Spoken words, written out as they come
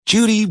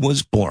Judy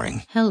was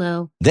boring.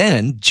 Hello.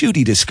 Then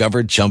Judy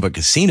discovered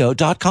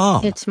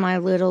ChumbaCasino.com. It's my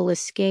little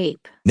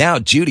escape. Now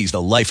Judy's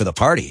the life of the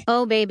party.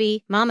 Oh,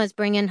 baby, mama's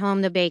bringing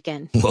home the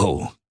bacon.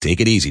 Whoa,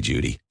 take it easy,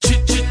 Judy.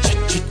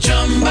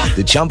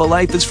 The Chumba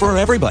life is for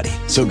everybody.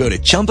 So go to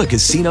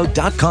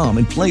ChumbaCasino.com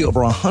and play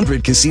over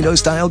 100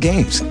 casino-style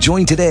games.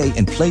 Join today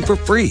and play for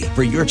free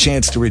for your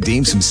chance to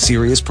redeem some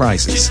serious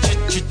prizes.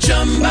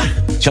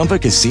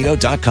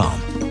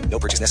 ChumbaCasino.com. No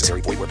purchase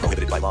necessary. Void where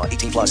prohibited by law.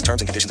 18 plus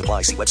terms and conditions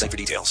apply. See website for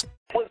details.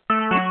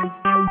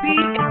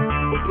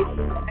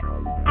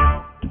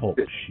 Talk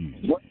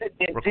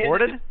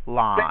recorded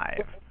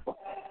live.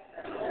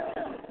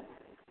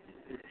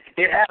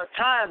 It had a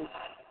time.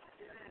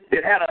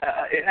 It had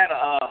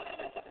a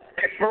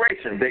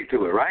expiration date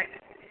to it, right?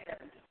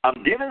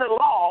 I'm giving the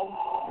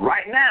law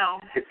right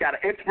now. It's got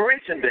an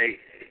expiration date,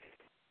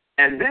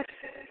 and this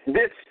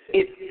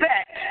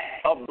effect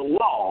of the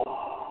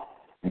law,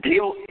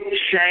 guilt,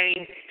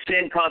 shame,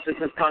 sin,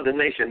 consciousness,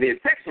 condemnation, the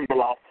effects of the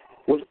law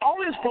was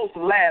only supposed to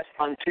last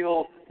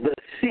until the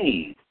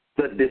seed,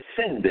 the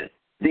descendant,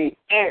 the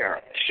heir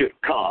should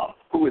come.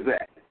 Who is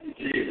that?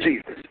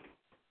 Jesus.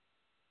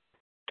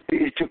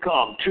 He should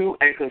come to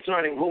and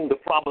concerning whom the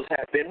promise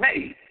has been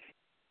made.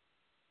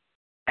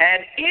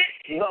 And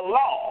the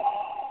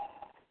law,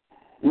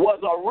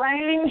 was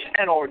arranged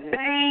and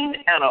ordained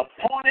and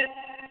appointed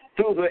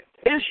through the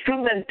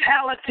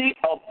instrumentality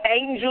of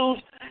angels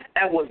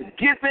and was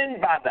given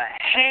by the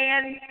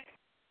hand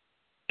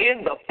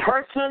in the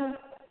person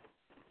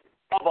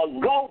of a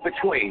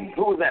go-between.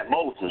 Who was that?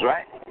 Moses,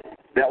 right?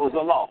 That was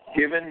the law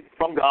given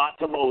from God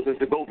to Moses,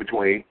 the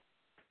go-between.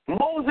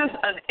 Moses,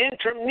 an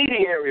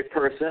intermediary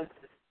person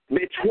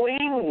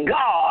between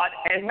God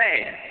and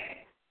man.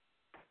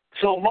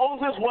 So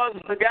Moses was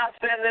the guy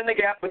standing in the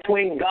gap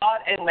between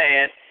God and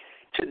man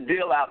to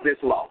deal out this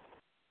law.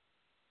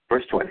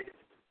 Verse 20.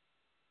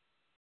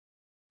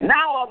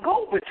 Now a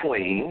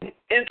go-between,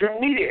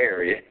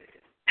 intermediary,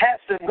 has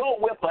to go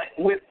with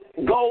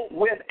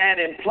and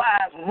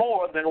implies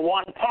more than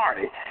one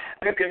party.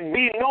 There can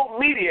be no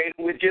mediator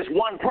with just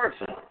one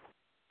person.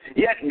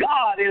 Yet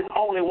God is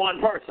only one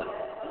person.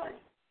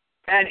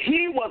 And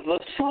he was the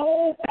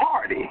sole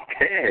party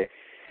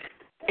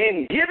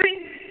in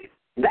giving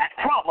that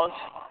promise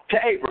to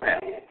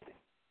Abraham.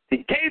 He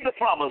gave the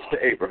promise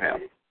to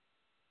Abraham.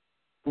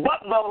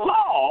 But the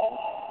law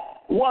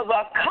was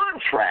a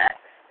contract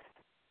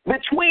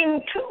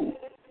between two,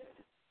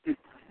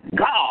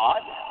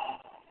 God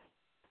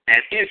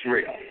and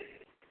Israel.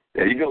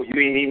 There you go.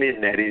 You ain't even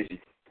in that, is you?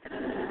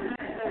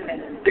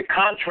 The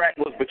contract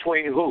was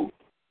between who?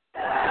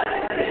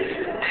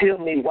 Tell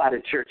me why the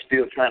church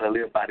still trying to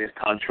live by this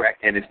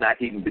contract and it's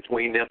not even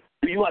between them.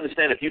 Do you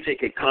understand if you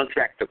take a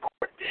contract to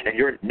court and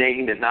your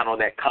name is not on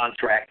that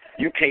contract,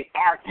 you can't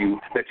argue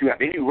that you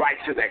have any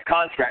rights to that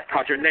contract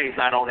because your name's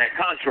not on that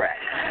contract.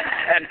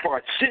 And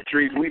for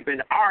centuries we've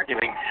been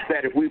arguing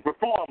that if we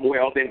perform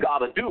well, then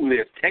God will do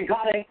this. And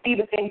God ain't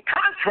even in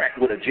contract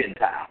with a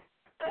Gentile.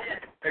 I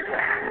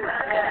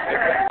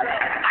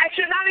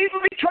should not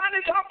even be trying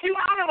to talk you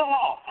out of the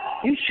law.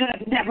 You should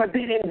have never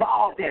been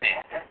involved in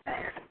it.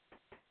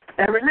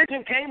 And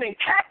religion came and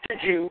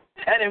captured you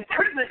and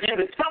imprisoned you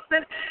to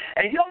something,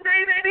 and your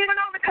name ain't even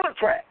on the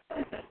contract.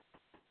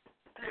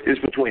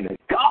 It's between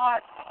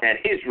God and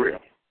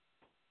Israel.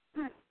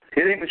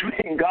 It ain't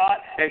between God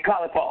and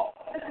Colin Paul.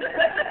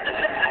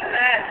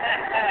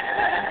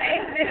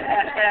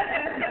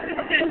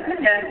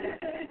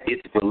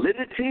 Its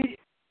validity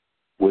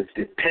was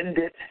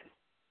dependent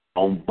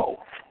on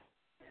both.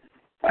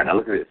 All right, now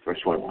look at this,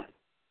 verse 21.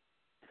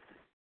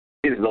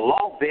 Is the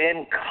law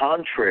then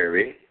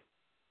contrary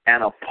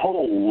and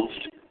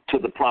opposed to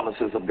the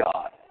promises of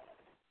God?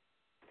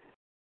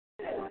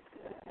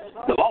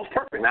 The law's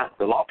perfect now.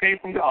 The law came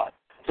from God.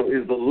 So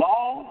is the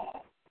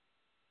law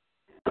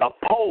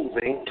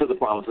opposing to the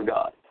promise of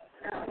God?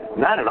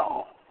 Not at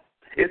all.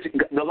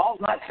 The law's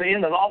not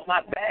sin. The law's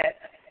not bad.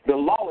 The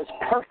law is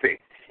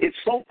perfect. It's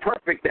so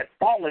perfect that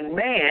fallen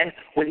man,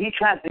 when he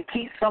tries to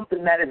keep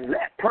something that is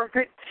that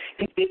perfect,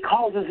 it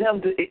causes him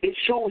to. It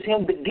shows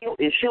him the guilt.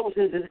 It shows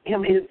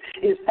him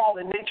his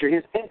fallen nature,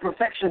 his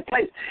imperfection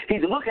place.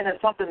 He's looking at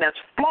something that's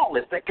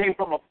flawless, that came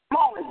from a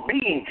flawless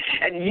being,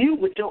 and you,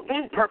 with your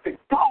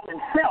imperfect,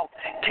 fallen self,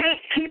 can't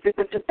keep it,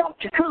 but you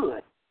thought you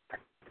could.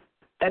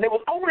 And it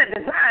was only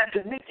designed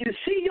to make you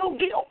see your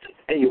guilt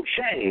and your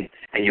shame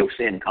and your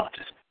sin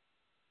consciousness.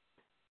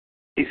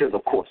 He says,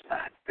 of course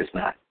not. It's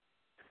not.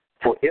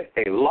 For if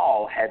a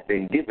law had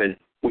been given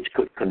which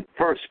could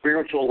confer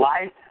spiritual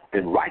life,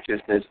 then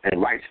righteousness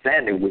and right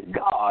standing with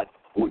God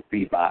would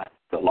be by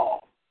the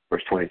law.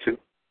 Verse 22.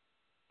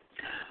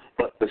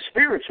 But the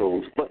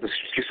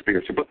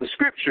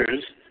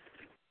scriptures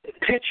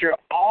picture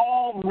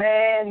all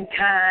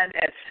mankind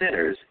as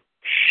sinners,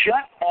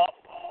 shut up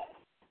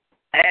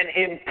and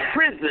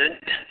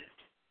imprisoned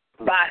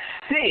by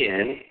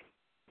sin,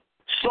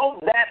 so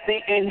that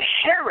the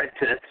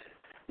inheritance,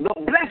 the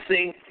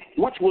blessing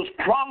which was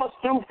promised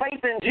through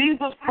faith in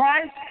Jesus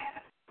Christ,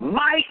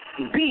 might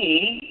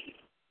be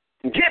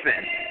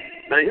given.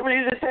 Now, you hear what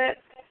he just said?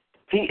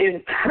 He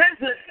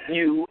imprisoned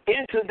you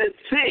into this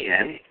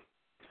sin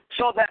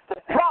so that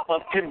the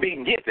promise can be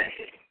given.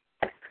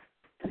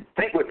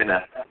 Think with me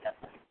now.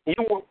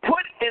 You were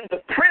put in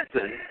the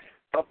prison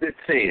of this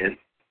sin,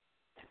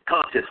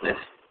 consciousness,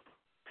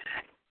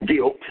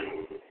 guilt,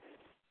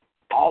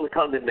 all the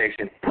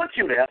condemnation, put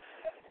you there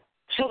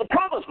so the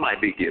promise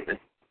might be given,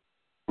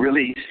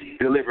 released,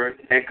 delivered,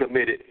 and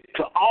committed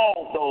to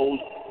all those,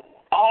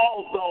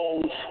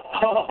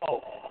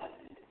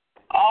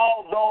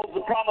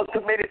 the promise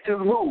committed to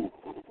who?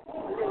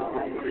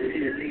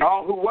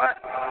 All who what?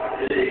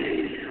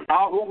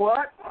 All who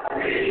what?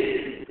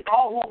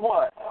 All who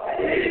what?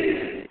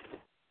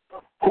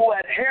 Who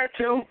adhere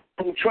to,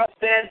 who trust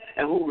in,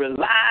 and who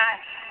rely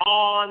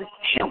on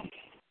him.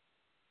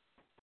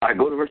 All right,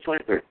 go to verse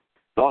 23.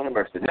 Lord have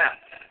mercy. Now,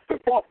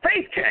 before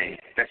faith came,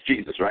 that's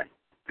Jesus, right?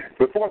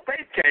 Before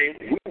faith came,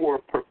 we were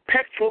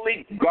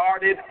perpetually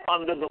guarded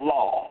under the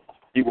law.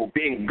 You were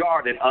being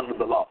guarded under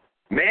the law.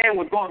 Man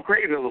was going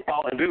crazy as a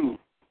fallen dude.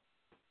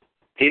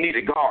 He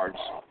needed guards.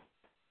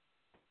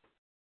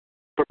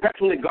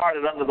 Perpetually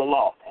guarded under the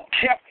law.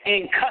 Kept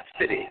in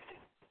custody.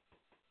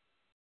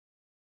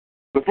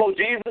 Before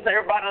Jesus,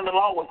 everybody under the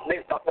law was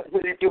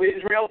to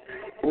Israel,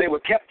 they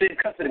were kept in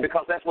custody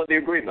because that's what the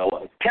agreement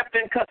was. Kept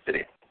in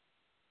custody.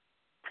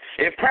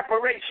 In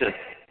preparation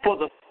for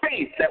the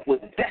faith that was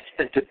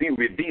destined to be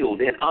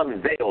revealed and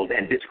unveiled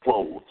and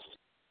disclosed.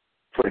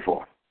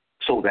 24.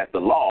 So that the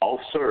law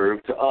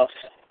served to us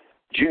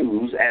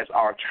Jews as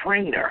our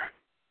trainer,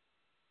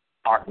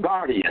 our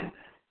guardian,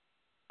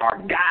 our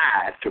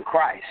guide to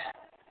Christ,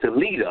 to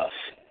lead us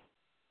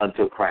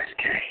until Christ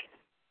came.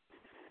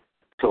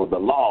 So the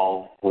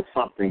law was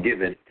something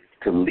given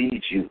to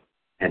lead you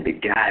and to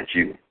guide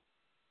you,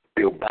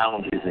 build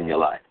boundaries in your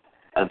life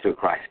until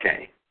Christ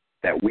came,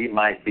 that we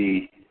might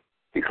be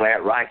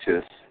declared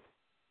righteous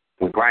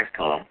when Christ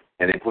comes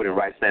and then put in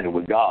right standing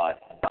with God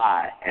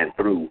by and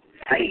through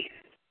faith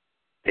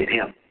in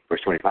him.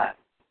 Verse 25.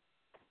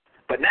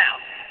 But now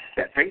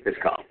that faith has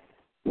come,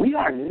 we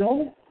are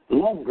no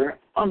longer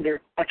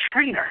under a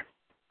trainer,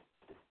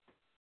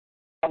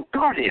 a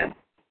guardian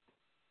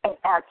of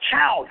our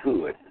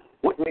childhood.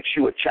 What makes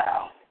you a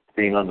child?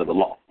 Being under the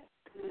law.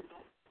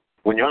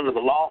 When you're under the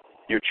law,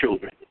 you're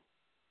children.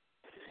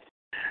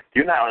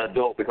 You're not an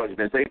adult because you've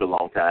been saved a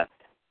long time.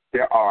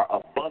 There are a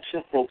bunch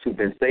of folks who've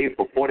been saved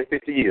for 40,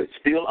 50 years,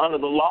 still under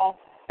the law,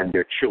 and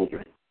they're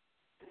children.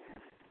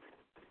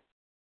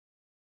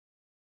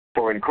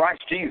 For in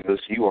Christ Jesus,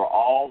 you are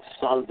all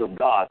sons of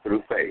God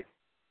through faith.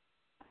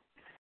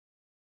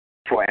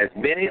 For as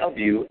many of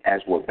you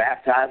as were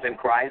baptized in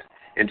Christ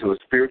into a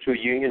spiritual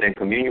union and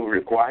communion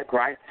with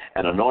Christ,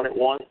 an anointed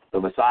one, the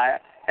Messiah,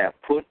 have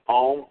put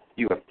on,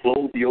 you have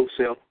clothed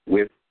yourself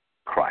with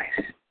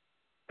Christ.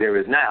 There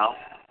is now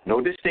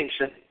no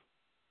distinction.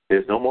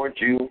 There's no more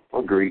Jew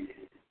or Greek.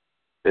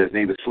 There's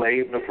neither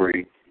slave nor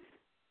free.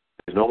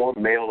 There's no more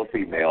male or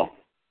female.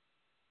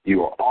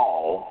 You are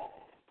all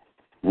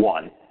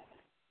one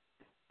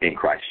in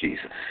Christ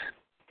Jesus.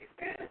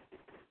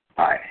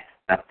 All right.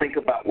 Now think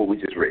about what we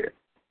just read.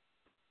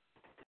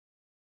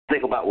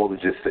 Think about what we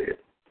just said.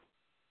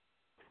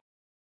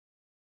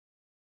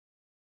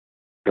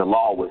 The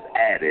law was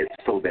added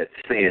so that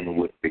sin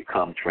would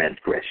become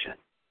transgression.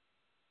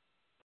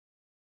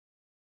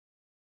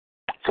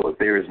 So if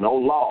there is no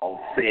law,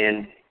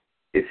 sin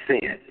is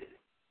sin.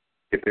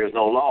 If there's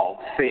no law,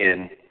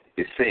 sin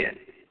is sin.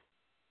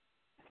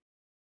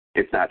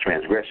 It's not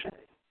transgression.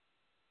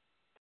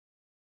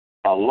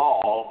 A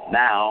law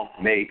now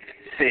makes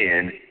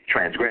sin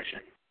transgression.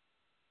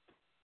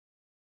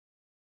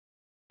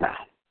 Now,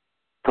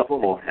 a couple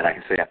more, and I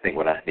can say, I think,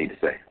 what I need to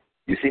say.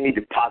 You see me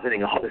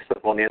depositing all this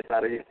stuff on the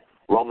inside of you?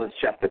 Romans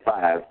chapter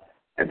 5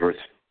 and verse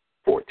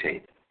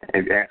 14.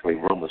 And actually,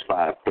 Romans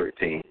 5,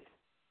 13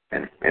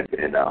 and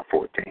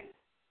 14.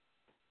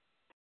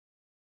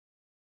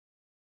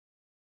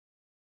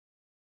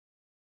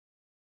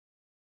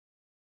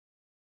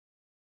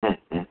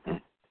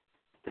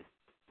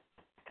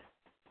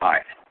 All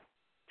right.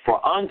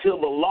 For until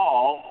the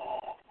law,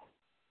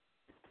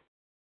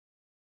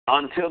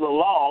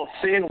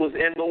 sin was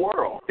in the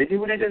world. Did you hear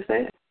what I just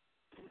said?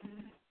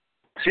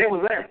 Sin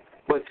was there.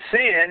 But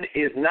sin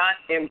is not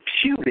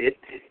imputed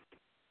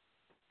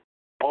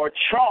or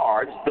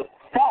charged.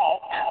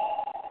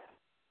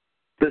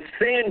 The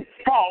sin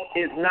fault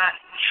is not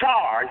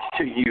charged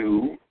to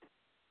you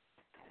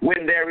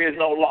when there is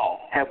no law.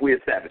 Have we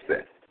established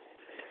that?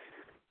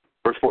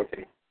 Verse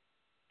 14.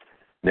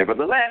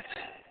 Nevertheless,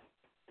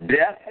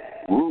 death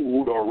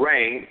ruled or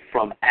reigned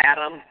from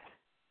Adam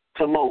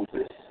to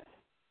Moses,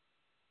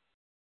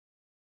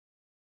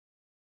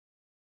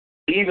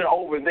 even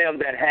over them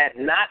that had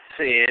not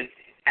sinned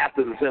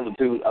after the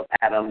similitude of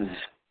Adam's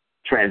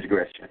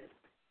transgression,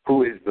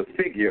 who is the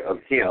figure of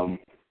him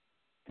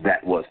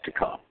that was to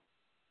come.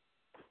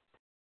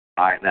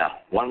 All right, now,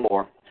 one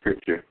more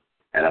scripture,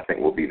 and I think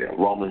we'll be there.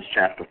 Romans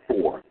chapter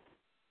 4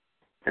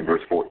 and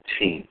verse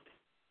 14.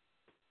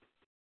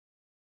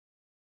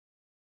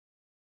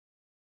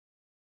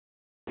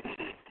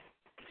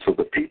 So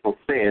the people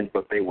sinned,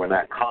 but they were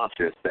not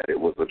conscious that it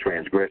was a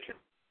transgression.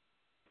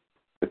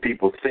 The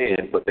people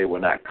sinned, but they were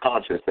not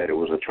conscious that it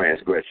was a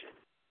transgression.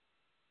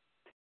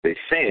 They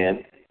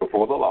sinned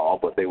before the law,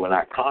 but they were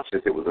not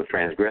conscious it was a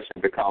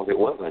transgression because it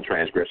wasn't a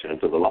transgression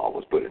until the law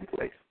was put in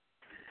place.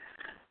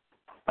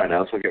 All right,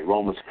 now let's look at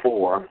Romans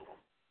 4,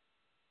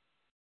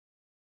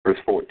 verse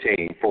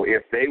 14. For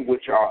if they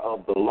which are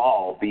of the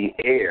law be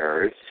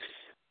heirs,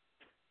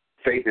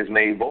 faith is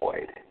made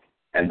void,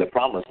 and the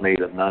promise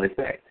made of none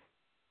effect.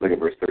 Look at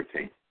verse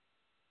 13.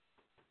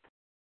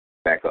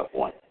 Back up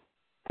one.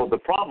 For the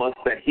promise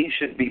that he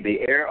should be the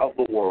heir of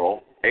the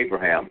world,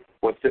 Abraham,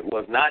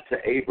 was not to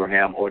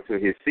Abraham or to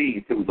his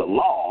seed through the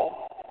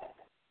law,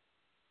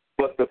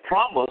 but the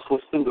promise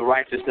was through the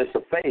righteousness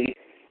of faith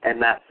and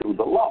not through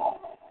the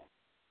law.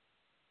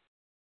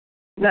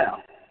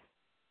 Now,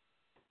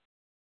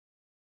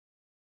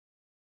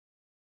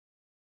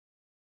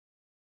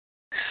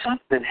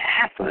 something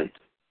happened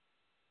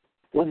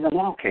when the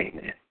law came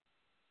in.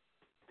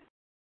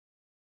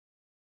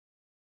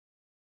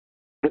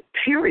 The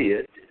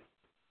period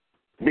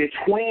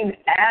between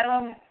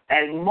Adam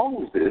and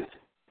Moses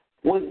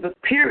was the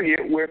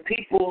period where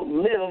people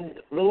lived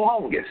the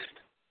longest.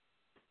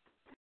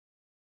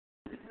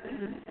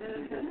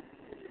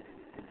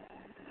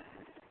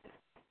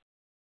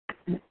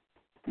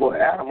 Boy,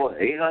 Adam was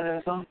 800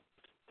 or something?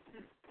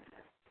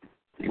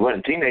 You weren't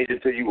a teenager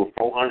until you were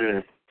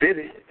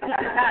 450.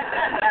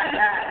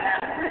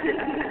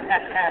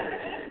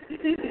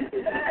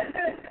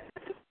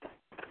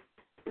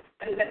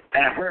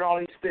 And I heard all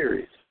these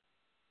theories.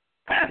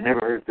 I've never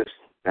heard this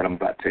that I'm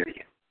about to tell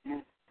you.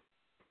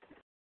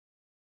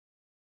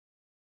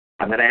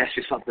 I'm going to ask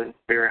you something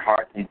very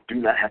hard. You do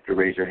not have to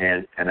raise your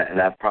hand, and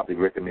I probably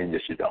recommend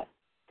that you don't.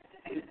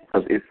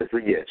 Because it's a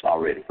yes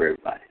already for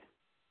everybody.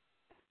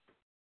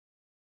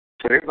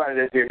 So everybody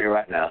that's hearing me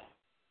right now,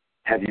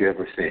 have you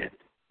ever sinned?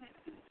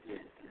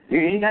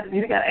 You got to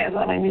answer.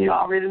 I mean, you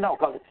already know.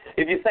 Because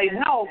if you say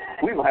no,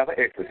 we will have an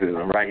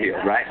exorcism right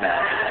here, right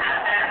now.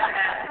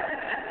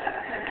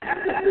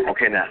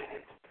 Okay, now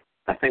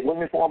think with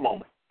me for a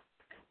moment.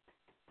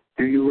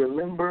 Do you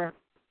remember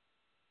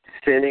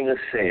sinning a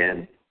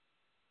sin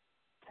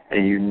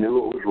and you knew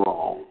it was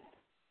wrong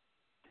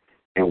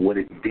and what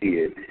it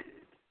did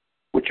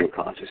with your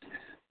consciousness?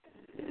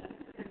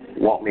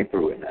 Walk me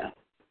through it now.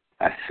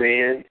 I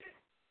sinned.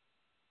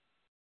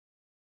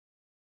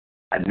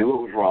 I knew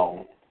it was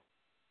wrong.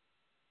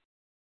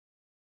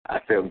 I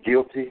felt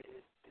guilty,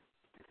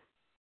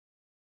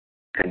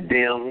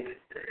 condemned,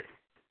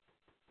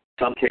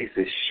 some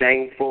cases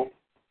shameful.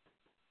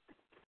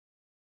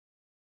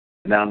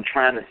 Now I'm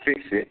trying to fix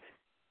it,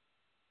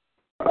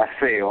 but I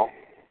fail.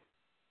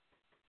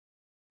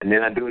 And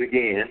then I do it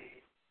again.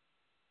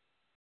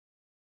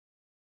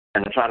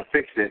 And I try to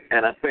fix it,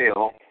 and I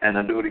fail, and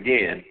I do it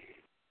again.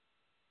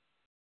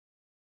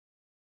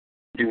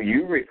 Do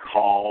you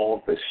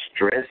recall the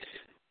stress,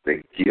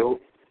 the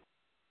guilt,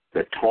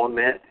 the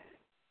torment?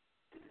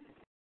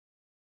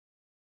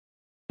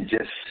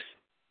 Just,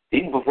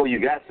 even before you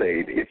got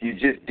saved, if you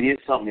just did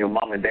something your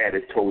mom and dad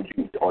had told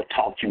you or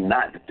taught you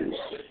not to do,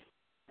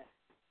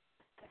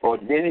 or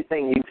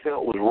anything you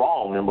felt was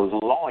wrong and was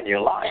law in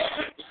your life,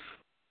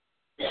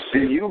 do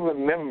you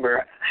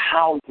remember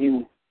how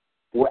you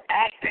were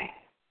acting?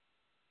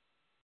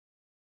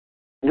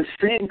 The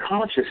sin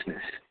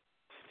consciousness.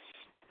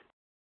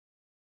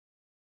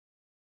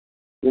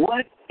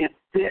 What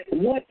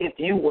if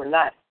you were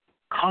not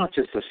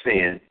conscious of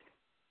sin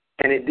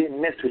and it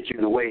didn't mess with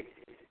you the way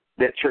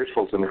that church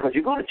folks are? Because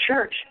you go to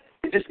church,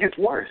 it just gets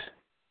worse.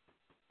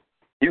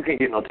 You can't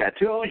get no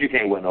tattoos, you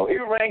can't wear no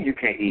earring, you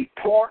can't eat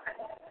pork,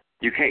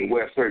 you can't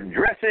wear certain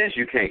dresses,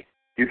 you can't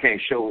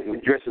show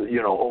dresses,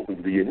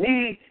 over your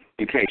knee,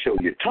 you can't show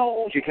your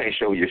toes, you can't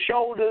show your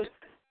shoulders,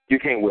 you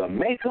can't wear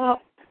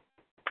makeup.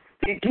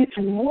 It gets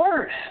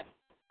worse.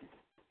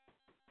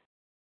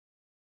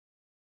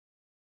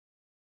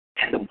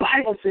 And the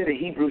Bible said in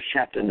Hebrews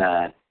chapter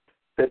 9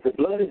 that the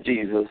blood of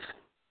Jesus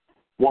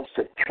wants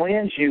to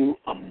cleanse you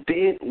of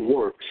dead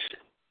works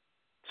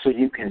so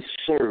you can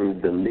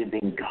serve the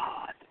living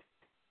God.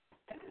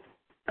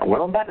 Now,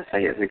 what I'm about to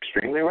say is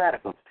extremely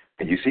radical,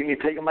 and you see me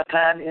taking my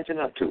time inching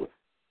up to it.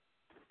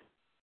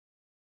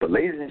 But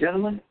ladies and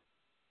gentlemen,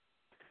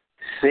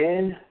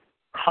 sin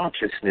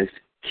consciousness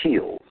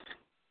kills.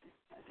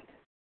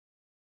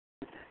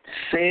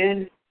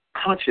 Sin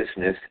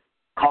consciousness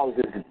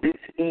causes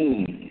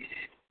dis-ease,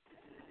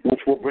 which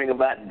will bring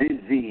about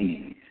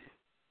disease.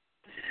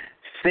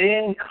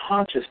 Sin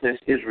consciousness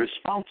is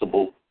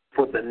responsible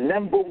for the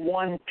number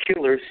one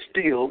killer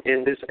still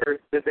in this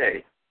earth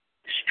today: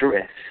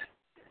 stress,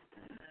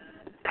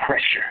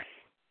 pressure,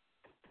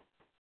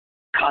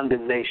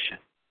 condemnation,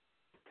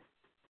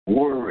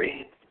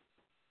 worry,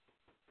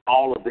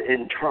 all of the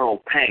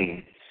internal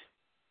pains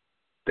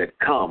that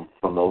come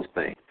from those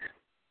things.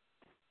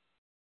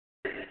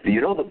 Do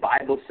you know the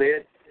Bible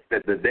said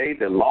that the day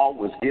the law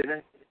was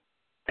given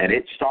and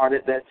it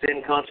started that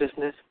sin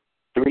consciousness,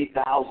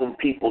 3,000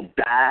 people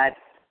died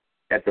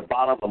at the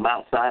bottom of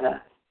Mount Sinai?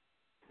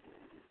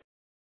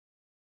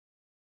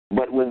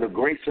 But when the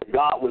grace of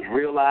God was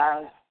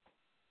realized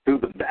through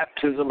the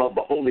baptism of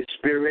the Holy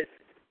Spirit,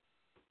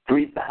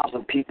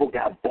 3,000 people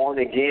got born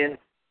again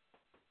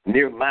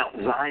near Mount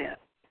Zion.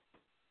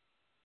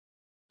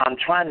 I'm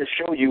trying to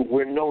show you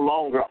we're no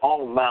longer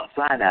on Mount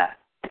Sinai.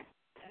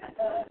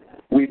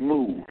 We've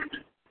moved.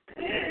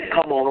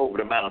 Come on over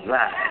to Mount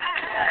Zion.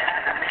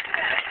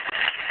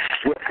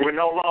 We're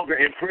no longer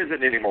in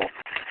prison anymore.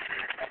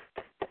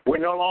 We're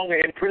no longer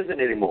in prison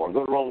anymore.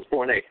 Go to Romans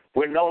 4:8.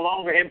 We're no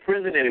longer in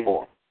prison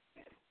anymore.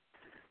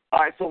 All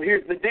right, so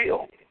here's the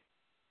deal.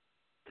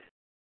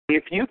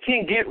 If you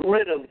can get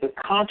rid of the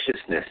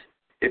consciousness,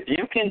 if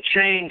you can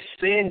change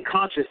sin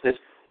consciousness,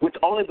 which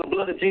only the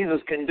blood of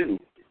Jesus can do,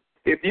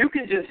 if you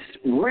can just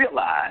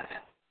realize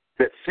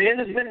that sin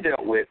has been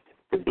dealt with,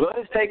 the blood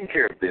has taken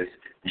care of this,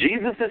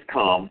 Jesus has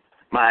come,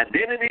 my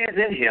identity is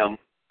in him,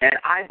 and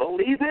I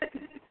believe it,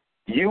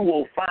 you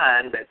will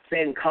find that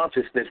sin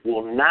consciousness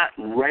will not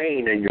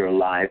reign in your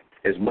life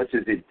as much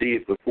as it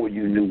did before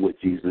you knew what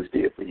Jesus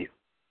did for you.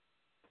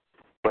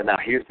 But now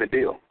here's the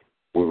deal.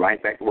 We're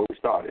right back to where we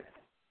started.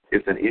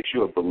 It's an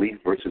issue of belief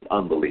versus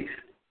unbelief.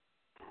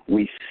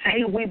 We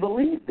say we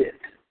believe this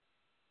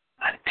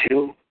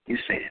until you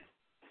say it.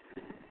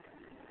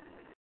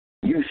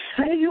 You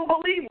say you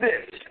believe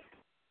this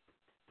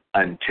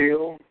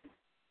until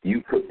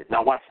you could.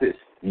 Now watch this.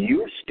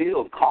 You're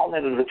still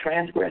calling it a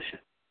transgression.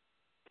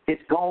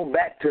 It's going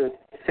back to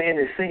sin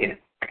is sin.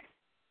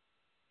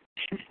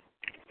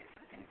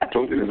 I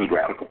told you this was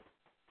radical.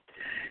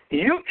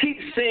 You keep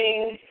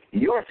seeing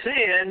your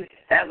sin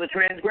as a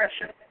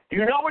transgression.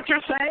 You know what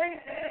you're saying?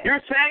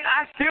 You're saying,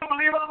 I still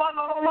believe I'm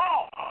under the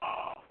law.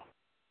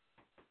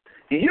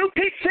 You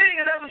keep seeing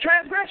it as a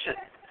transgression.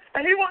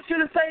 And he wants you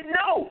to say,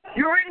 no,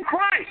 you're in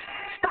Christ.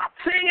 Stop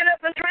seeing it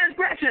as a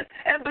transgression.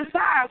 And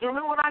besides,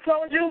 remember what I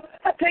told you?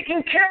 I'm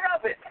taking care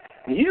of it.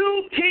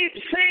 You keep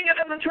seeing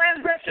it as a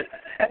transgression.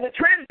 And the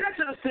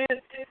transgression of sin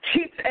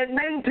keeps and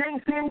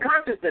maintains sin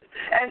consciousness.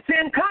 And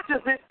sin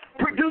consciousness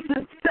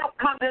produces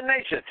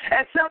self-condemnation.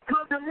 And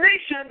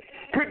self-condemnation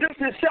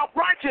produces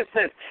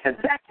self-righteousness. And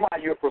that's why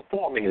you're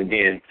performing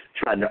again,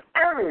 trying to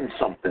earn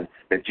something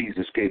that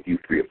Jesus gave you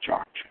free of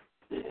charge.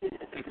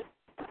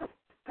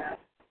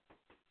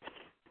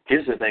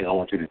 Here's the thing I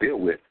want you to deal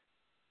with.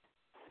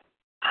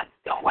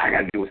 What I got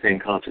to deal with sin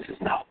consciousness?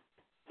 No.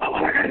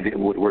 What I got to deal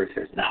with what the word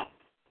says? No.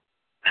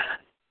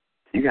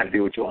 You got to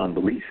deal with your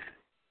unbelief.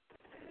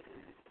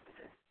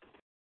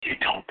 You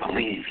don't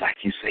believe like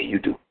you say you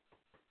do.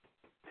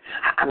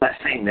 I'm not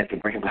saying that to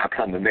bring about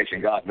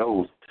condemnation. God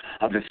knows.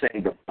 I'm just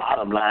saying the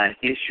bottom line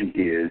issue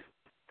is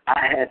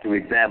I had to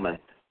examine,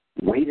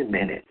 wait a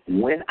minute,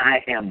 when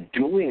I am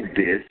doing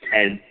this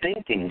and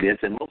thinking this,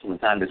 and most of the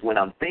time it's when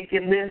I'm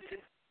thinking this,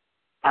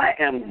 I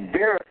am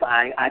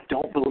verifying I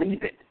don't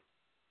believe it.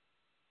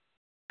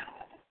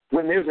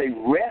 When there's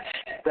a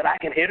rest that I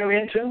can enter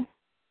into,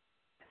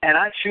 and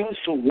I choose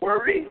to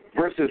worry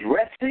versus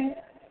resting,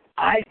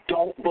 I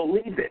don't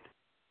believe it.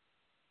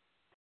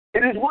 It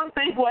is one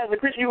thing for, as a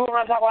Christian, you go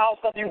around talking about all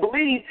stuff you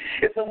believe.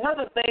 It's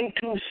another thing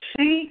to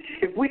see,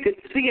 if we could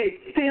see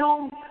a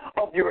film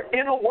of your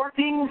inner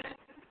workings,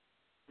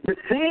 the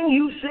thing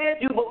you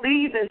said you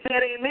believed and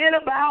said amen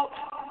about,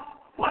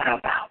 what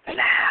about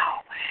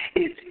now?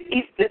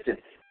 Listen,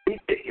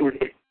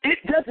 it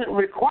doesn't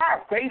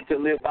require faith to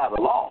live by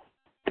the law.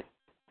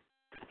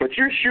 But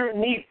you sure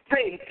need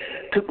faith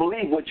to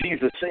believe what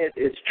Jesus said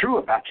is true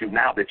about you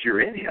now that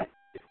you're in him.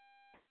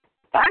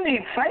 I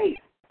need faith.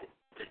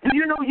 Do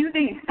you know you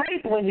need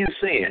faith when you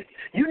sin?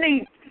 You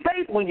need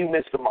faith when you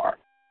miss the mark.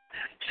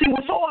 See,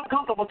 we're so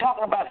uncomfortable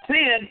talking about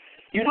sin,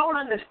 you don't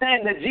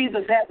understand that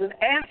Jesus has an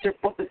answer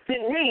for the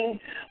sinning,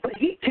 but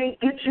he can't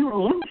get you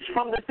loose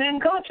from the sin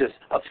conscious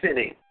of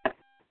sinning.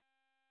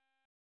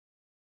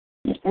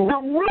 The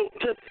root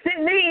to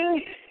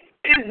sinning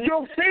is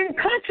your sin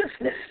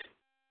consciousness.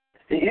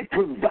 It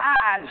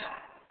provides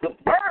the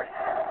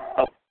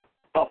birth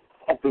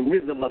of the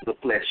rhythm of the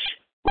flesh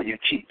where you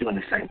keep doing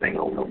the same thing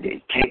over and over again.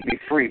 You can't be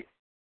free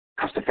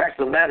because the fact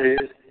of the matter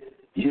is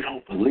you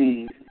don't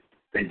believe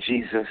that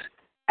Jesus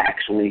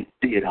actually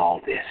did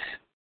all this.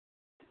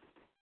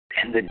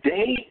 And the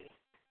day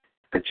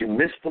that you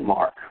miss the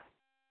mark,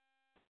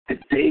 the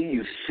day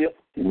you sip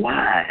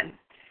wine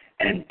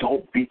and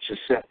don't beat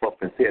yourself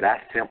up and say, I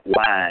sip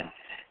wine.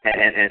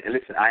 And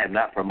listen, I am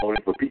not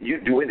promoting for people. You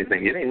do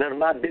anything. It ain't none of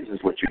my business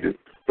what you do.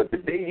 But the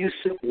day you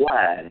sip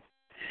wine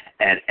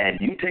and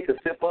you take a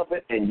sip of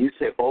it and you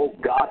say, oh,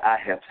 God, I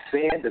have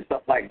sinned and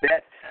stuff like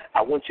that,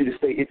 I want you to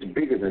say it's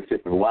bigger than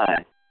sipping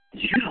wine.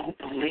 You don't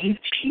believe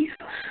Jesus.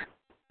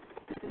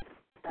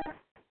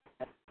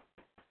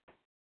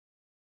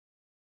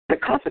 The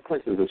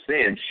consequences of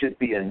sin should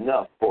be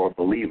enough for a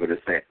believer to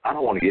say, I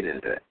don't want to get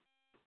into that.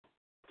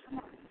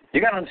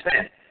 You got to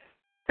understand,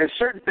 there's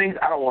certain things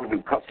I don't want to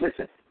do. Because,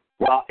 listen,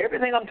 while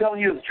everything I'm telling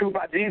you is true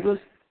about Jesus,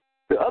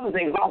 the other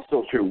thing is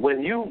also true.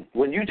 When you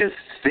just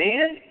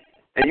sin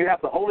and you have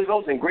the Holy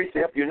Ghost and grace to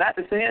help you not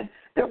to sin,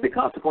 there'll be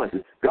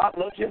consequences. God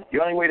loves you.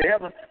 You're on your way to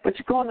heaven, but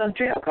you're going to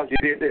jail because you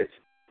did this.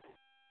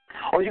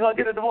 Or you're going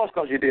to get a divorce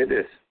because you did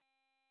this.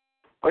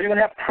 Or you're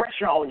going to have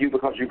pressure on you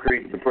because you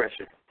created the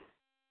pressure.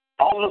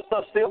 All of the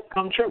stuff still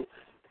come true.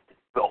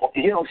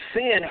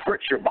 Sin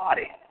hurts your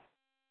body.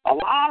 A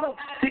lot of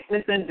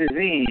sickness and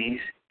disease,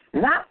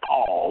 not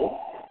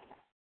all,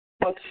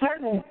 but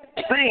certain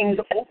things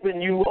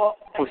open you up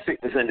for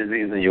sickness and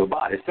disease in your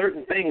body.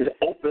 Certain things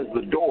open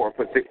the door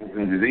for sickness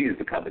and disease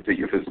to come into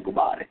your physical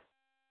body.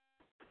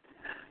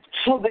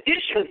 So the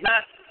issue is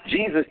not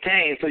Jesus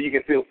came so you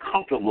can feel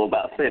comfortable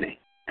about sinning.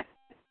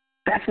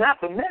 That's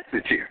not the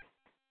message here.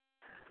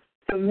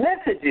 The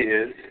message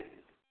is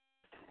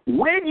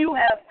when you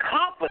have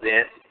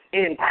confidence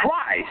in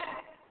Christ,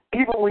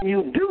 even when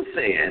you do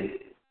sin,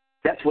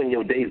 that's when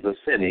your days of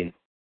sinning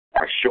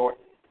are short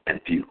and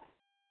few.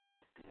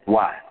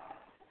 Why?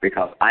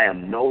 Because I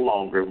am no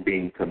longer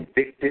being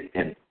convicted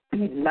and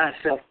beating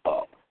myself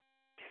up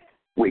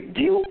with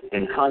guilt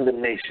and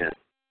condemnation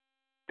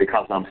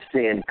because I'm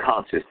sin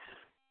conscious.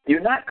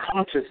 You're not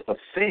conscious of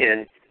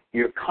sin,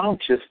 you're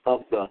conscious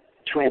of the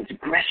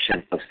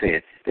transgression of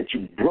sin, that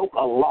you broke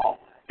a law.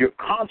 You're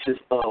conscious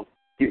of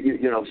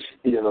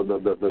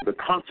the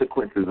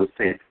consequences of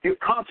sin. You're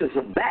conscious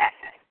of that.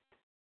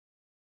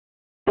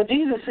 But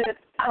Jesus said,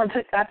 I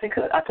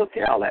took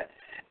care of all that.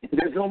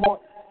 There's no more.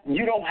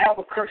 You don't have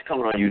a curse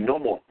coming on you, no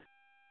more.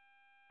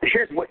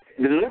 Here's what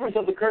the deliverance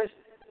of the curse.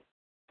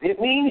 It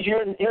means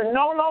you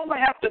no longer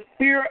have to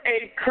fear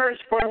a curse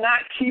for not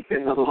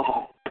keeping the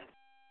law.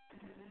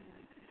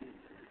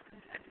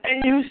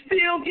 And you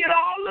still get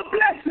all the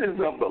blessings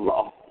of the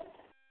law.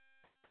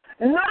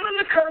 None of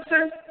the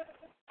curses,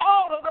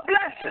 all of the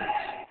blessings.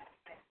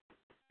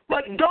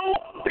 But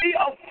don't be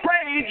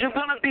afraid you're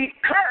going to be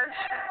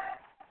cursed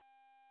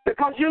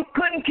because you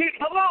couldn't keep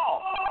the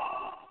law.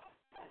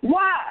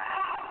 Why?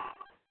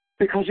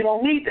 Because you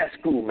don't need that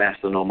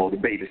schoolmaster no more to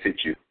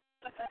babysit you.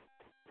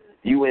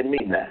 You and me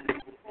now.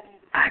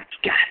 I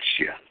got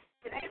you.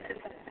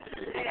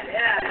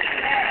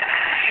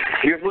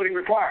 Here's what he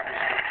requires.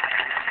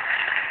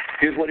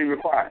 Here's what he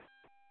requires.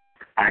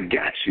 I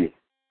got you.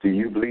 Do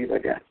you believe I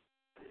got you?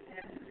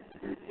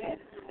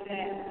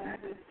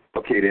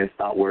 Okay, then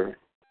stop worrying.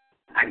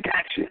 I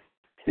got you.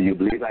 Do you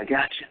believe I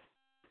got you?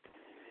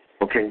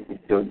 Okay,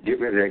 don't get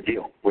rid of that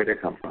guilt. Where'd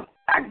that come from?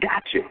 I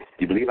got you. Do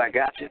you believe I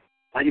got you?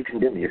 Why are you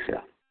condemning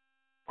yourself?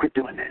 Quit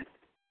doing that.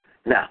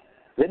 Now,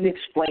 let me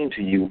explain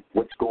to you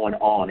what's going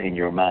on in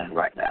your mind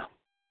right now.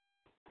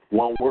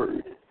 One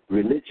word,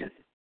 religion.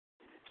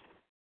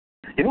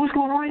 You know what's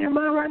going on in your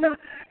mind right now?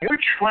 You're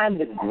trying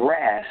to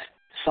grasp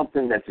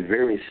something that's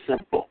very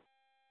simple.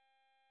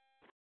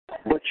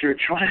 But you're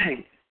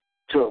trying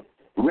to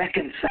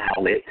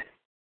reconcile it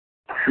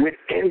with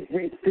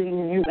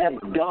everything you have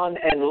done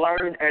and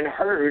learned and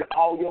heard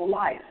all your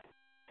life.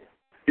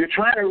 You're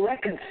trying to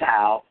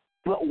reconcile,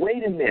 but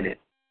wait a minute.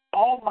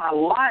 All my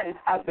life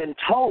I've been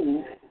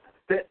told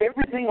that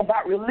everything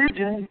about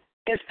religion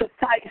is to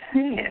fight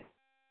sin.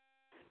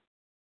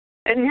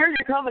 And here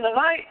you're coming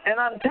tonight, and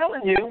I'm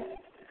telling you,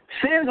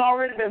 sin's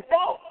already been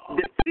fought,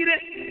 defeated,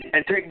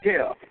 and taken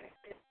care of.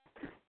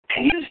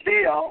 And you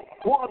still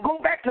want to go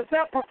back to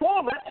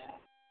self-performance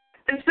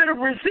instead of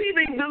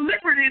receiving the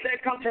liberty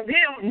that comes from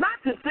him,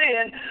 not to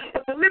sin,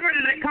 but the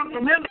liberty that comes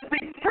from him to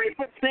be free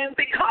from sin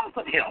because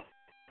of him,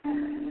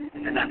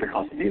 and not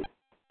because of you.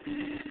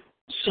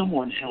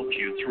 Someone helped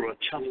you through a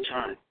tough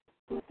time,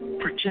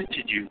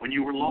 protected you when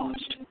you were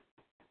lost,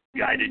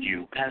 guided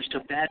you past a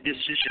bad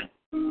decision.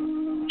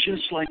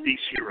 Just like these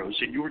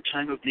heroes in your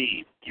time of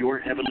need, your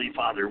Heavenly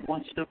Father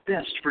wants the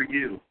best for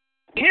you.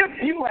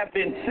 If you have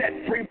been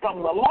set free from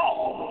the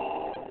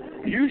law,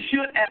 you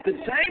should at the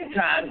same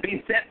time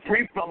be set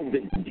free from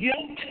the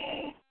guilt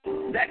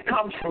that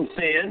comes from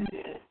sin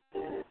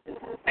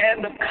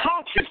and the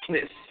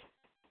consciousness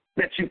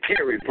that you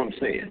carry from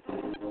sin.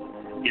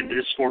 In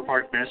this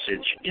 4-part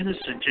message,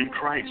 Innocent in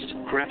Christ,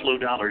 Creflo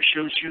Dollar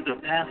shows you the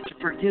path to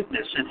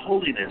forgiveness and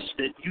holiness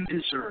that you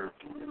deserve.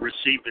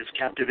 Receive this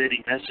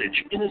captivating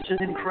message, Innocent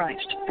in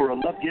Christ, for a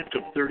love gift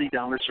of $30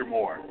 or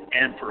more.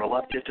 And for a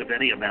love gift of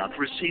any amount,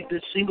 receive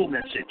this single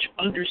message,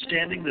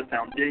 Understanding the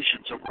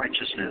Foundations of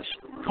Righteousness.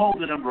 Call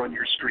the number on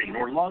your screen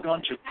or log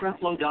on to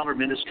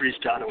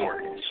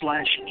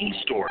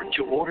CrefloDollarMinistries.org/eStore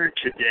to order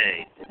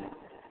today.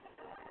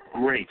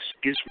 Grace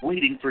is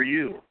waiting for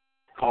you.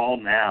 Call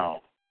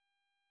now.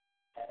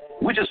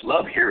 We just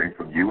love hearing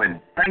from you,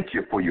 and thank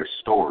you for your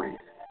stories.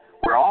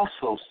 We're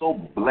also so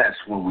blessed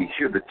when we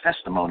hear the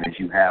testimonies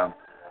you have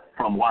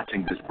from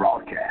watching this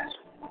broadcast.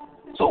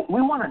 So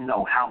we want to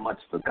know how much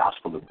the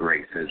gospel of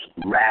grace has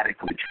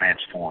radically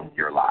transformed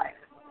your life.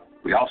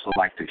 We also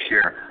like to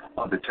share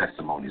other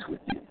testimonies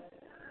with you.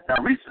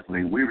 Now,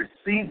 recently, we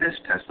received this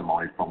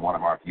testimony from one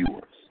of our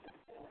viewers.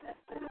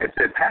 It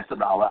said, Pastor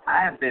Dollar,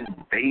 I have been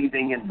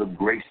bathing in the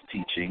grace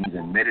teachings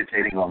and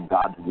meditating on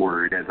God's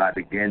word as I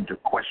began to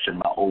question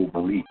my old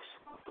beliefs.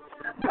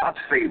 God's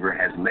favor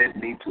has led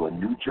me to a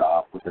new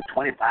job with a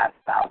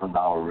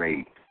 $25,000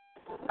 raise.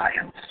 I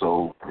am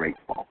so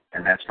grateful.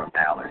 And that's from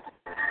Alice.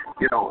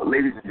 You know,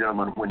 ladies and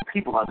gentlemen, when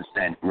people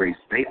understand grace,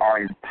 they are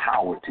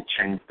empowered to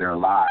change their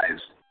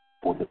lives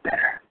for the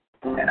better.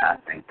 And I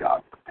thank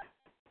God for that.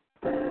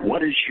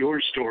 What is your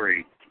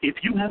story? If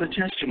you have a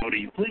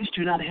testimony, please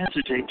do not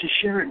hesitate to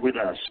share it with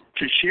us.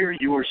 To share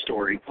your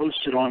story, post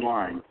it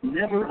online.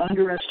 Never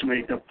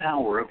underestimate the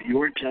power of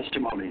your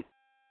testimony.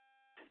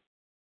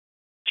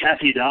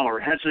 Kathy Dollar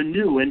has a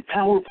new and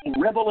powerful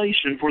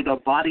revelation for the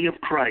body of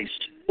Christ.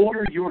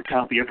 Order your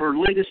copy of her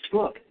latest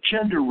book,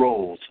 Gender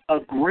Roles, A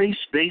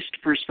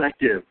Grace-Based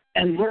Perspective,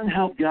 and learn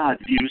how God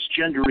views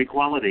gender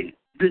equality.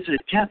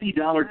 Visit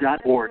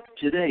kathydollar.org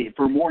today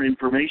for more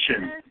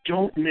information.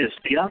 Don't miss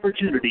the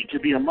opportunity to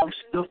be amongst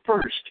the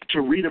first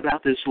to read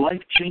about this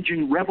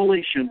life-changing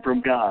revelation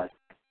from God.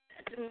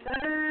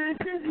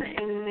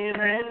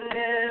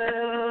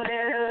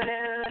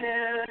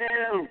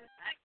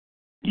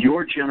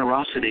 Your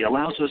generosity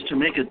allows us to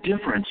make a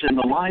difference in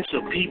the lives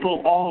of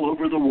people all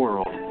over the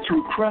world.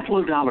 Through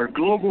Creflo Dollar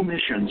Global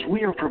Missions,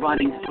 we are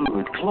providing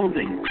food,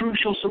 clothing,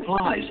 crucial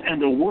supplies,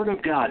 and the Word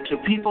of God to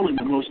people in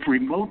the most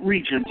remote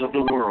regions of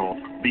the world.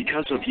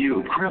 Because of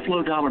you,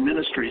 Creflo Dollar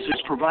Ministries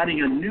is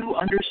providing a new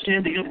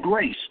understanding of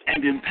grace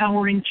and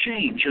empowering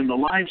change in the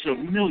lives of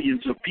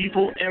millions of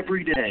people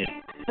every day.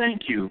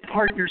 Thank you,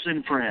 partners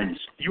and friends.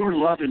 Your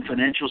love and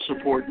financial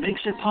support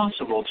makes it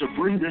possible to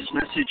bring this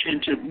message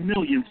into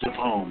millions of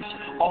homes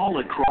all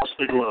across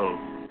the globe.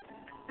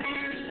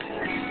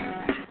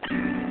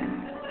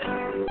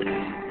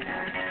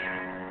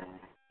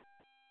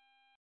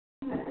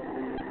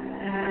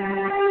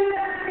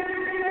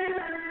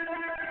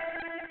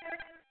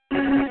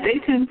 Stay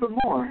tuned for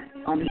more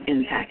on the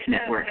Impact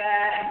Network.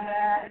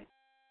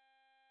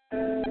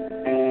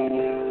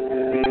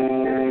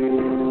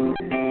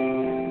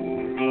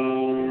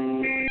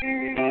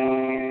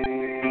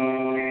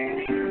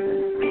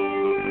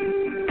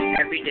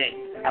 Every day,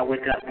 I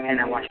wake up and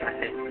I wash my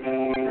face.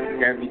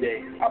 Every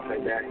day, I play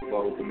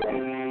basketball with the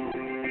boys.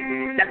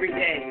 Every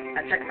day, I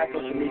check my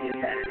social media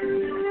status.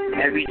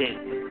 Every day,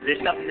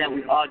 there's something that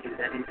we all do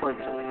that's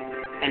important to us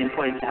and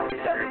important to how we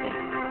start our day.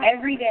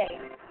 Every day,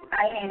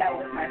 I hang out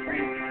with my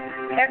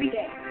friends. Every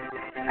day,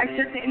 I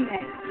surf the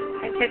internet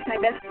and text my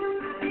best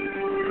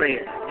friend.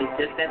 Prayer is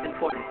just as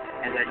important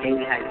as our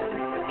daily hygiene.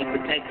 It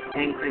protects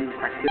and cleanses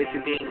our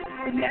spiritual being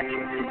from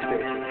natural and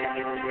spiritual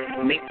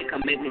attacks. Make the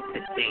commitment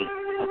today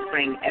of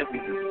praying every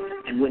day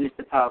and witness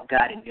the power of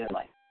God in your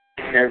life.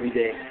 Every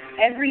day.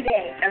 Every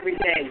day. Every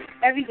day.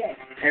 Every day.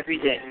 Every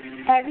day.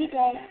 Every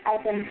day,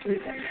 I've been through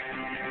this.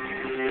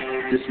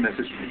 This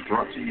message was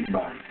brought to you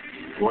by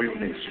Royal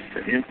Nation,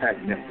 the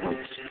Impact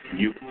Network's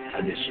Youth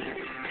Initiative.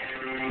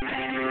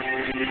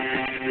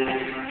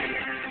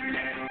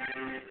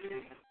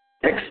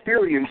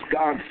 Experience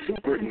God's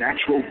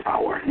supernatural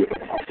power with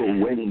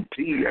Apostle Wayne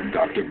T. and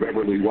Dr.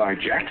 Beverly Y.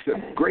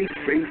 Jackson. Great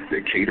Faith,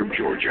 Decatur,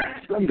 Georgia.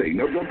 Sunday,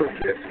 November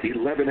 5th,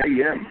 11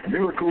 a.m.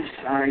 Miracles,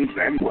 Signs,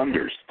 and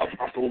Wonders.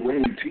 Apostle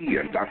Wayne T.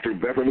 and Dr.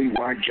 Beverly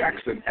Y.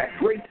 Jackson at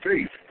Great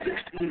Faith,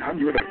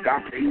 1600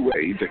 Agape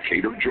Way,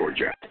 Decatur,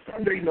 Georgia.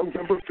 Sunday,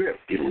 November 5th,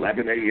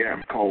 11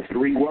 a.m. Call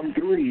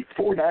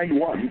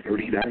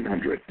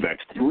 313-491-3900.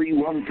 That's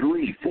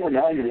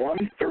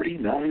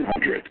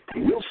 313-491-3900.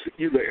 We'll see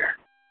you there.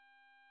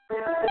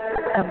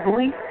 A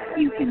voice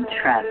you can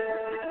trust,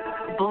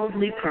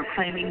 boldly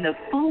proclaiming the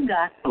full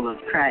gospel of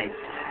Christ,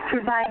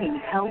 providing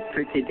help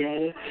for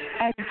today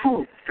and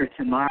hope for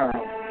tomorrow.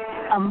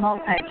 A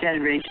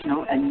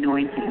multi-generational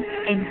anointing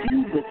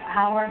endued with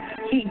power,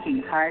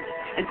 changing hearts,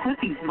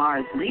 equipping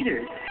tomorrow's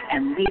leaders,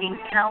 and leading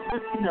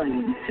countless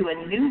millions to a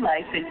new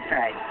life in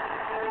Christ.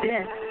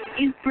 This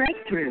is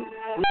Breakthrough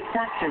with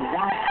Dr.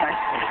 Rod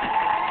Carson.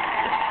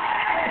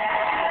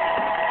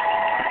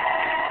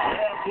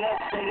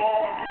 Bless the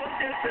Lord. Look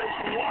at this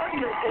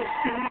wonderful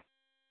student.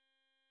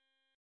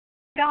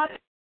 God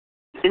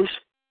is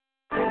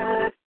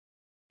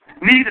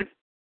needed.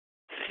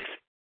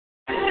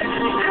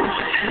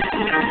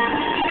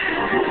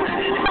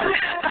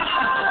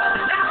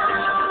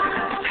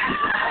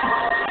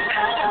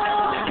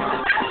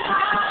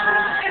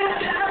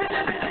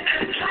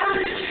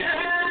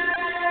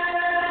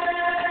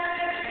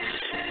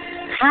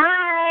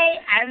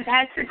 I'm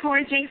Pastor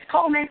Cora Jakes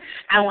Coleman.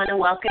 I want to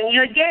welcome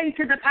you again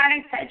to the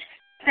Potter's Touch.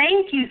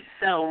 Thank you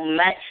so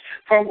much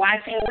for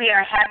watching. We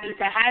are happy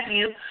to have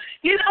you.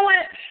 You know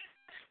what?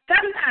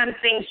 Sometimes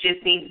things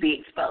just need to be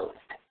exposed.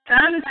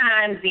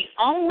 Sometimes the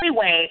only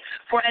way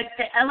for us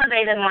to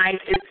elevate in life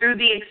is through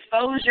the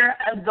exposure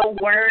of the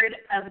Word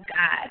of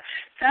God.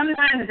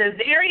 Sometimes the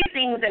very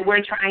things that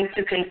we're trying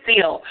to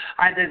conceal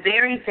are the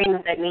very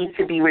things that need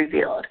to be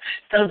revealed.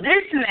 So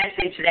this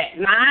message that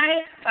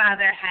my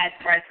Father has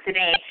for us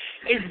today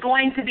is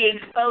going to be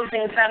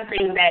exposing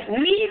something that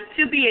needs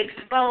to be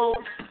exposed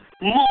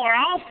more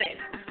often.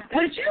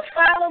 Would you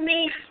follow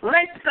me?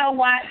 Let's go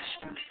watch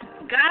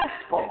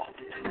Gospel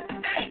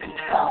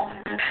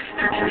Exposed.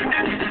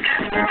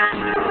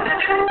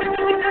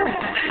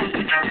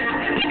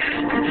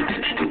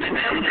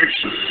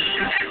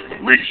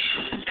 Lease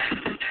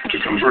to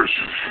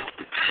conversion.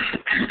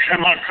 You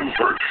cannot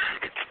convert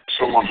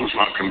someone who's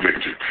not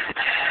convicted.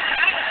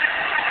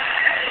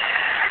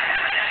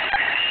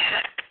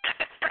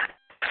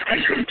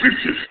 And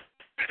convicted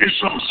is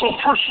something so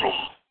personal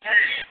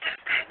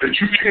that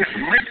you can't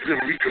make them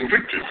be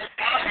convicted.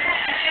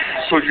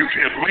 So you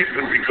can't make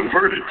them be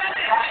converted.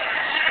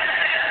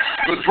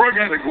 The drug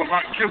addict will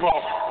not give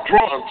off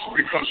drugs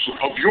because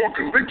of your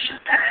conviction.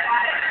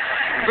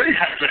 They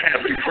have to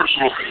have a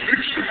personal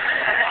conviction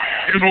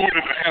in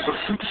order to have a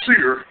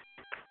sincere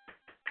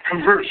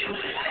conversion.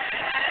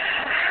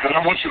 And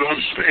I want you to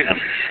understand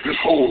this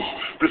whole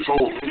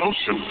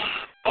notion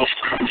of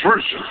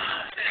conversion.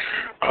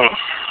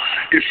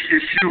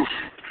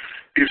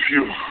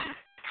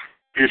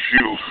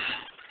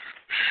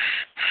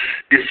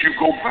 If you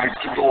go back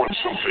to doing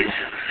something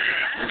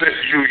that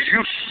you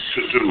used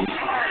to do,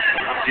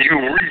 you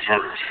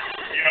revert.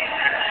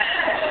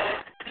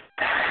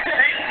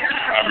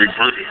 I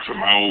reverted to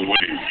my old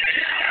ways.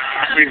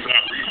 That means I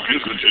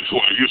revisited who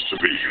I used to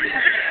be.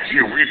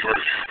 You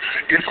revert.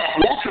 If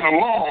I'm walking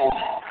along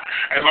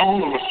and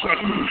all of a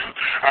sudden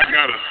I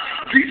got a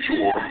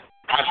detour,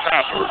 I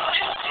divert.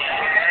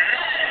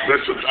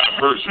 That's a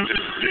diversion.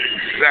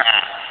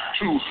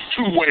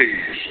 Two ways.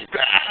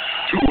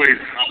 Two ways.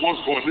 I was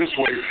going this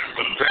way,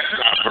 but that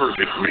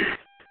diverted me.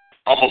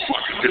 Almost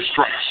like a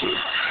distraction.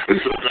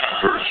 It's a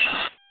diversion.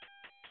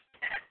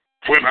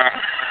 When I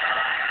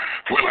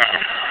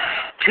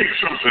take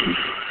something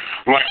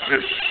like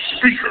this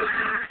speaker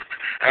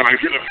and I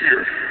get up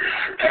here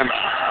and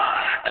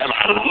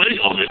I lay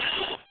on it,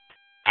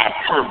 I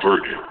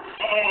pervert it.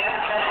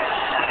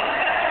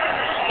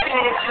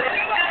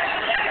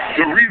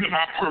 The reason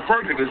I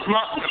pervert it is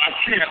not that I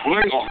can't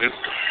lay on it,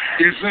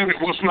 is that it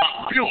was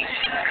not built.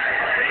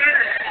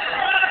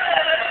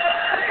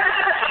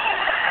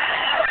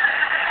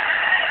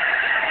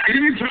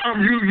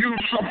 Anytime you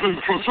use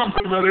something for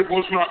something that it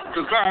was not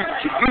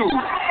designed to do,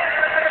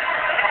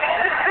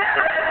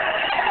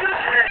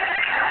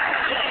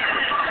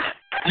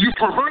 you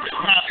pervert it.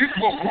 Now, it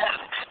will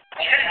work.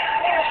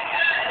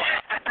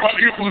 But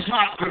it was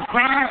not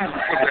designed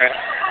for that.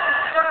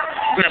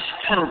 That's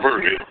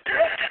perverted.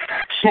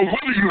 So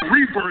whether you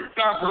revert,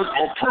 divert,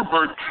 or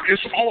pervert,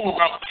 it's all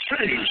about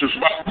change. It's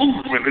about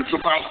movement. It's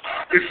about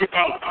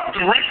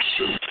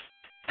direction.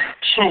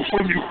 So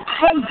when you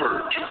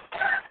convert,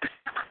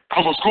 I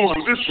was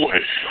going this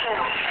way.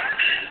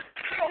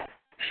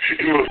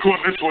 It was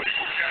going this way.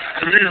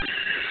 And then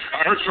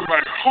I heard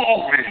somebody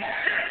call me,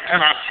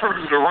 and I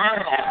turned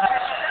around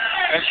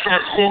and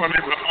started going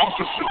in the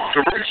opposite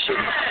direction.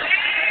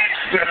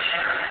 That's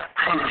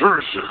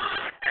conversion.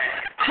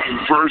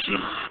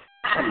 Conversion.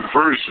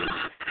 Conversion.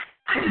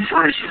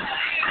 Conversion.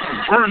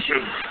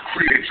 Conversion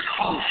creates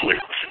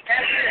conflict.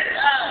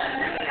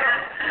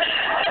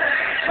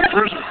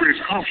 Conversion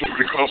creates conflict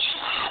because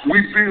we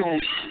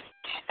build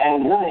our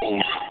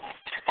world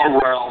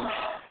around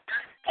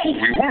who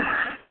we were.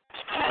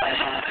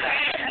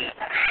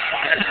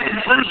 And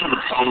conversion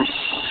comes,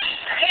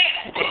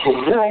 but the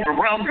world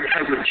around you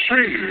hasn't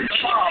changed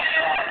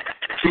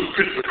to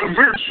fit the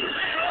conversion.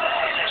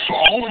 So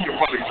all of your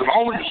buddies and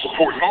all of your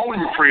support and all of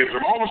your friends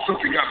and all the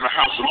stuff you got in the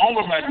house and all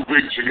the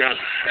magazines you got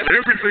and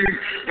everything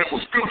that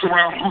was built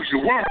around who you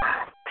were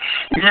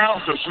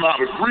now does not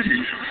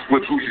agree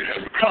with who you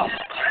have become.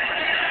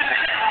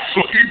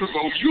 So even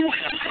though you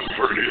have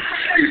converted,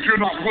 if you're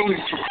not willing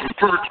to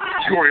convert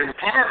your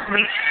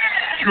environment,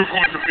 you're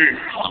going to be in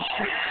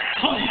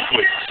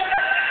conflict.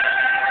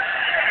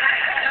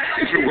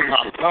 If it were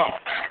not enough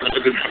that I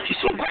didn't have to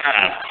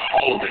survive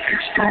all of the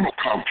external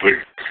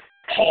conflict,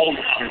 Paul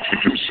now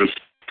introduces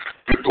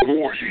that the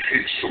war he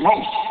hates the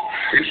most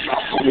is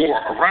not the war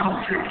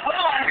around him.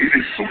 It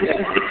is the war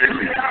within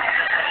him.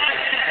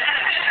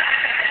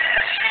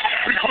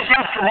 Because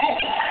after all,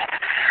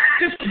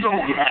 if you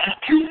don't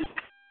like you,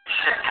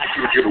 I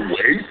can get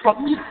away from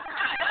you.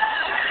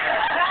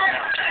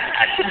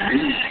 I can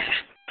leave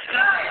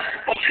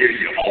or tear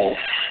you off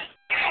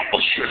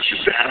or shut you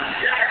down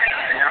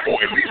or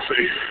at least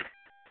say,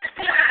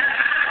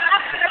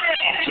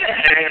 off your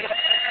head.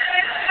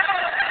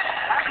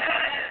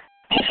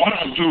 But what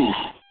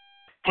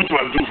do I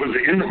do for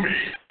the enemy?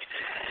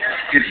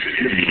 It's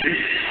in me.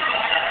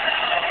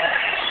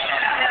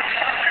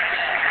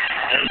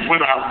 And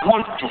when I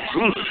want the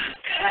good,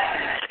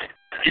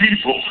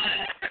 evil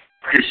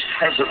is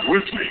present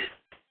with me.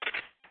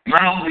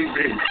 Now me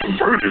being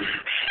converted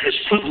has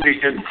put me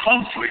in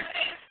conflict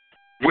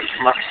with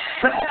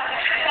myself.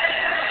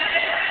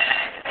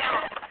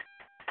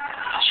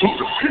 So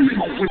depending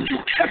on when you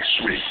catch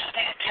me,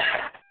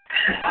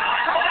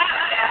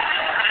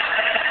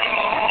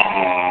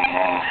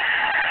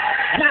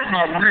 where are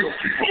my real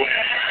people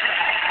at?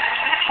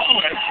 How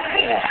at you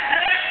more?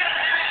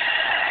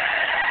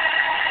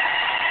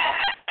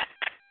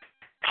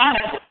 I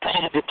have a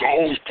problem with the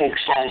old folk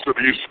songs that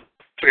used to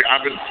say,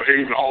 I've been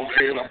saved all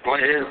day and I'm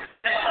glad.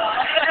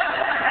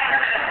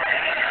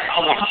 I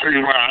want to tell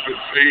you why I've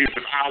been saved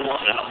an hour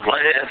and I'm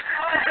glad.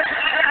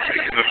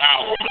 Taking an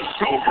hour to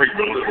celebrate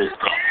the little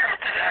stuff.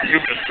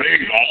 You've been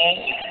saved all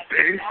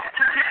day.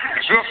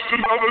 Just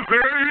another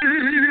day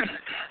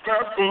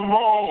that the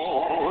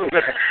Lord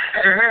has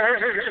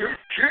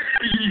kept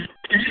me.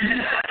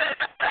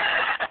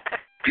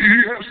 He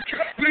has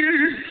kept me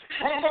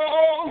from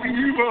all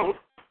evil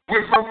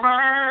with my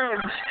mind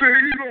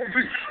don't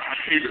think I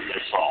hated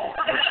that song.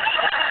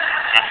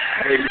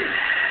 I hated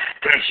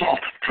that song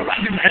because I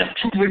didn't have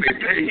too many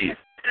days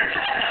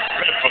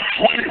that for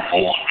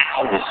 24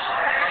 hours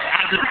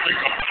I didn't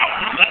think about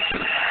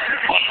nothing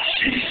but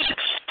Jesus.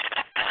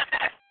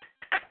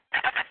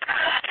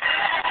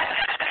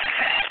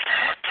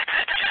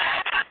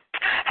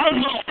 I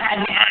love how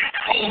when I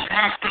told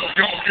myself,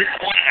 y'all get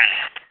quiet.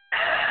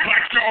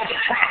 Like y'all to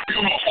try to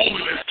feel the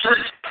holiness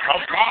church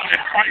of God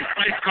and Christ,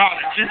 thank God,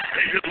 and just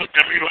they just looked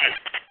at me like,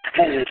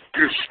 oh,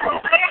 this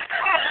stuff.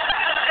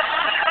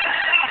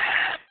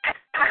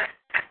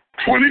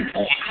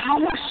 24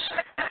 hours?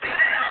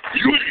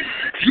 You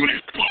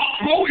ain't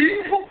thought no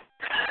evil?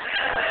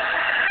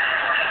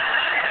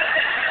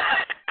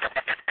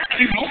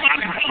 Ain't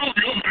nobody got on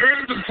your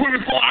nerves in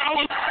 24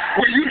 hours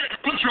where you didn't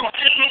put your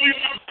hand on your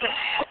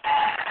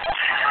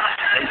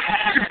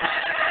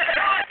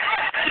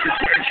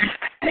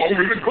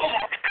glory to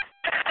God.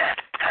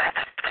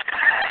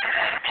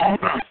 How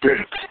about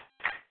this?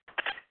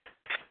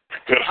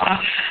 That I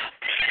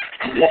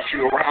am walking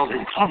around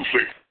in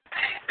conflict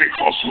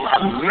because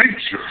my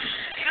nature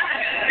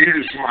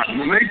is my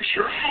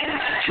nature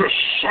to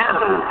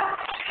serve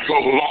the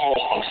law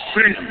of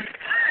sin.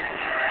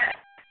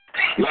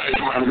 Like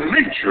my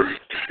nature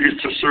is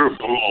to serve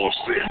the law of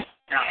sin.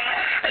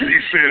 And he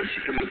says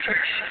in the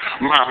text,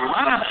 my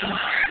mind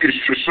is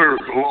to serve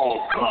the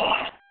law of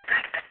God.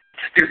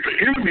 If the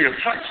enemy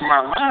attacks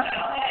my mind,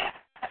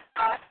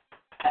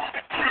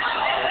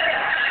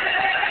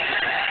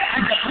 I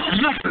got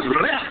nothing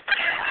left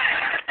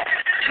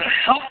to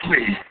help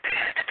me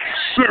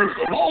serve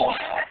the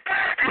Lord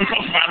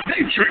because my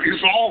nature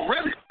is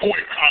already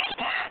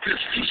boycotting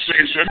this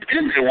decision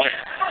anyway.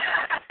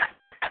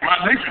 My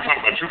nature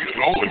talking about you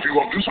getting old. If you're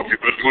going to do something, you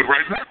better do it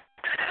right now.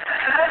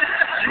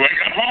 You ain't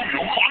got long.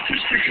 Your clock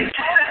is ticking.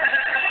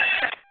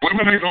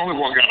 Women ain't the only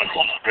one got a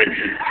clock, baby.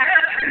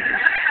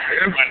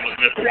 Everybody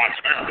looking at the watch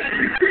now,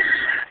 baby.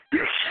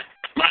 Yes.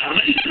 My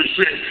nature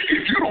says,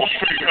 if you don't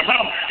straighten him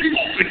out, he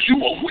gonna think you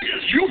a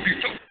whiz. You'll be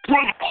the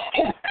brother.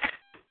 Oh.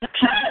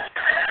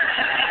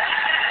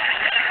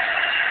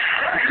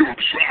 You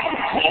try to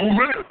call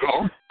that,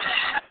 dog.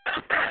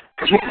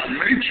 That's what my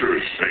nature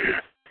is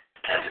saying.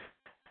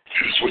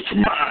 It's with the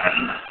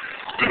mind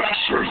that I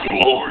serve the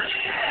Lord.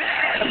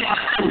 And my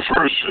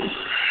conversion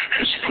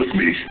has put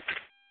me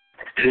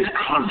in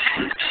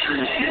conflict.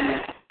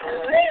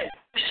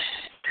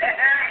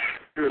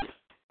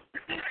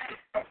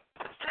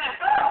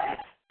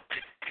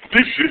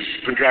 This is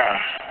the guy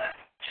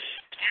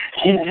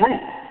who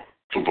wrote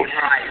the book.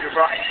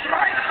 Right.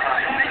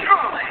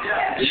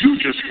 You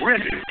just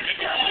read it.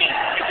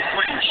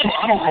 So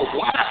I don't know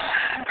why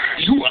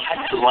you are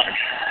acting like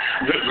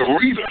that the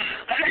reader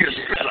is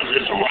better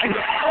than the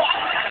writer.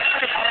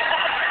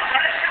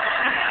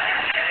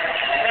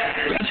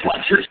 That's why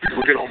church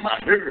people get on my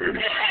nerves.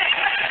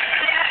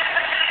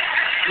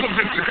 Because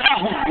if the guy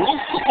who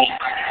wrote the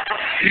book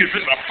is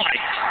in a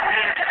fight,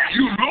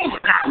 you know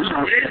the guy who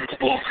read the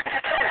book.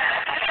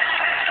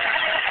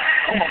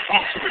 Come on,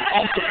 talk to me.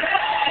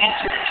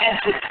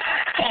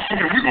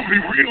 We're going to be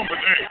real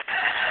today.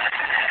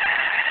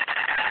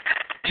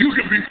 You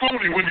can be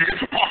phony when you get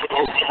to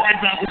Buffalo, but right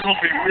now we're going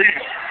to be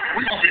real.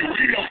 We're going to be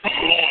real for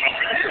the Lord up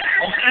in here,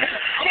 okay?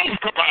 Come on,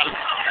 somebody.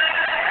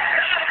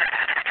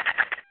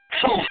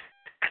 So,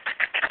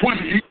 what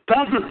he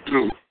does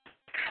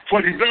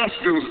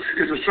do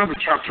in the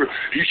 7th chapter,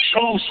 he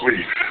shows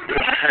me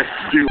that I have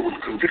to deal with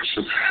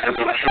conviction and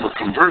that I have a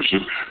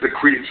conversion that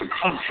creates a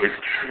conflict.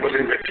 But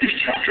in the 8th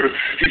chapter,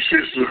 he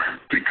says that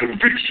the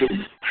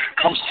conviction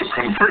comes to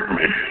convert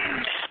me,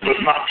 but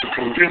not to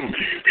condemn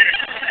me.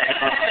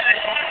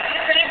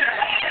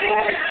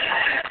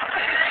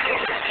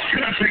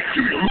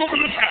 Give me a little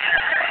bit of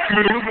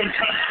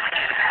time.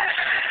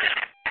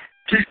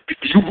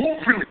 You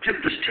won't really get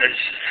this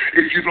text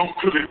if you don't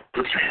put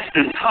the text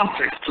in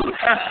context to the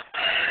past.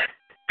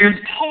 In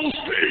Paul's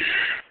day,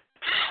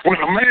 when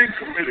a man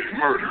committed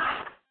murder,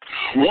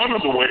 one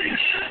of the ways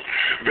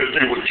that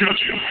they would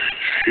judge him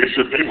is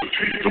that they would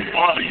take the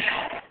body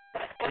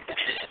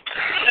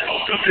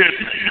of the dead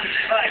man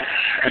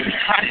and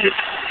tie it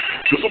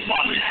to the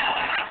body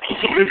of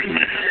the living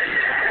man.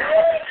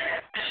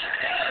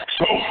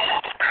 So,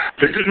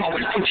 they didn't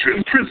only put you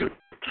in prison,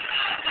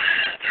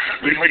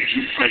 they made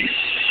you face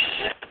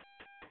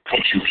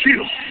what you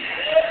killed.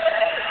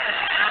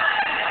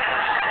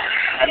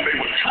 And they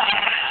would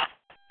tie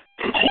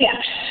the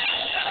corpse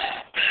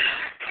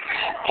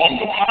on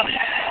the body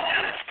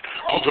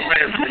of the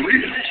man who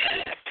lived,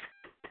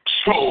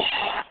 so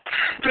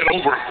that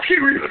over a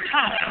period of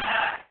time,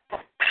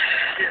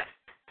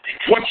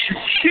 what you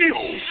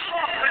killed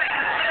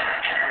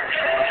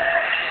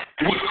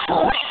would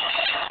corrupt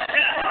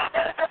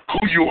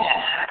who you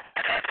are.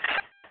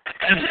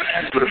 And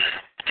the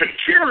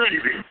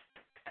deteriorating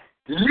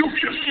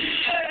mucus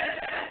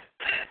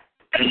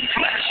and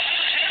flesh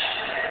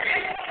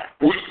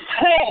would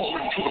crawl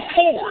into the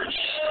pores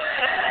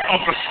of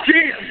the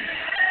skin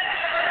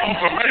of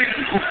the man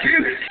who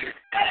did it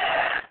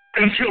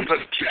until the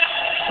death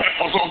that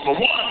was on the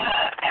one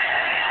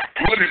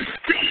would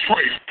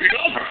infiltrate the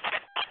other.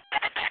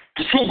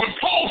 So when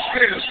Paul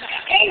says,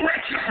 "Oh,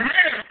 wretched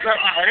man that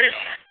I am,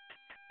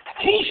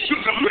 who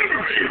should deliver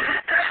me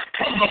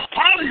from the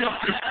body of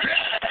this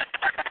death?"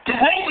 The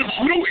Romans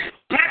knew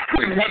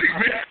exactly what he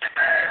meant.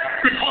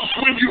 Because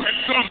when you had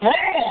done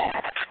wrong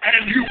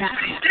and you were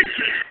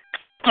convicted,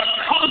 the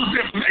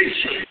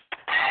condemnation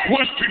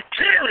was to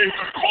carry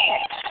the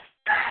cross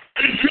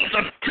until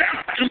the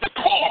death in the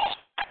cross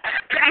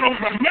got on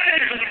the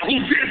man who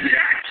did the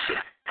action.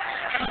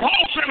 And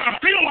Paul said, "I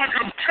feel like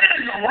I'm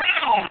carrying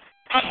around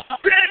a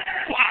dead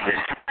body,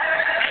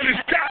 and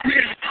it's got me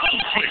in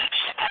conflict.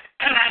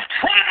 And I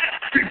tried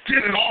to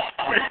get it off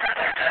me,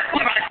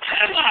 but I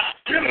cannot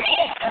get it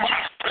off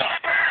myself.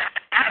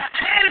 I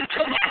turned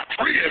to my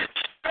friends,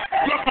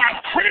 but my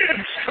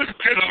friends couldn't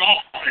get it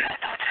off me.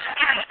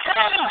 I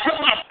turned to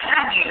my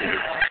family,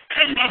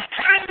 and my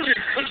family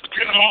couldn't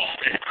get it off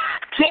me.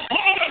 So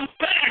Paul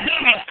said, I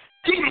gotta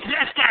do the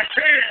best I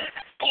can,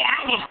 or I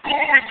was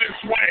born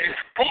this way,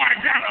 or I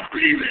gotta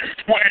be this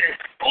way,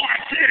 or I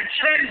can't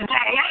change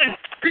my life."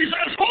 He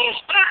says,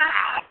 "Who's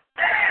thou?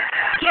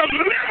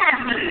 Deliver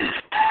me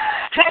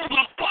from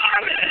the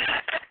body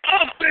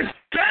of this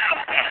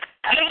death."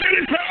 And then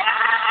he said,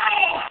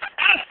 "Oh,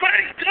 I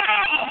thank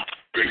God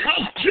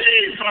because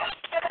Jesus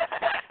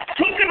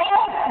took it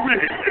off me.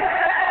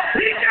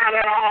 He got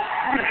it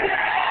off me.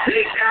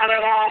 He got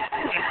it off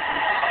me.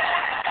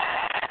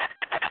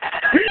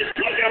 He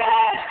took it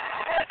off.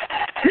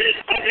 He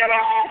took it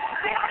off.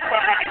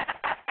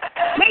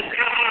 To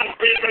God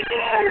be the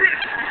glory."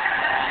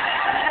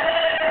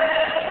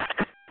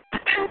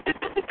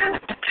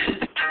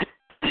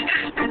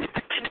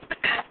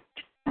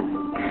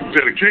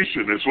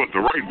 Dedication is what the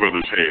Wright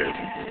brothers had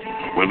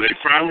when they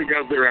finally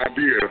got their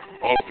idea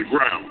off the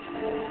ground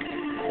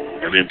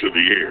and into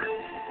the air.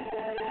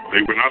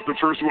 They were not the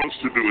first ones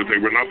to do it. They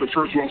were not the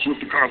first ones with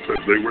the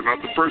concept. They were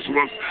not the first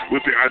ones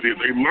with the idea.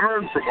 They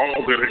learned from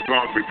all that had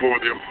gone before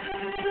them.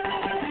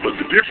 But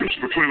the difference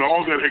between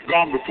all that had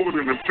gone before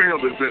them and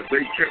failed is that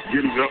they kept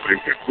getting up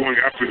and kept going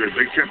after it.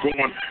 They kept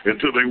going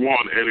until they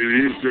won, and it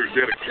is their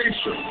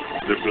dedication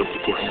that built the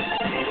plan.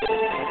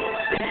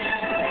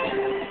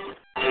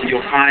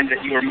 You'll find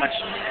that you are much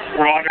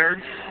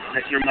broader,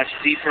 that you're much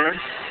deeper,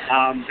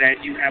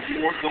 that you have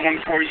more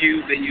going for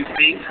you than you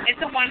think.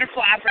 It's a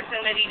wonderful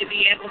opportunity to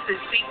be able to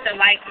speak to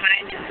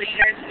like-minded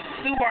leaders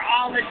who are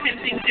all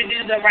attempting to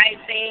do the right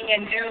thing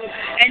and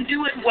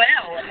do it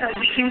well, so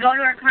we can go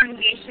to our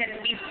congregation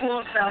and be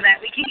full so that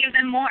we can give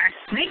them more.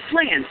 Make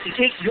plans to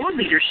take your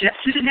leadership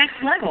to the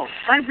next level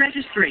by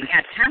registering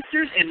at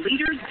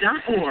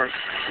pastorsandleaders.org.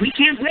 We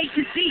can't wait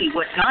to see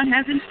what God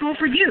has in store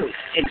for you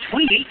in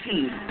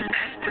 2018.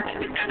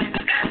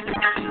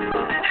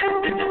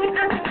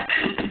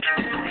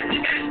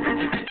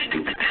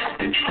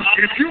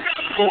 If you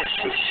got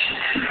voices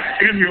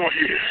in your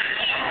ear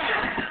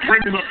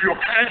bringing up your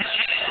past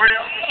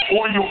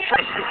or your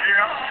present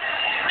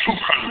to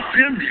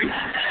condemn you,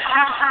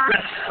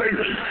 that's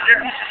Satan.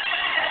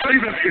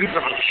 Satan is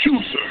an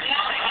accuser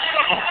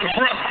of the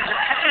brother.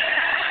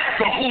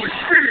 The Holy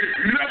Spirit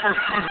never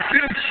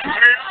condemns you.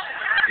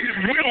 It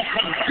will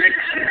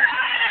convict you,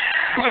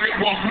 but it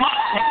will not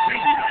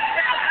condemn you.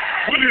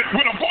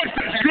 When a voice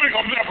says you ain't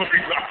gonna never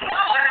be nothing,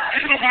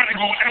 ain't nobody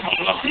gonna ever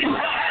love you.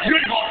 You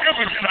ain't gonna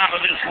ever get out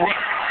of this rut.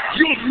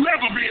 You'll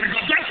never be any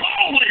good. That's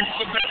always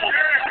the devil.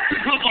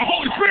 Because the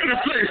Holy Spirit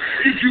will say,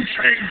 if you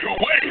change your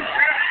way,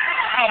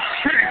 I'll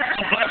change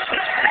the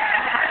blessing.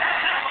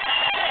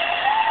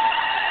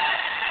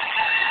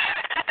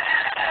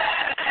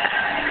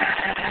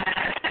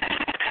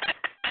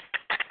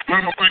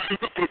 I'm going to back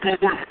this up with one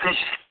word because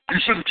you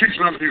shouldn't teach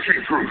nothing you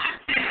can't prove.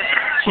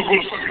 So go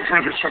to 2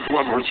 Corinthians chapter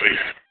 1 verse 8.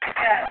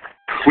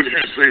 With your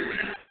hands,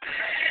 amen.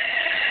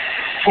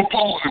 For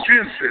Paul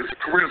again says,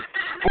 Corinth,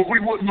 for we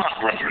would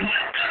not, brethren,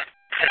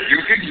 have you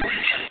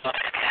ignorant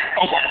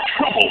of our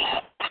trouble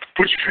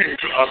which came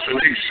to us in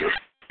Asia,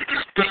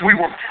 that we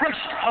were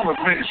pressed out of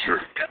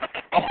measure,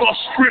 above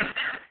strength,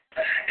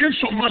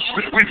 insomuch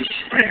that we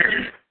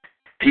despaired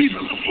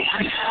even of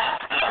life.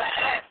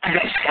 I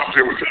got to stop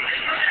there with that.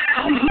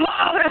 I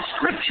love that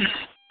scripture.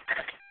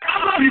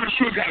 I'm not even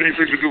sure it got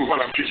anything to do with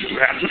what I'm teaching.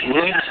 I just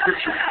love the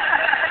scripture.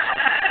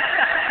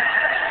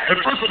 At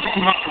first I told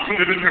him not to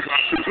put it in there, but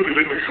I should put it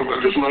in there because I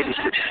just love the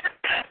scripture.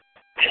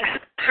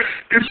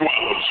 It's why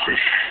I love the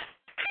scripture.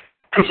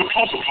 Because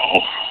Apostle Paul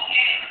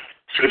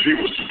says he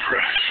was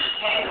depressed.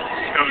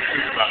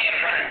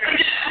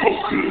 It's so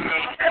good.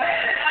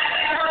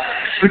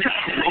 The guy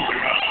who wrote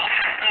it out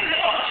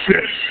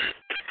says,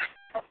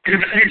 in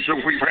Asia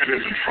we ran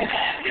into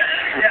trouble.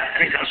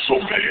 It got so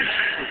bad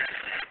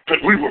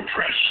that we were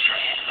pressed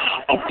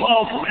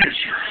above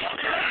measure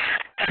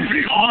and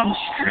beyond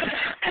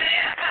strength.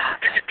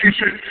 He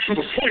said, to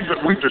the point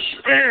that we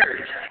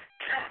despaired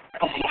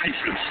of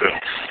life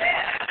itself.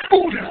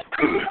 Oh, that's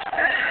good.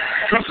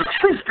 Because the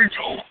truth be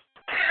told,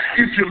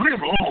 if you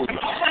live long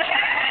enough,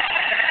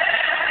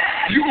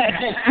 you're going to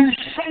go through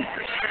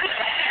something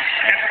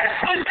at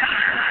some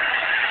time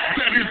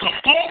that is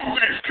above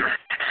measure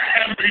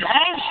and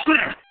beyond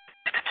strength,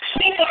 so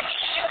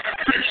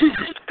you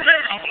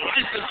despair of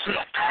life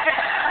itself.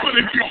 But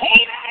if you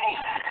hold on,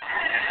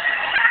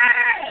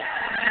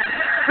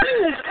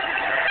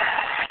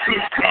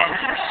 good God,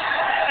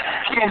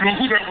 I don't know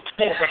who that was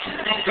for, but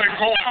I felt that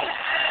go out.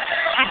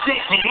 I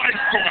felt the light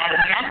go out of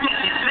me. I felt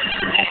the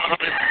virtue go out of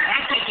me. I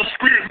felt the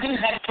spirit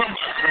move on somebody.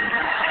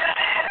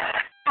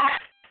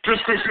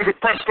 Just because you're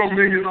depressed don't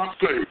mean you're not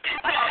saved.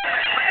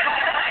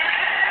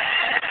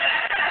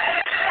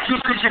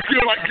 Just because you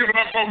feel like giving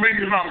up don't mean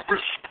you're not a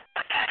Christian.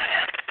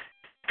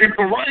 If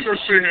the writer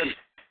said,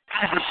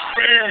 I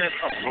despaired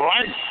of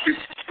life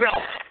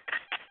itself,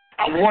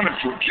 I wanted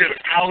to get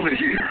out of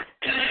here.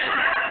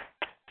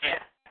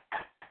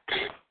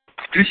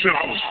 He said,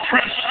 I was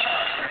pressed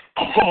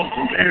above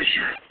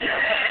measure.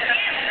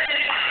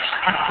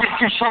 I went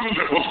through something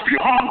that was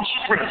beyond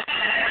strength.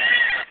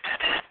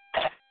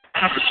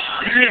 I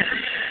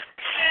despaired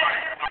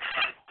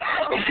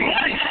of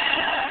life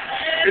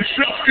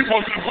itself. It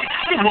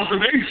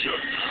wasn't Asia,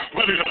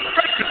 but it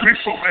affected me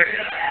so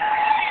bad.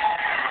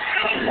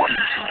 I wanted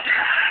to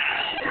die.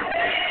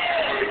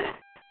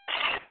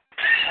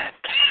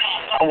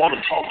 I want to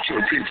talk to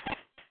the people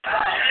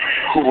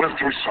who went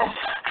through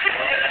something.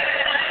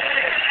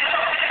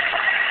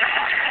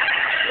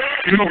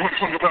 You know what I'm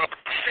talking about?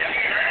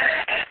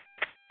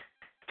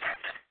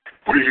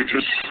 Where you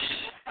just...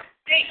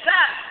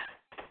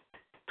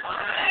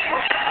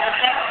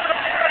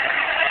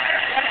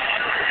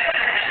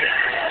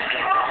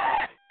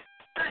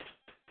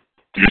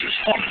 You just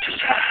wanted to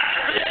die.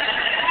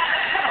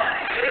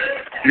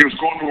 He was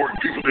going to work,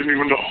 people didn't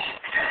even know.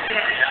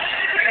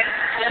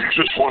 You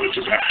just wanted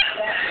to die.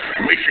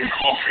 Making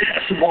coffee,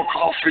 had some more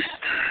coffee,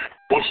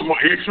 want some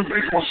more eggs and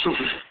bacon, want some...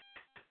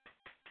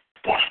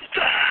 What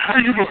the hell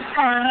you doing?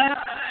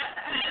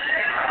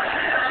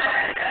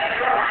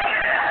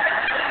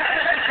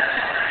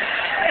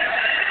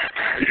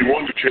 You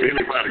wanted to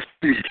anybody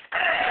see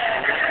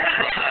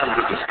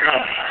under the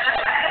sky.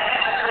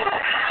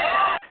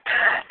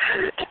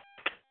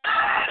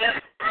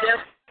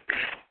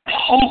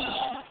 Paul,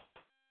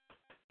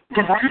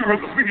 the writer of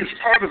the biggest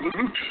part of the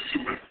New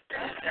Testament,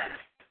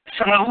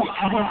 said, I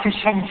went through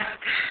something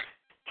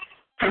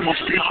that was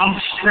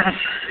beyond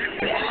strength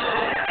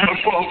and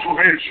above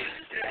measure,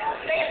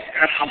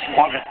 and I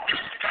wanted to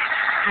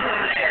die.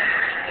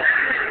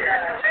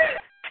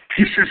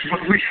 He says,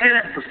 but we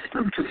had the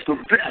sentence of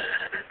death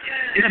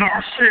in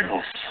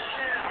ourselves,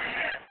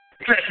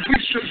 that we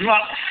should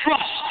not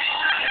trust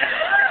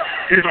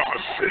in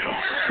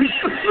ourselves.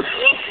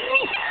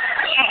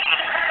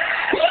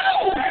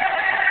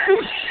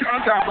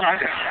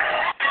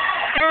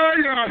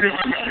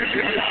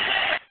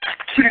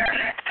 See,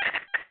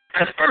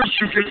 at first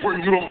you get where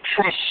you don't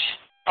trust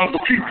other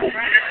people,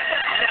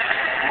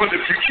 but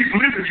if you keep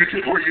living, you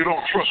get where you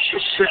don't trust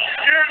yourself.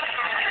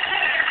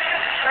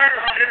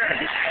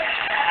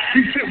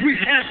 He said we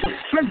had the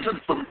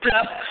sentence of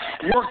death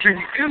working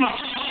in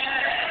us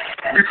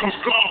because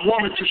God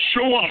wanted to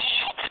show us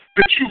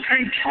that you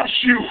can't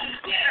trust you.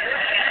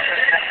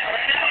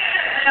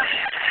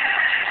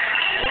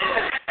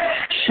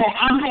 So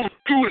I'm going to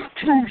do it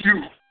through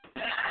you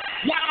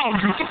while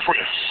you're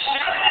depressed.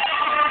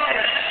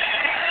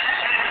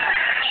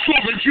 So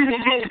that you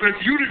will know that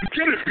you didn't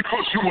get it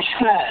because you were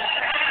strong.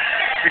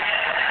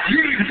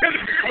 You didn't get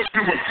it because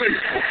you were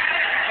faithful.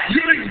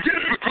 You didn't get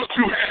it because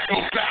you had no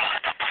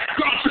doubt.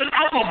 God said,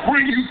 I'm going to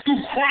bring you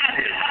through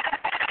crying.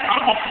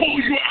 I'm going to pull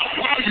you out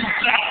while you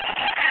doubt.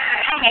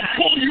 I'm going to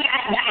pull you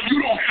out while you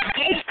don't have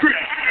no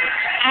strength.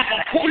 I'm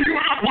going to pull you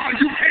out while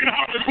you can't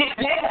hardly put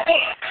one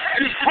foot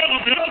in front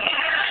of the other,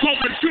 so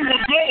that you will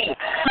know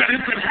that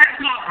if it had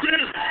not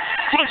been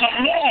for the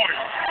Lord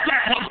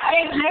that was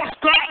on your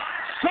side,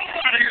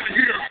 somebody in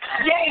here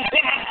knows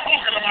what I'm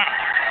talking about.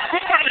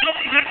 Somebody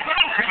over this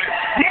balcony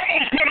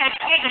knows what I'm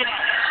talking about.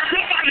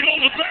 Somebody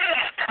over there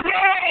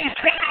knows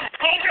what I'm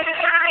talking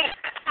about.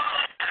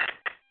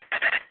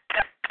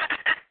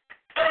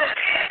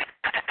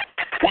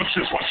 Watch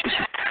this.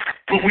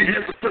 But we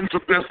have the sense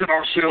of death in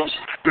ourselves,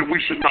 that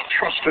we should not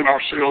trust in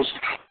ourselves,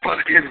 but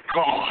in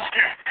God,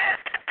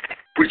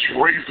 which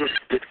raises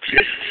the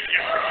dead.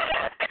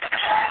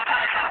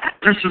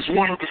 This is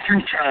one of the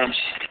few times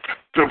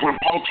that when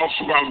Paul talks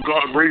about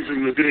God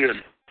raising the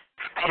dead,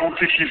 I don't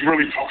think he's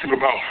really talking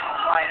about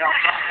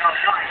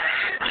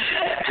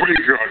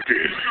graveyard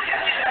dead.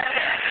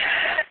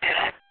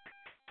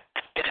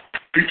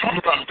 He's talking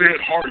about dead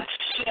hearts.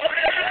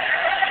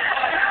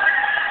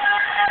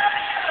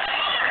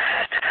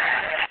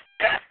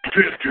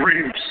 Dead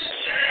dreams.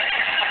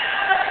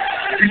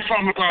 He's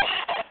talking about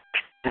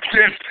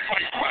dead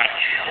fight back.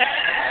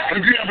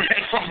 Have you ever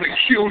had something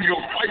kill your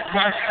fight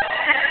back?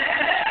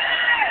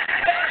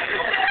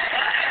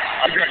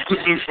 I got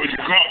good news for you.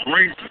 God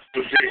raises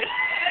the dead.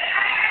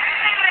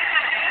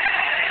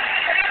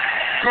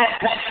 God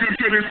brought you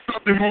here this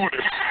Sunday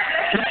morning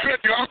to tell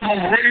you, I'm going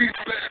to raise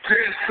that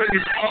dead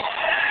thing up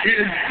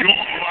in your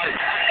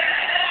life.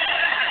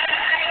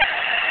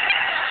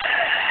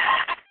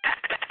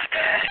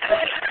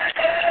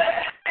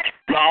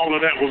 Now, all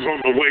of that was on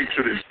the way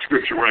to this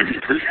scripture right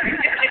here.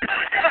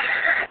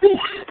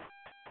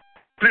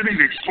 then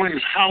he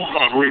explains how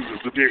God raises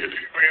the dead.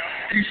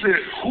 He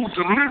said, who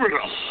delivered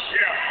us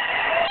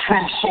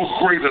from so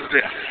great a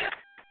death.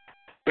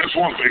 That's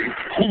one thing.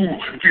 Who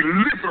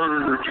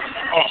delivered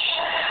us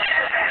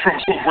from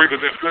so great a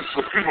death. That's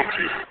the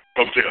penalty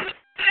of death.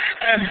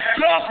 And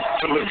doth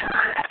deliver.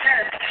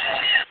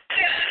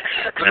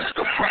 That's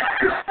the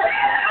practice.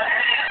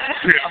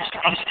 See,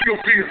 I'm still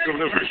being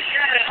delivered.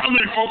 How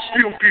many folks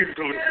still being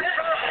delivered?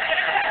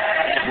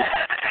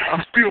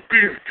 I'm still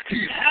being.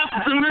 He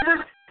has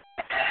delivered.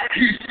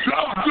 He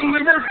does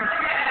deliver.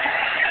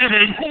 And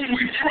in whom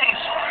we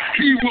trust,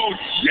 he will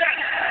yet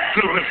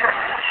deliver.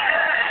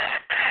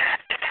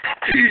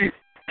 He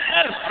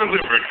has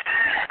delivered.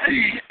 He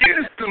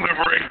is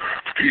delivering.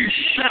 He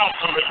shall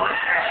deliver.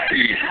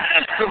 He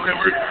has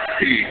delivered.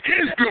 He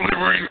is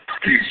delivering.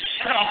 He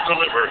shall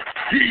deliver.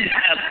 He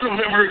has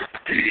delivered.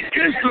 He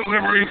is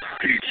delivering.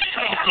 He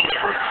shall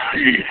deliver.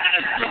 He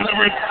has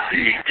delivered.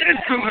 He is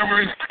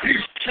delivering. He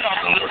shall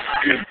deliver.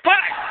 In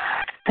fact,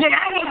 when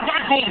I look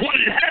back on what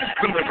he has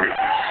delivered,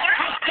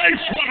 I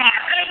face what I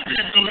am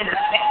being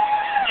delivered from.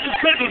 And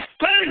say the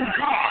same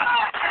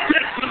God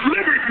that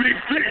delivered me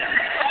then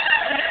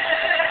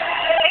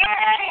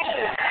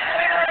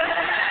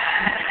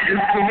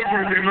is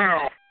delivering me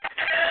now.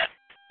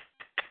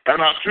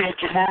 And until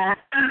tomorrow,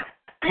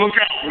 look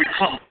out, we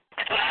come.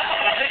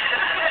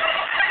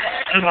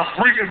 And I'm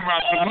bringing my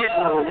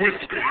deliverer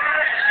with me.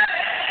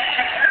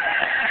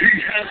 He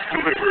has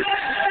delivered.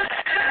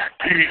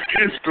 He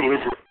is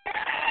delivered.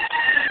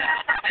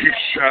 He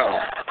shall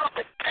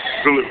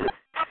deliver.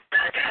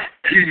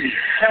 He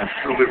has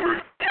delivered.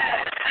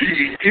 He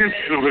is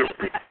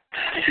delivered.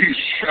 He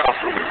shall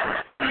deliver.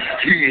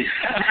 He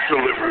has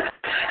delivered.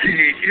 He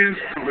is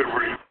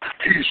delivering.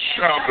 He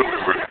shall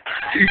deliver.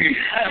 He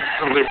has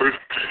delivered.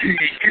 He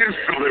is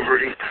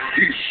delivering.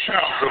 He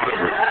shall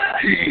deliver.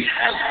 He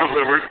has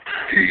delivered.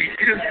 He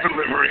is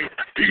delivering.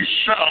 He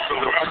shall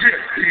deliver.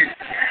 Again, he,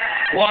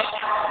 what?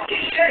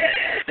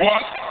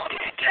 What?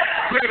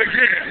 Say it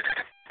again.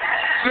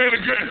 Say it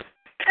again.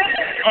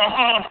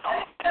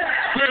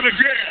 Say it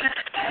again.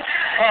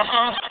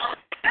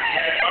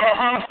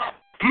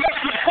 Let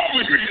the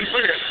public hear you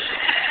say it.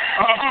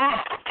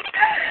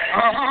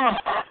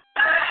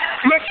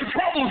 Let the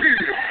trouble hear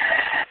you.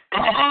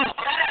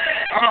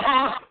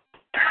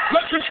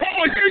 Let the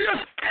trouble hear you.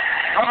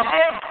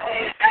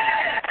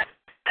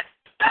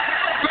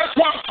 That's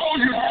why I told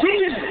you, do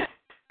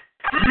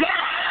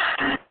not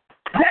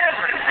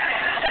worry.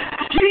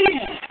 Do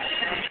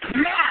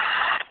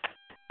not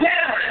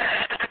worry.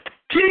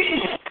 Do.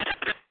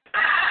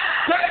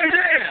 Say it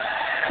again.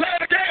 Say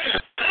it again.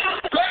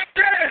 Say it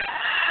again.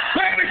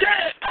 Say it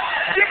again.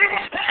 Give him a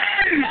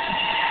praise.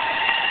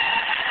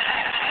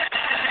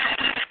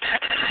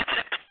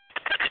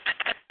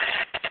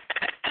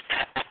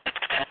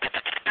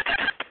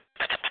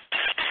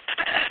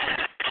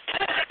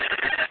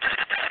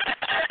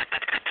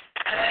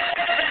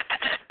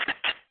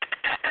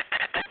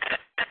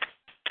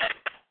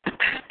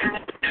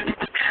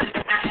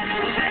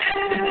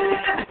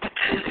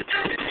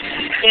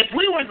 If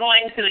we were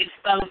going to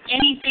expose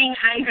anything,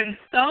 I am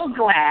so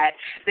glad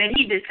that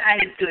he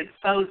decided to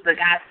expose the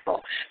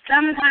gospel.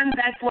 Sometimes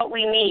that's what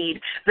we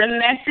need, the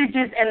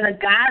messages in the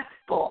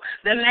gospel,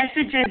 the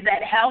messages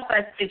that help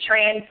us to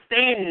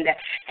transcend,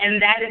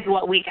 and that is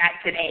what we got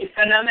today.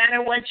 So no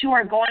matter what you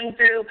are going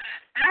through,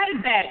 I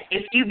bet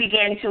if you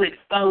begin to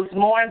expose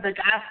more of the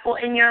gospel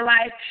in your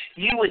life,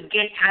 you would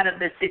get out of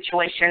the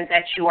situations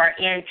that you are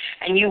in,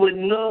 and you would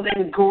move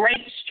in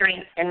great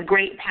strength and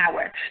great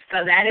power.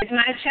 So that is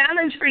my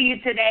challenge for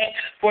you today,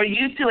 for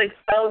you to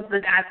expose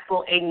the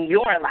gospel in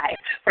your life,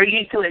 for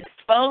you to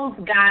expose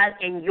God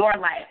in your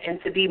life, and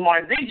to be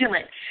more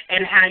vigilant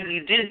in how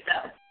you do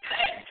so.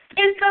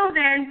 And so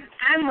then,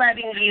 I'm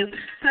loving you,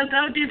 so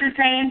go do the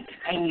same,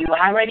 and you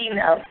already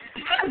know.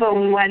 Have a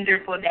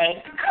wonderful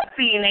day. I'll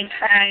see you next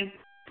time.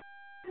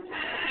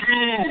 Do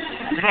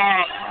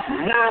not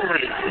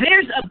worry.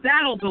 There's a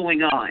battle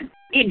going on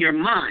in your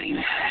mind.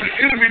 The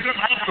enemy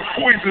doesn't have to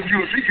poison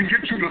you. If he can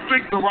get you to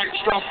think the right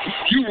stuff,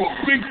 you will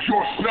think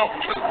yourself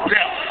to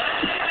death.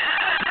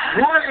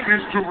 Worrying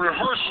is to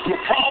rehearse the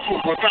problem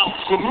without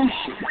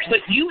solution.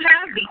 But you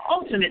have the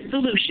ultimate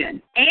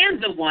solution and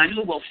the one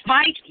who will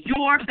fight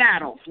your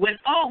battles when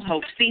all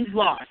hope seems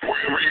lost.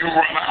 Wherever you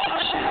run out,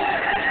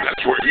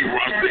 that's where he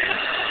runs in.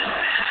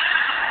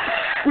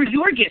 For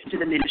your gift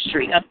to the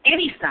ministry of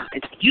any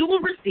size, you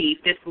will receive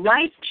this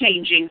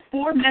life-changing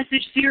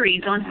 4-message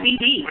series on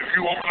CD. If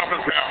you open up and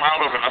say, I'm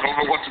out of it, I don't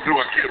know what to do,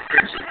 I can't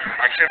fix it,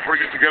 I can't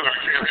bring it together,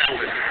 I can't handle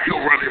it,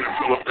 he'll run in and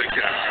fill up that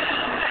gap.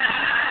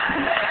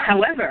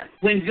 However,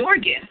 when your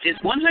gift is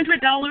 $100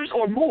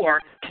 or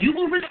more, you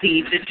will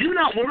receive the Do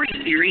Not Worry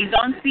series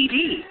on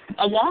CD,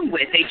 along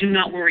with a Do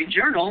Not Worry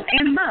journal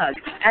and mug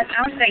as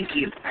our thank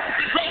you.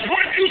 Because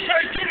when you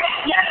say do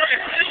not worry,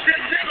 you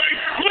can get a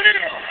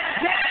clear.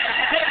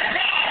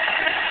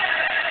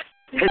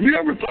 Have you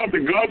ever thought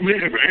that God may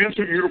have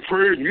answered your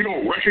prayer and you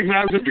don't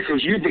recognize it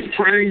because you've been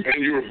praying and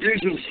your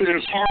vision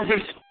says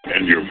harvest and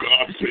and your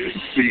God says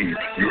seed.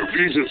 Your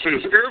vision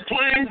says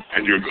airplane,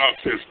 and your God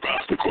says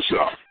bicycle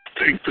shop.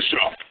 Take the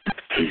shop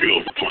and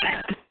build the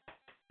plane.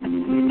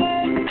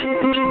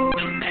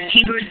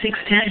 Hebrews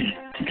 6:10.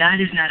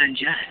 God is not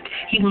unjust.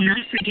 He will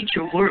not forget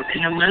your work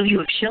and the love you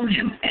have shown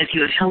him as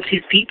you have helped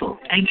his people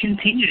and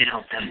continue to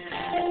help them.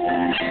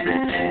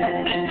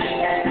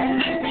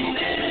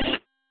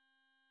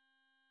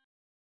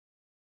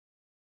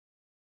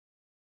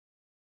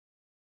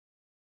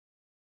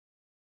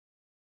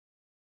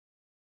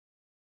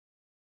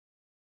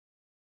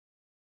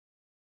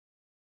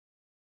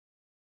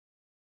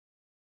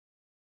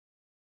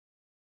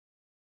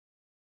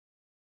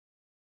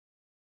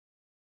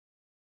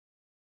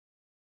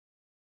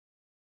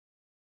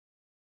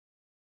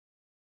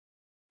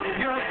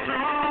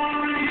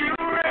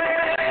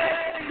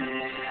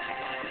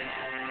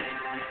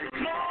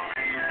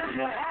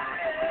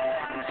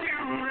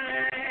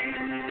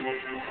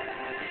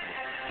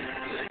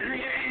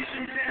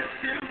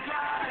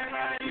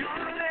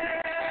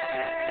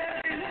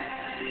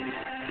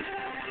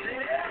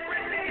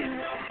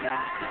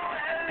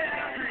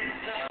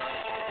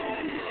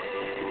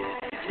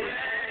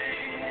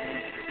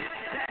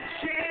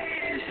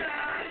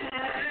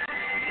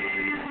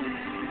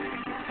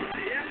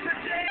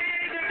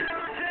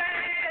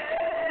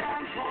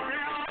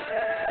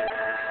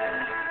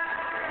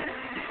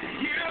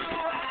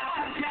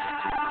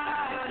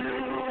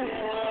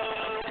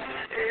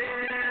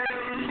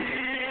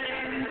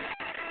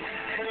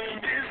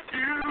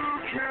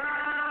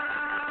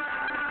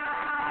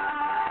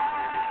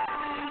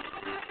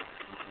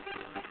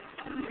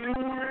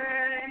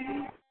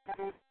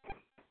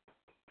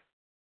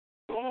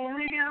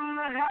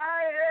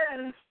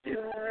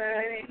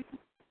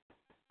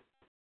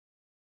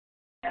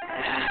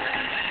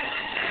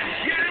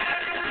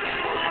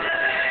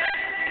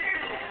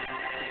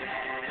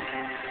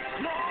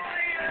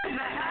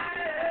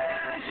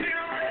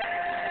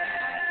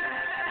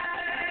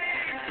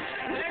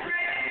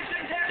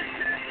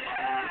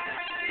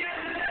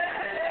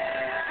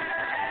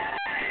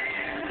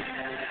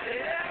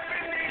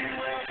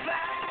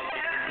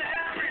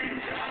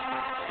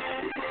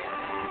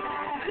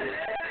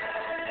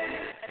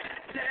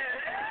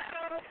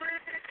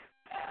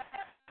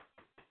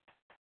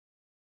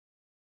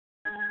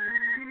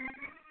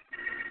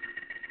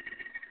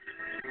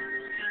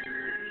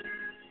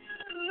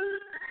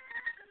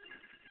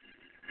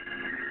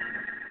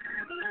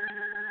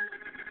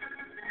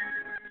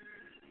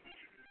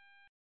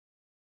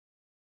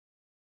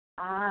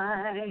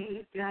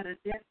 I got a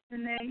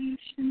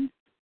destination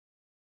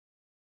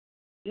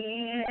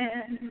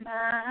in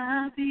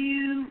my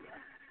view.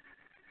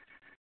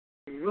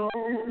 The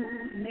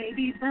road may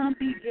be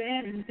bumpy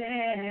getting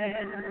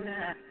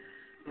there,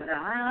 but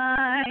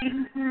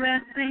I'm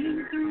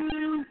pressing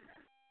through.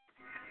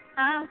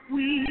 I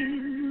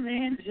will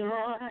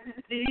enjoy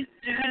this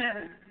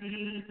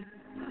journey.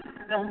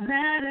 No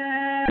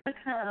matter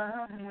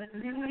come with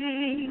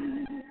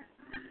me,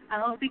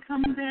 I'll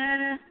become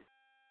better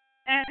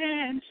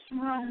and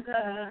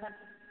stronger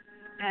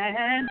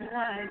and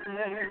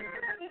wiser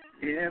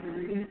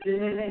every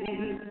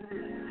day.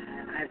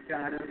 I've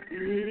got a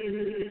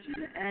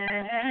vision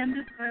and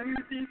a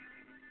purpose,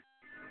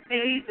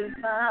 a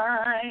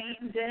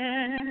divine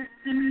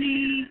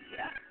destiny.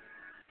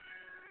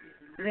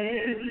 It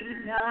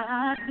may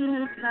not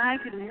look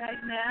like it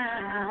right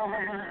now.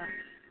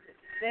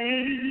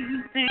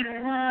 Faith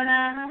ain't what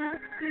I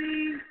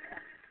see.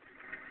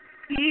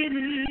 It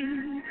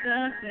is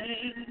the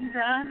things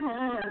I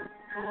hope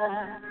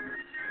for,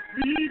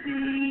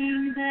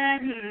 believing that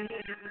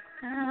it will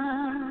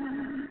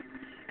come.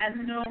 And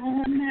no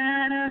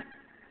matter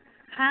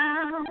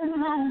how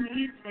long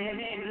it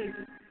takes,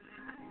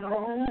 no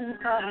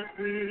God's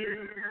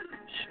will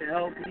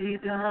shall be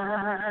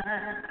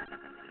done.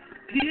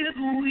 His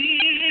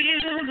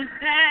will is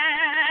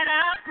that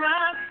I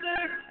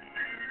prosper.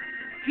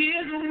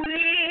 His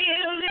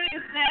will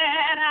is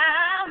that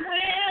I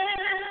win.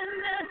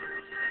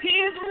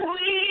 His will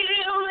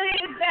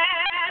is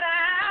that I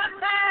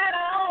fight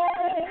on.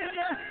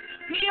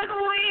 His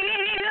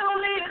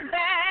will is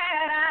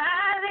that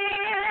I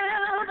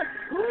live.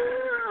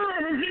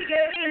 Ooh, he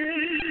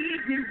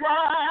gave me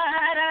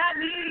what I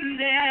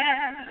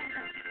needed.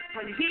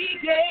 When he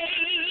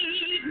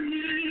gave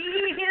me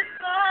his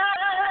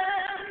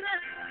son,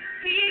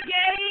 he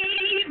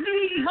gave me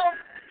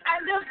hope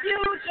and the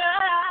future.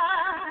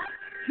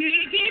 He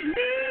gave me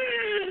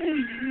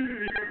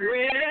the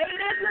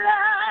greatest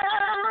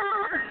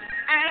love.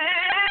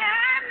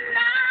 And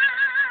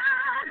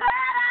now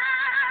that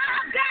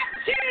I've got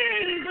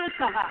Jesus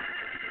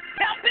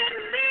helping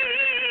me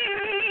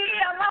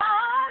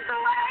along the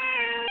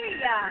way,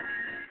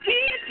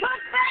 he's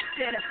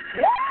perfected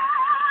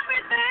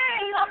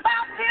everything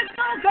about this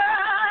little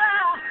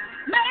girl,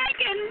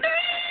 making me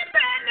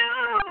brand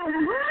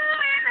new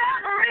in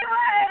every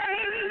way.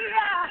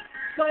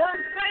 So I'm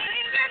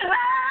singing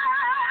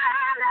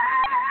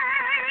hallelujah.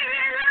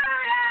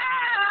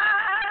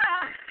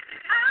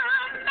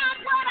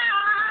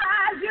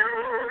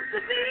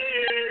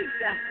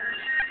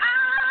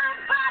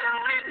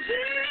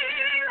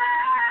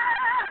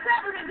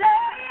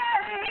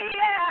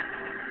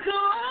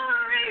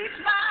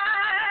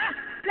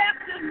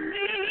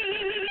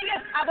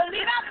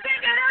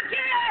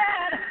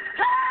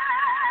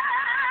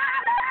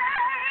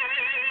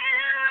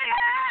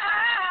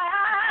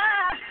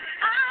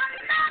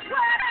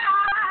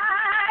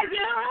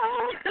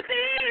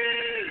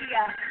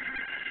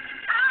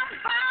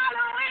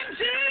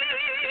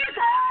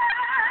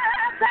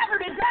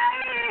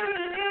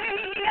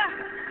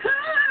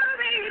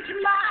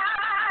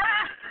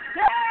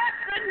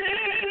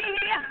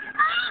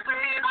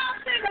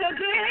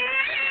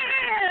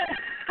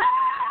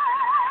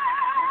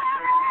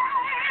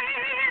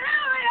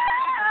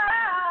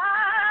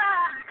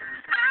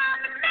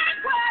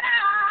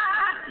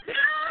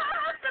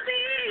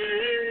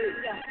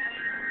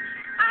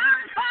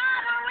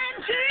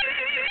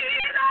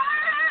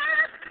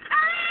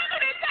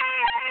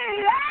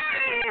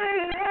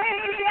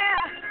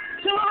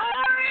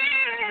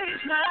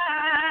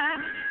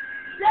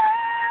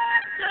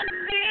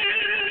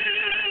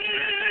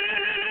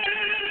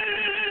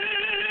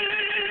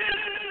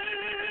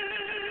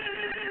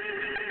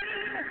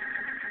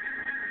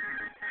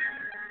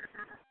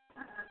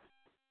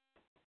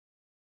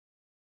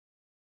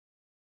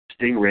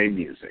 Stingray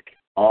Music.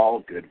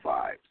 All good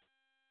vibes.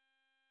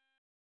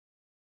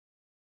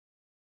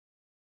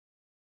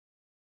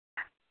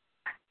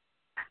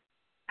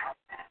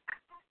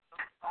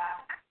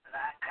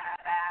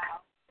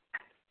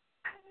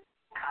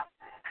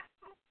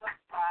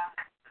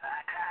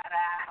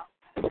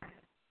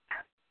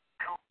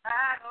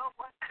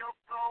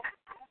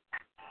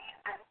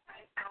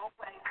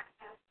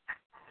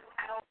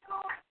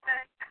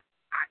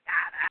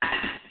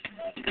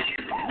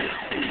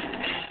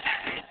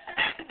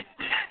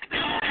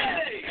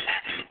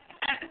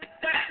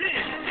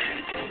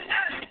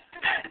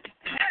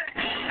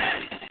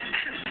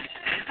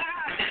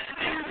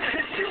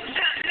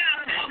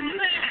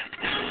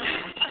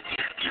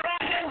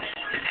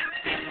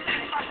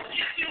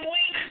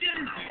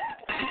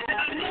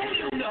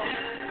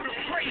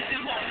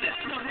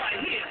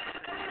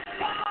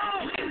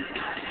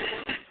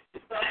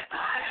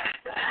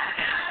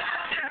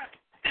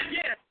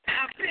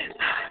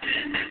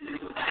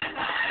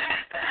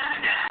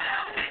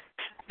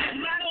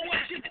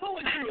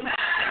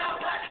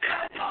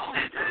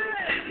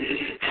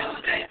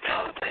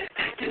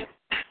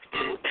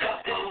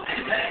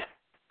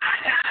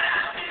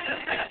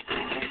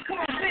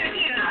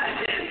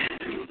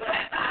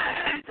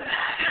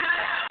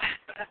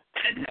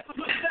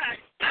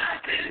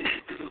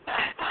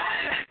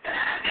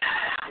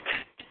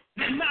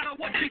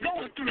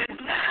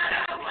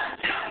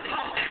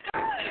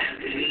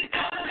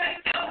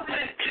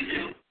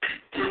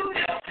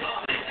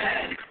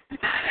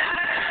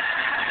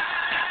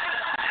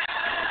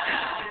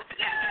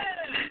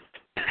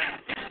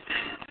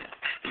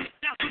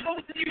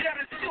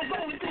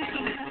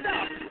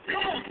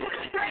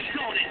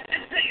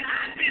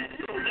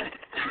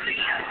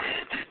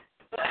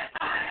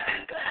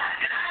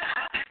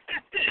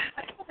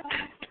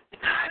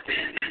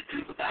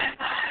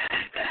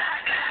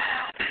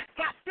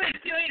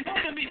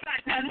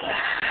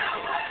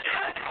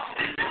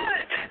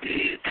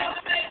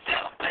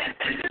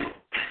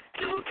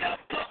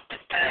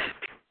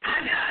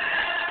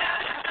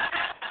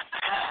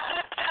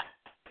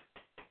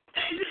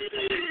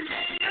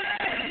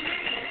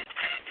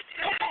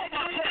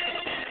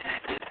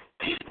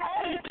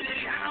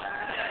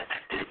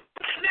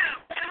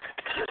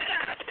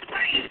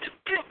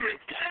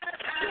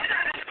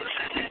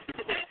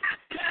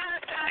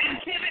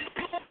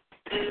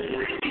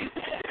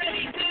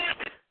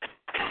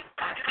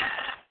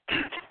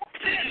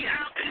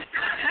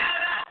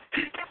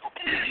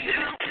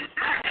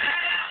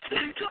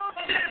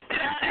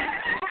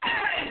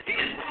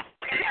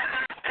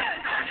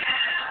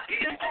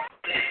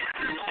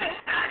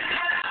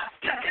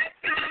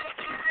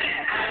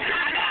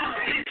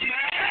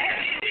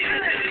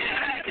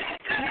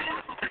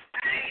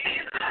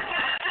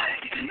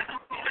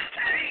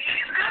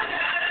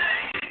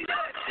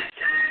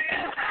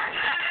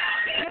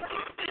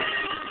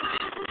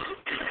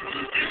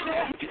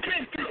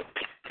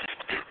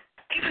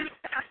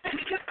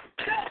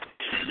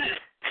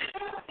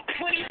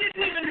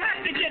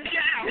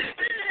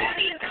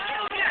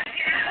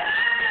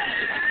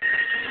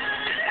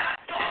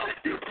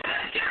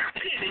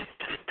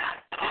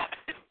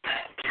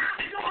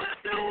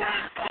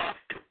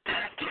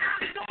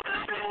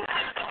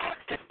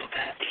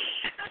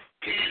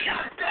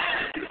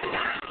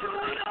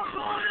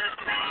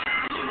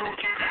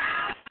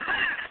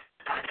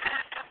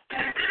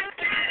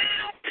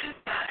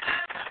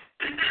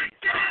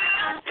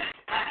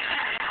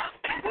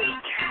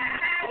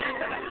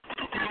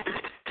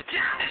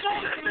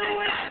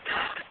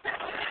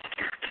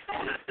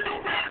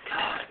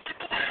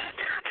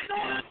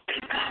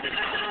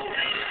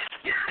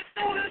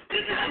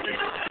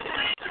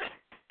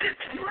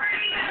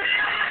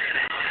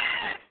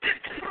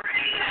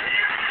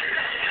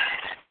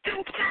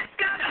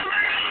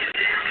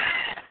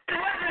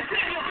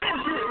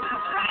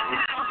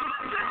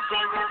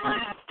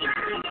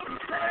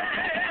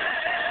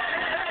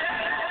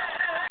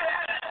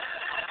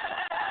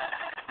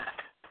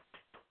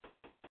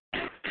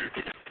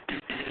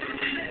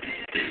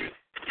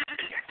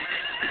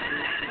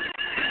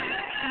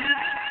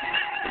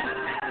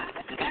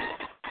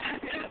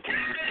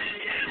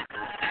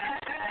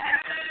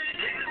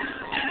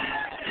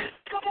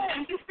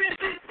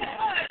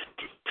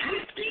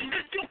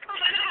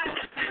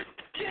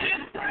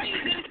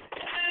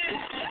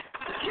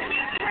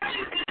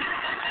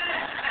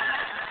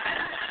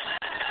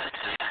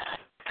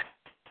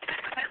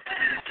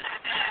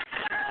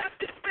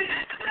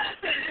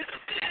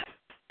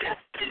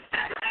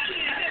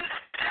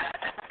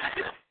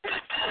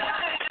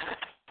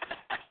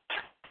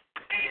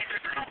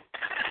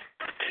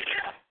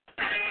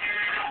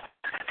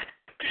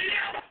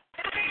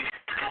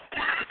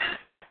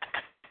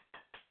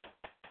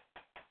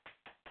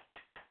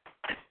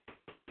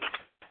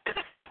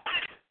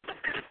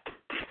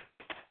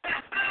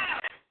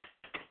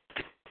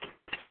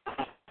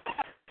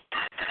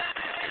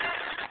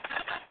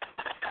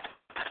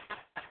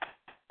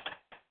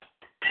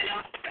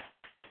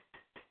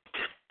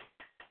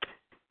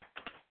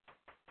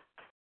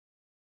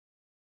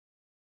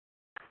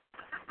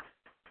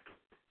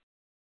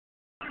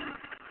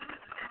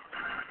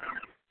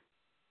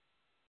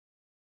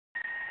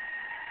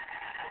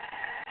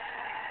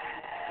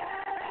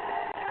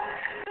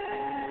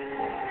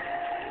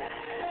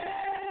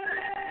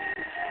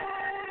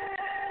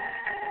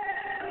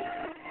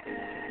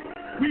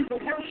 We will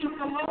worship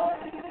the Lord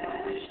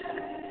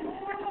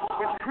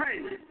with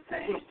praise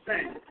and we'll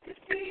sing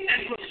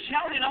and we'll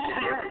shout in all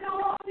the earth.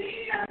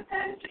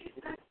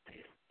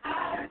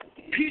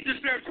 He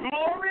deserves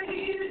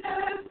glory.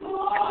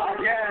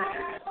 Yes.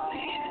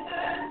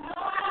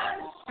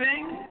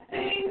 Sing.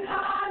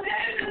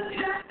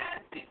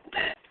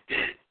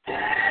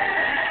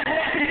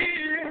 For he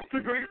is the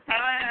great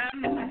I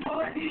am.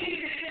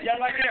 Y'all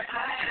like that?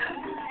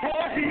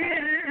 For he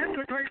is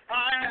the great I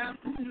am.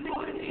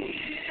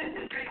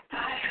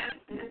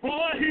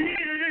 For he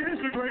is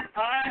the great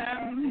I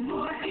am.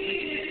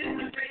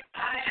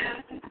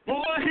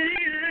 For he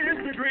is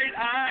the great I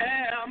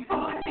am.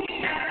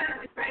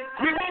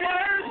 We will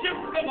worship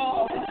the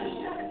Lord.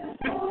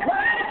 With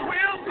praise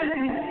we'll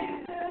sing.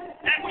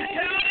 And we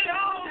shout it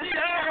on the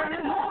earth.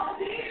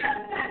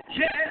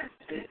 Yes.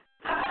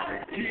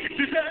 He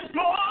deserves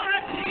glory.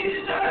 He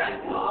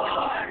deserves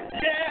glory.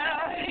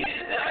 Yeah. He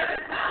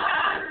deserves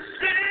honor.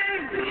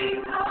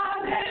 Sing.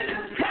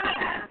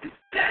 Hallelujah.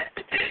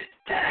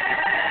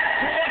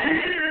 For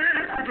he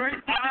is the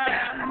great I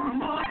am.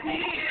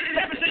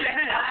 Let me see your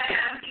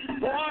hand.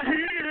 For he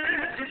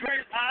is the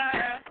great I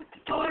am.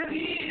 For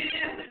he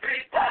is the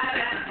great I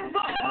am.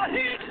 For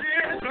he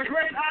is the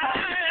great I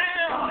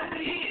am. For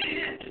he is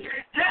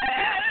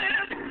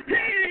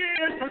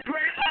the great I am. He is the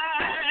great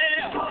I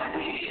am. For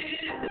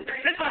he is the great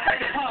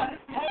I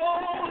am. Holy is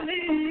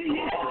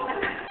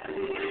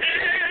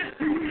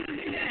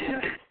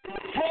he.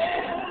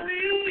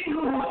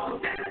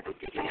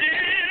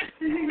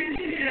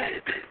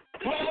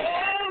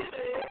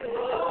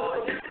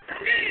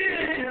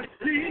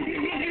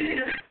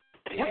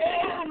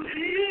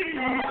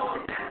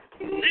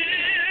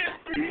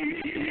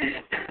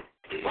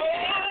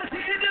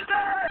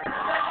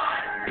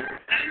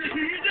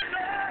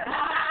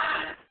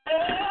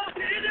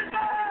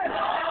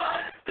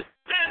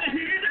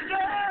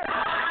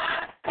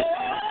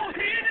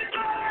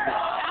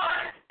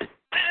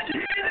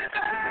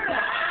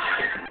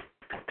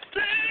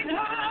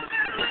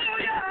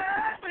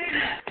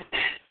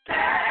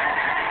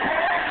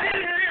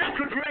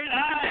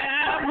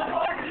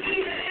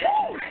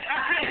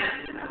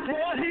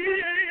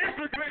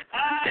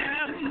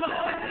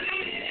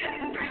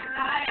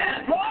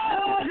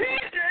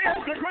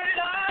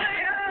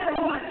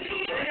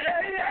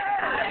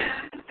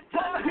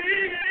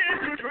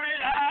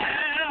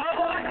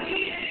 is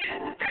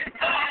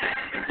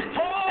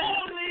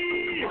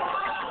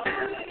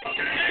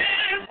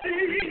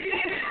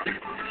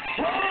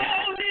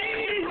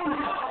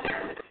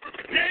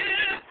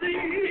he.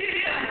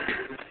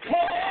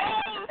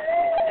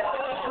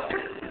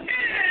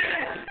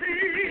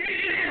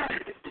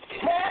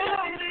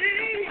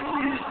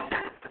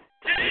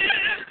 Holy is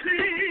he.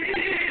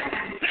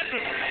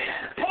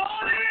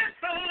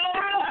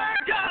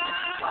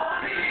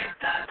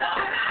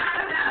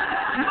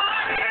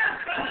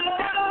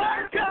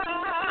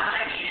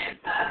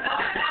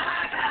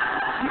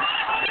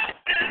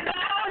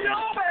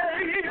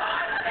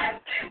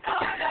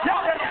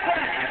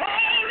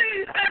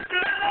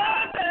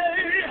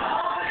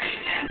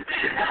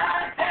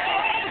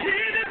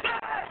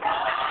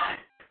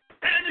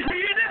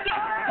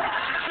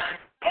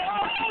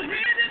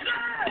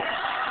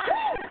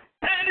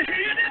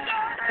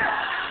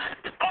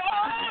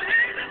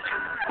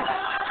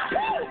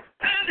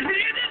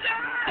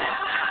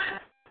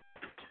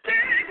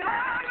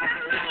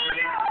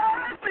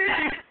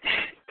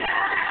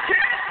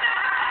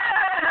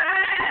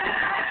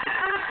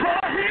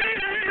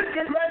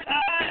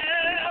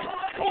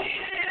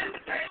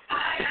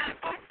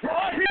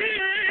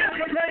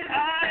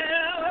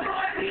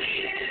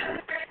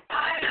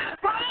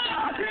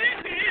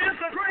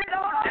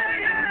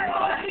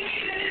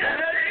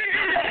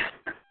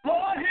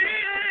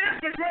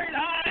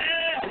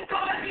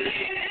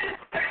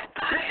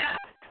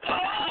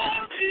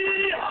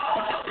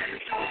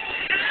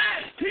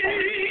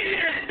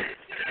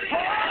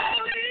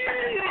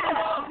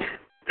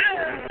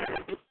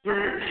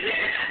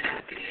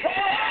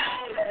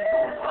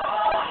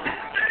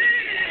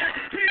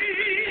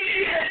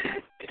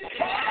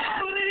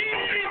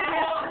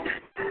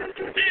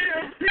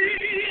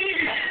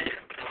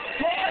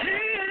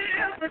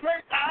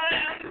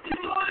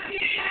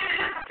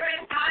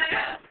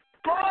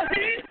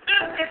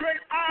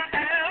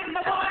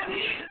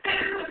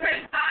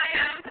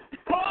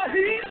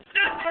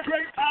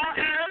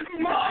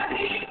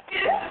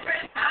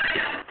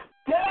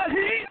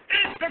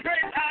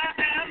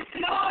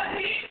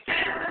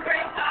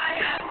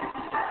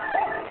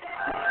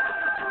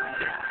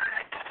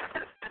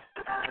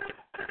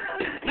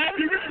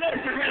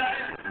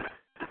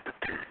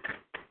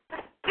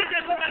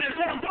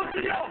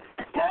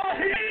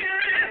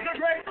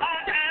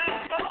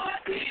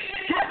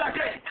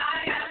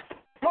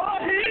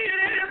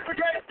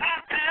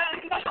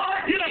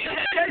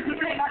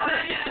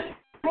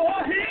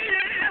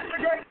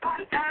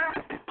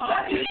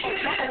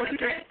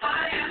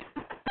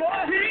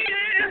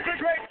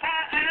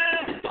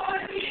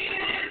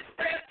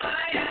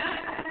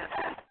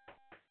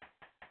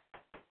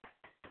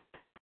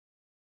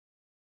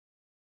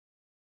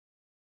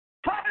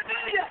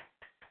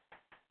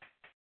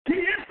 He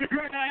is the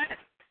great I am.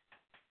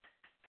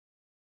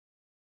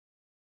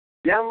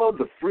 Download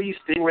the free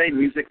Stingray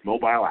Music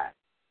mobile app.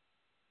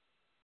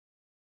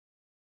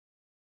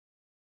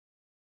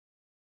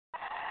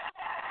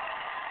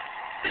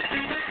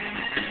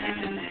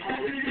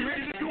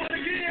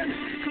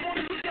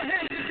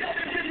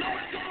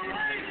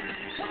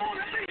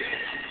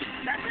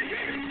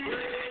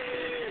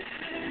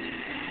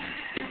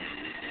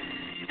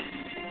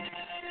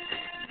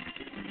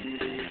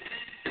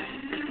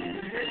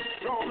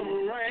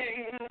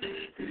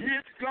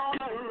 It's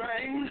gonna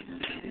rain.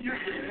 You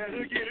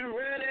better get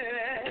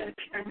ready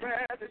and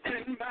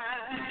medicine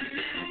mind.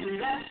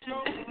 I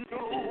don't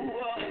know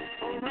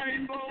a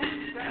rainbow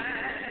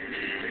sign.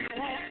 It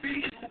won't be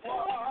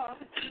war.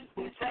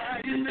 We'll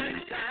try you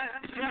next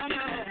time.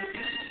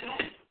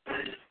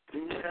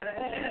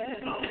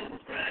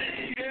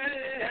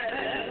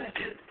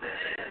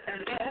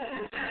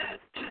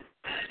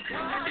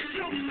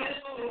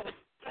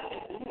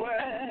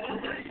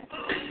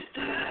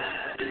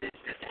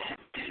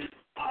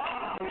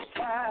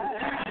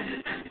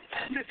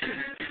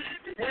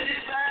 Way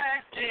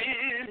back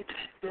in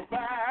the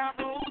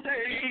Bible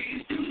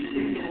days,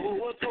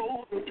 Noah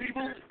told the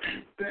people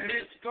that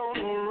it's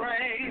gonna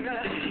rain.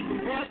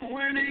 But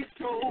when he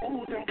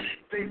told them,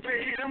 they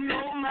paid him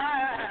no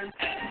mind.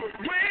 But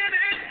when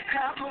it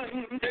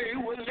happened, they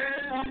were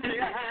left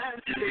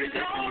behind. He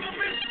told them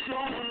it's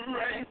gonna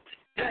rain.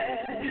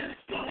 Yeah,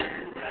 it's gonna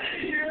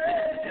rain.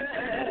 Yeah,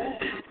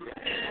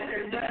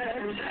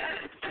 amen.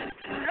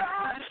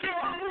 God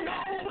sure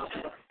knows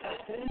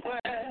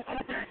where.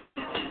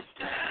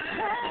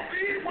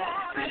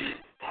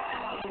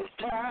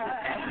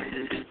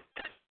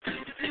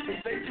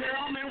 They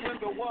tell me when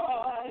the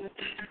water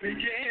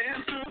began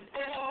to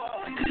pour,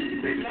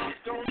 they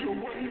knocked on the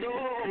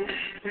window,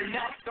 they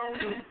knocked on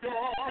the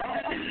door.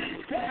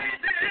 They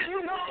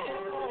didn't know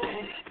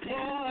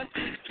what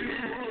to do.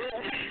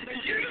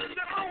 You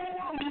don't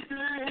want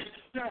this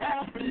to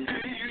happen to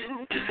you.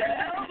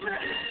 Help me.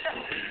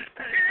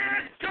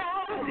 It's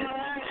gonna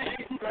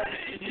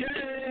rain,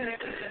 yeah.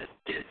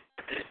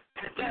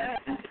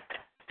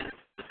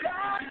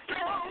 God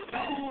don't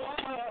know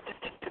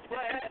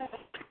where.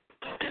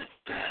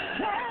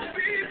 Won't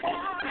be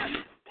one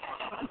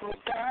for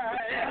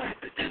fire.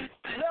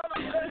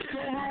 Let's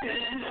go home.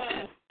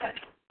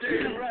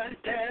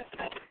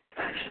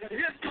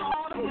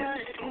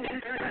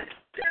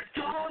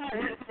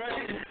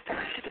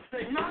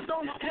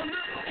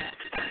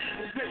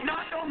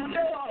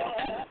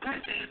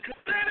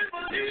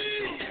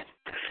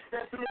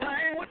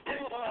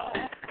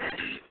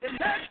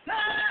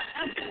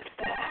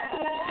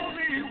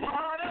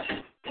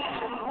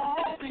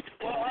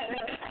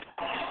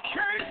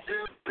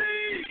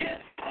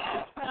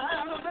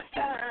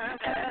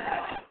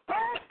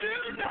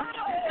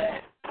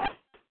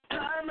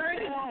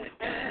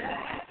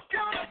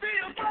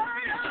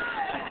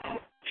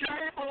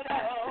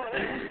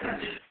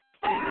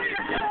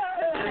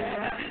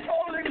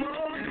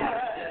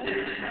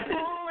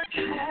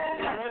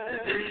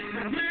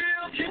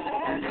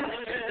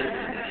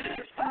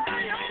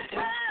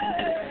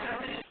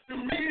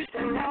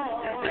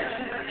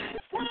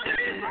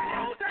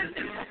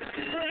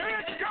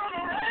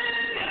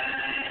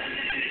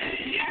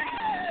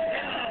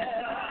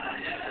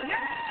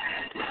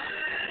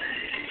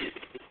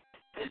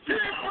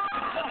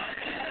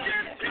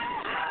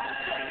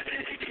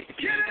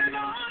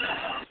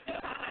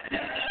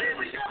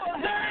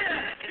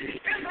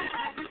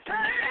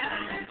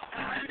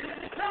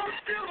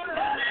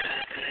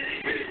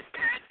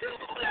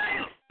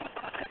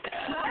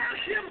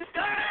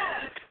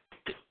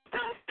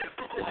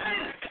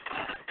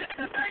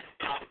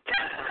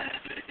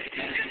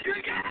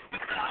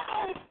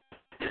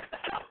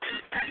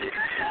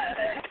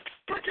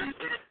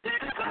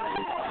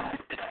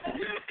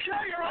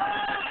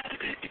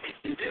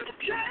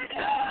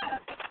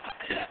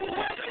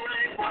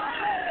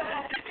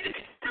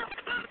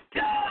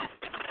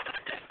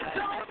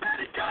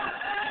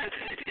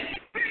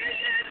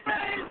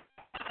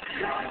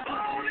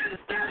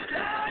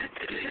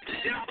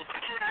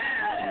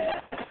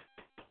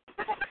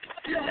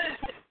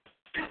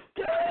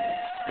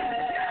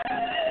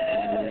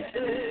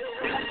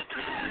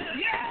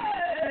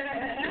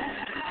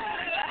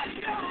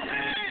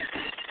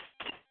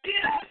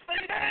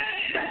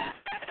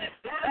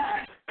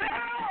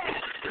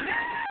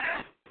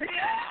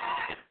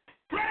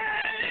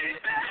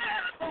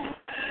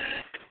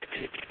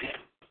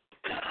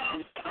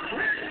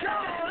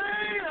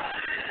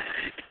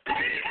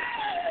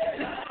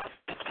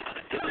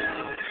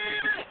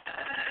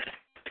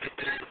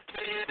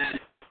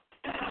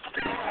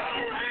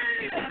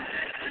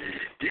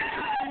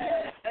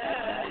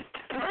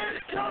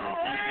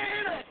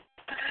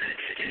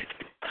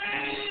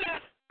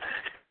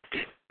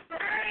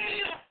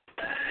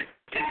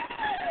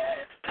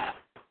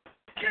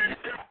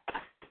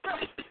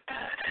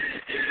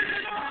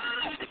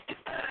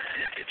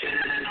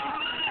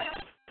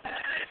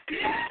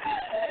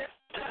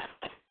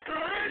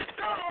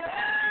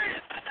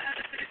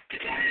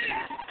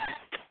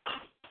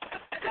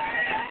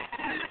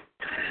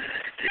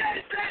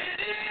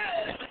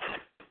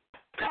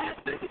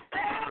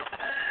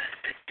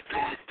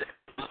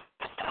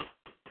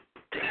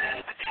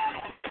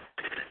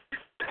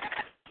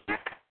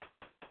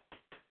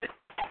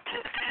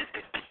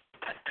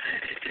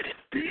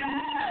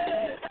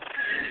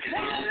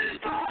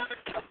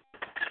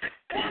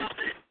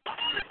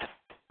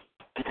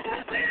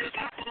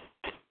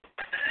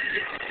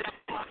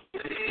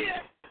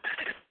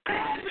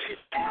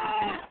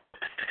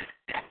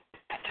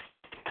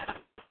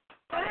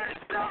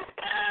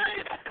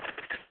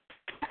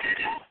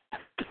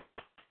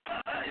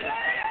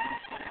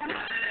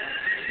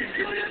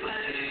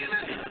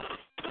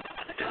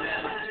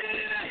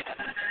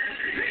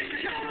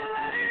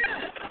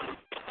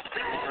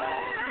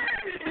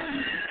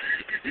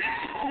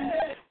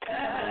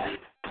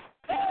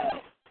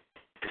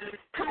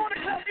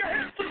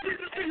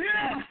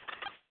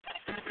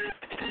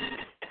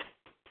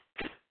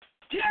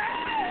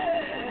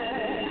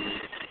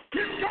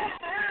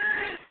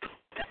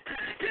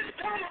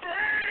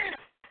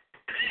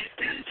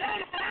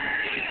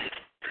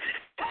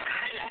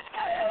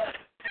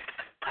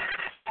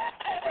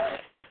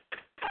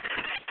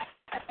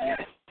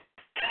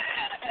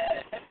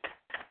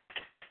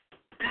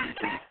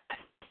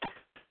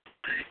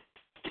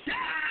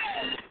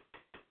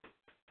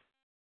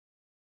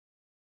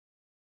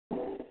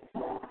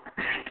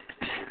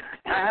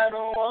 I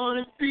don't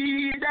wanna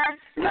be that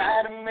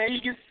guy to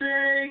make you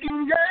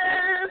second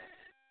guess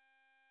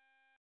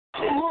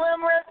who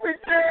I'm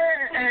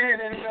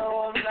representing.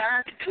 No, I'm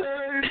not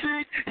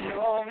perfect.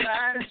 No, I'm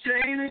not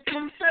ashamed to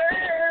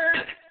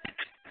confess.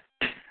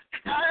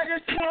 I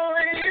just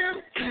want you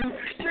to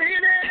see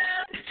that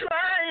I'm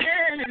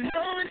trying and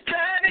know it's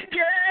not a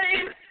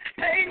game.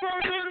 Ain't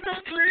gonna lose no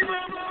sleep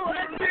over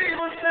what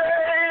people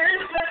say.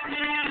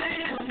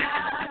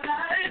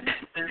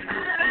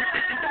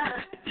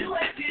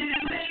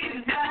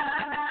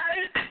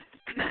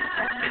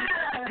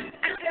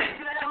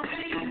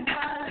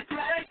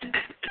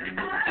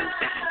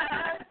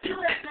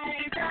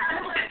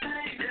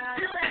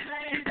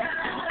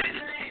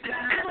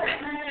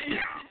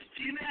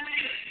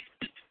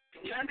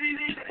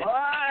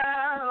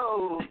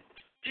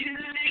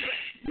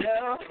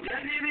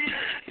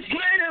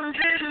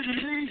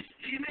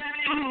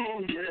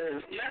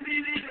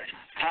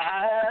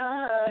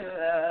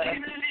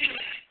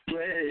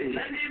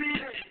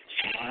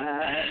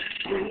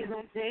 Please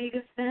don't take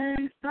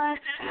offense, but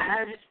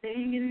I just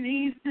think it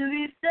needs to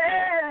be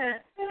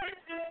said.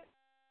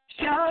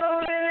 Y'all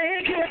don't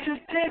really get the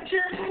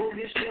picture.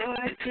 Focus your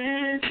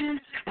attention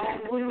on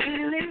what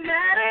really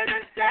matters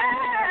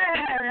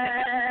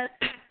instead.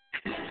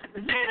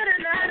 Believe it or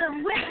not,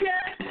 I'm with you.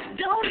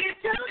 Don't get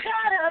too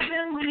caught up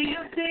in when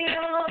you see it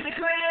on the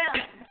ground.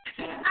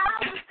 I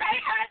will stay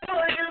high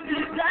for you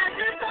because that's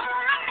just all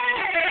I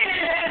am.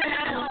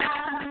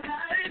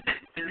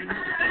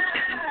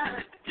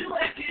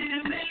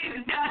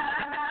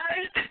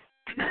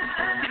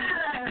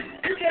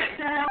 You can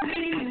tell me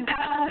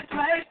what's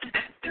right.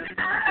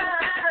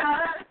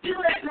 You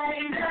ain't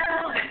laid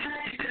down.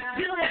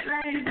 You ain't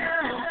laid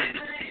down.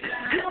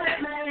 You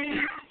ain't laid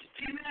down.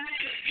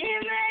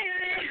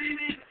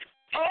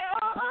 Oh,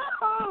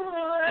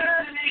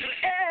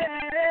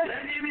 yeah.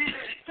 Let me be.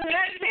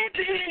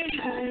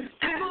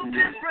 People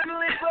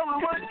differently, but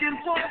we're working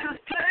for the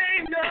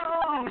same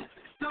goal.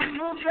 Some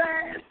move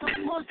fast, some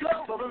move slow,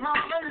 but we're all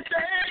on the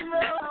same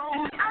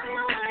road. I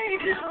know what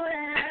you're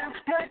doing,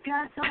 what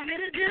God told me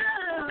to do.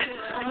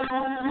 I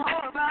know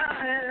more about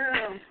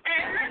Him,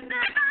 and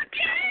that's not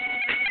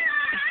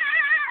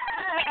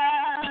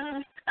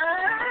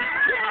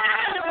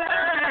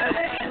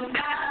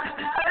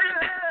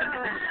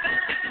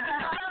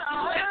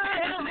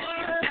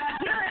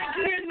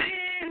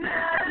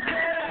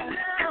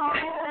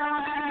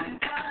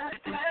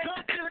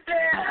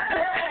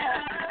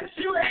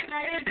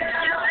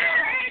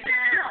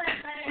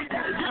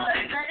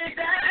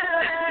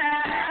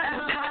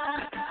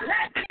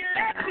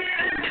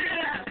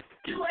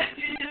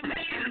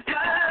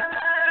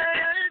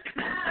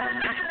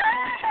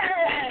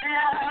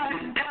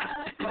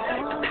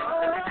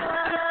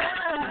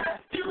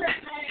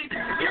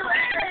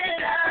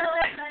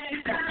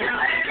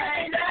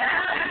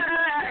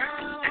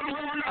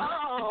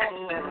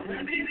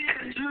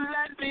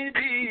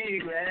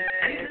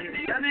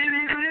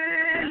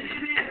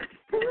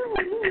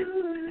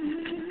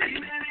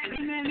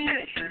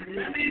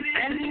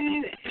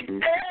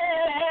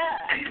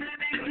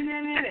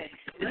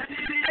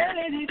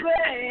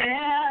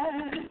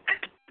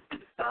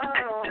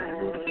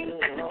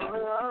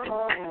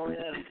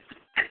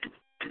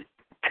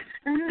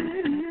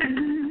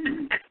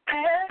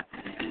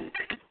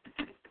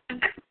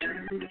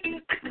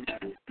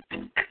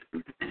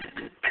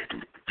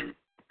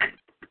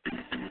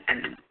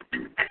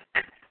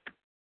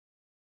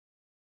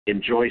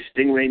Enjoy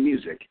Stingray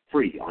music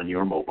free on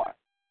your mobile.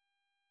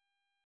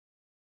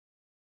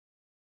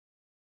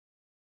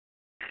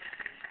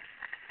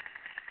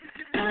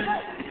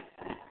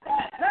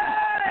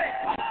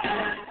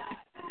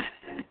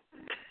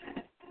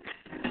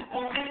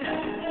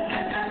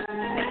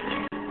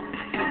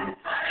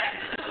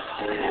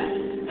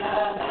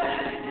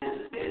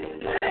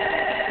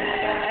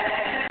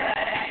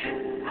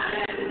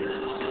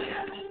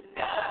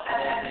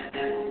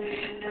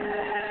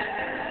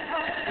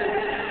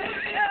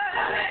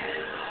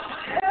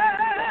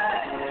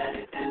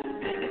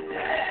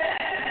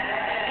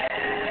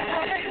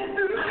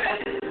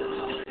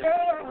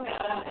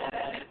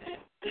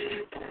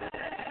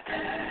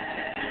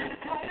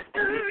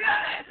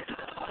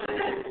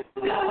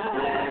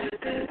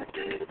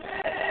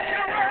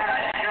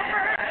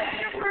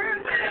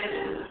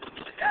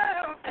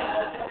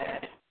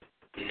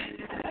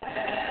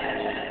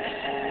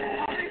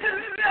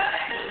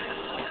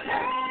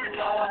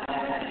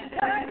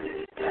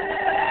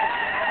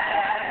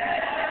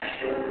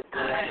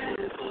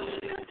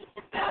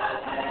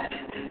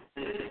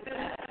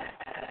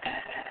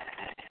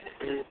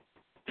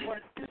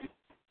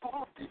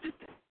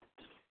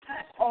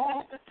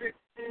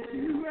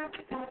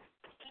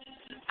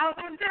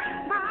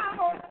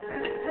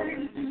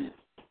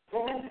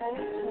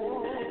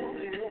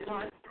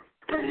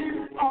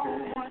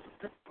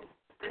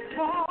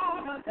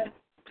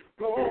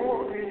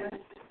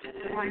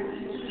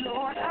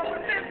 Lord, I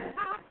will lift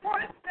my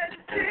voice and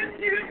give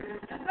you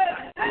the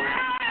praise.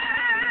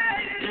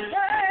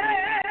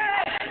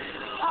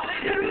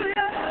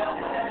 Hallelujah.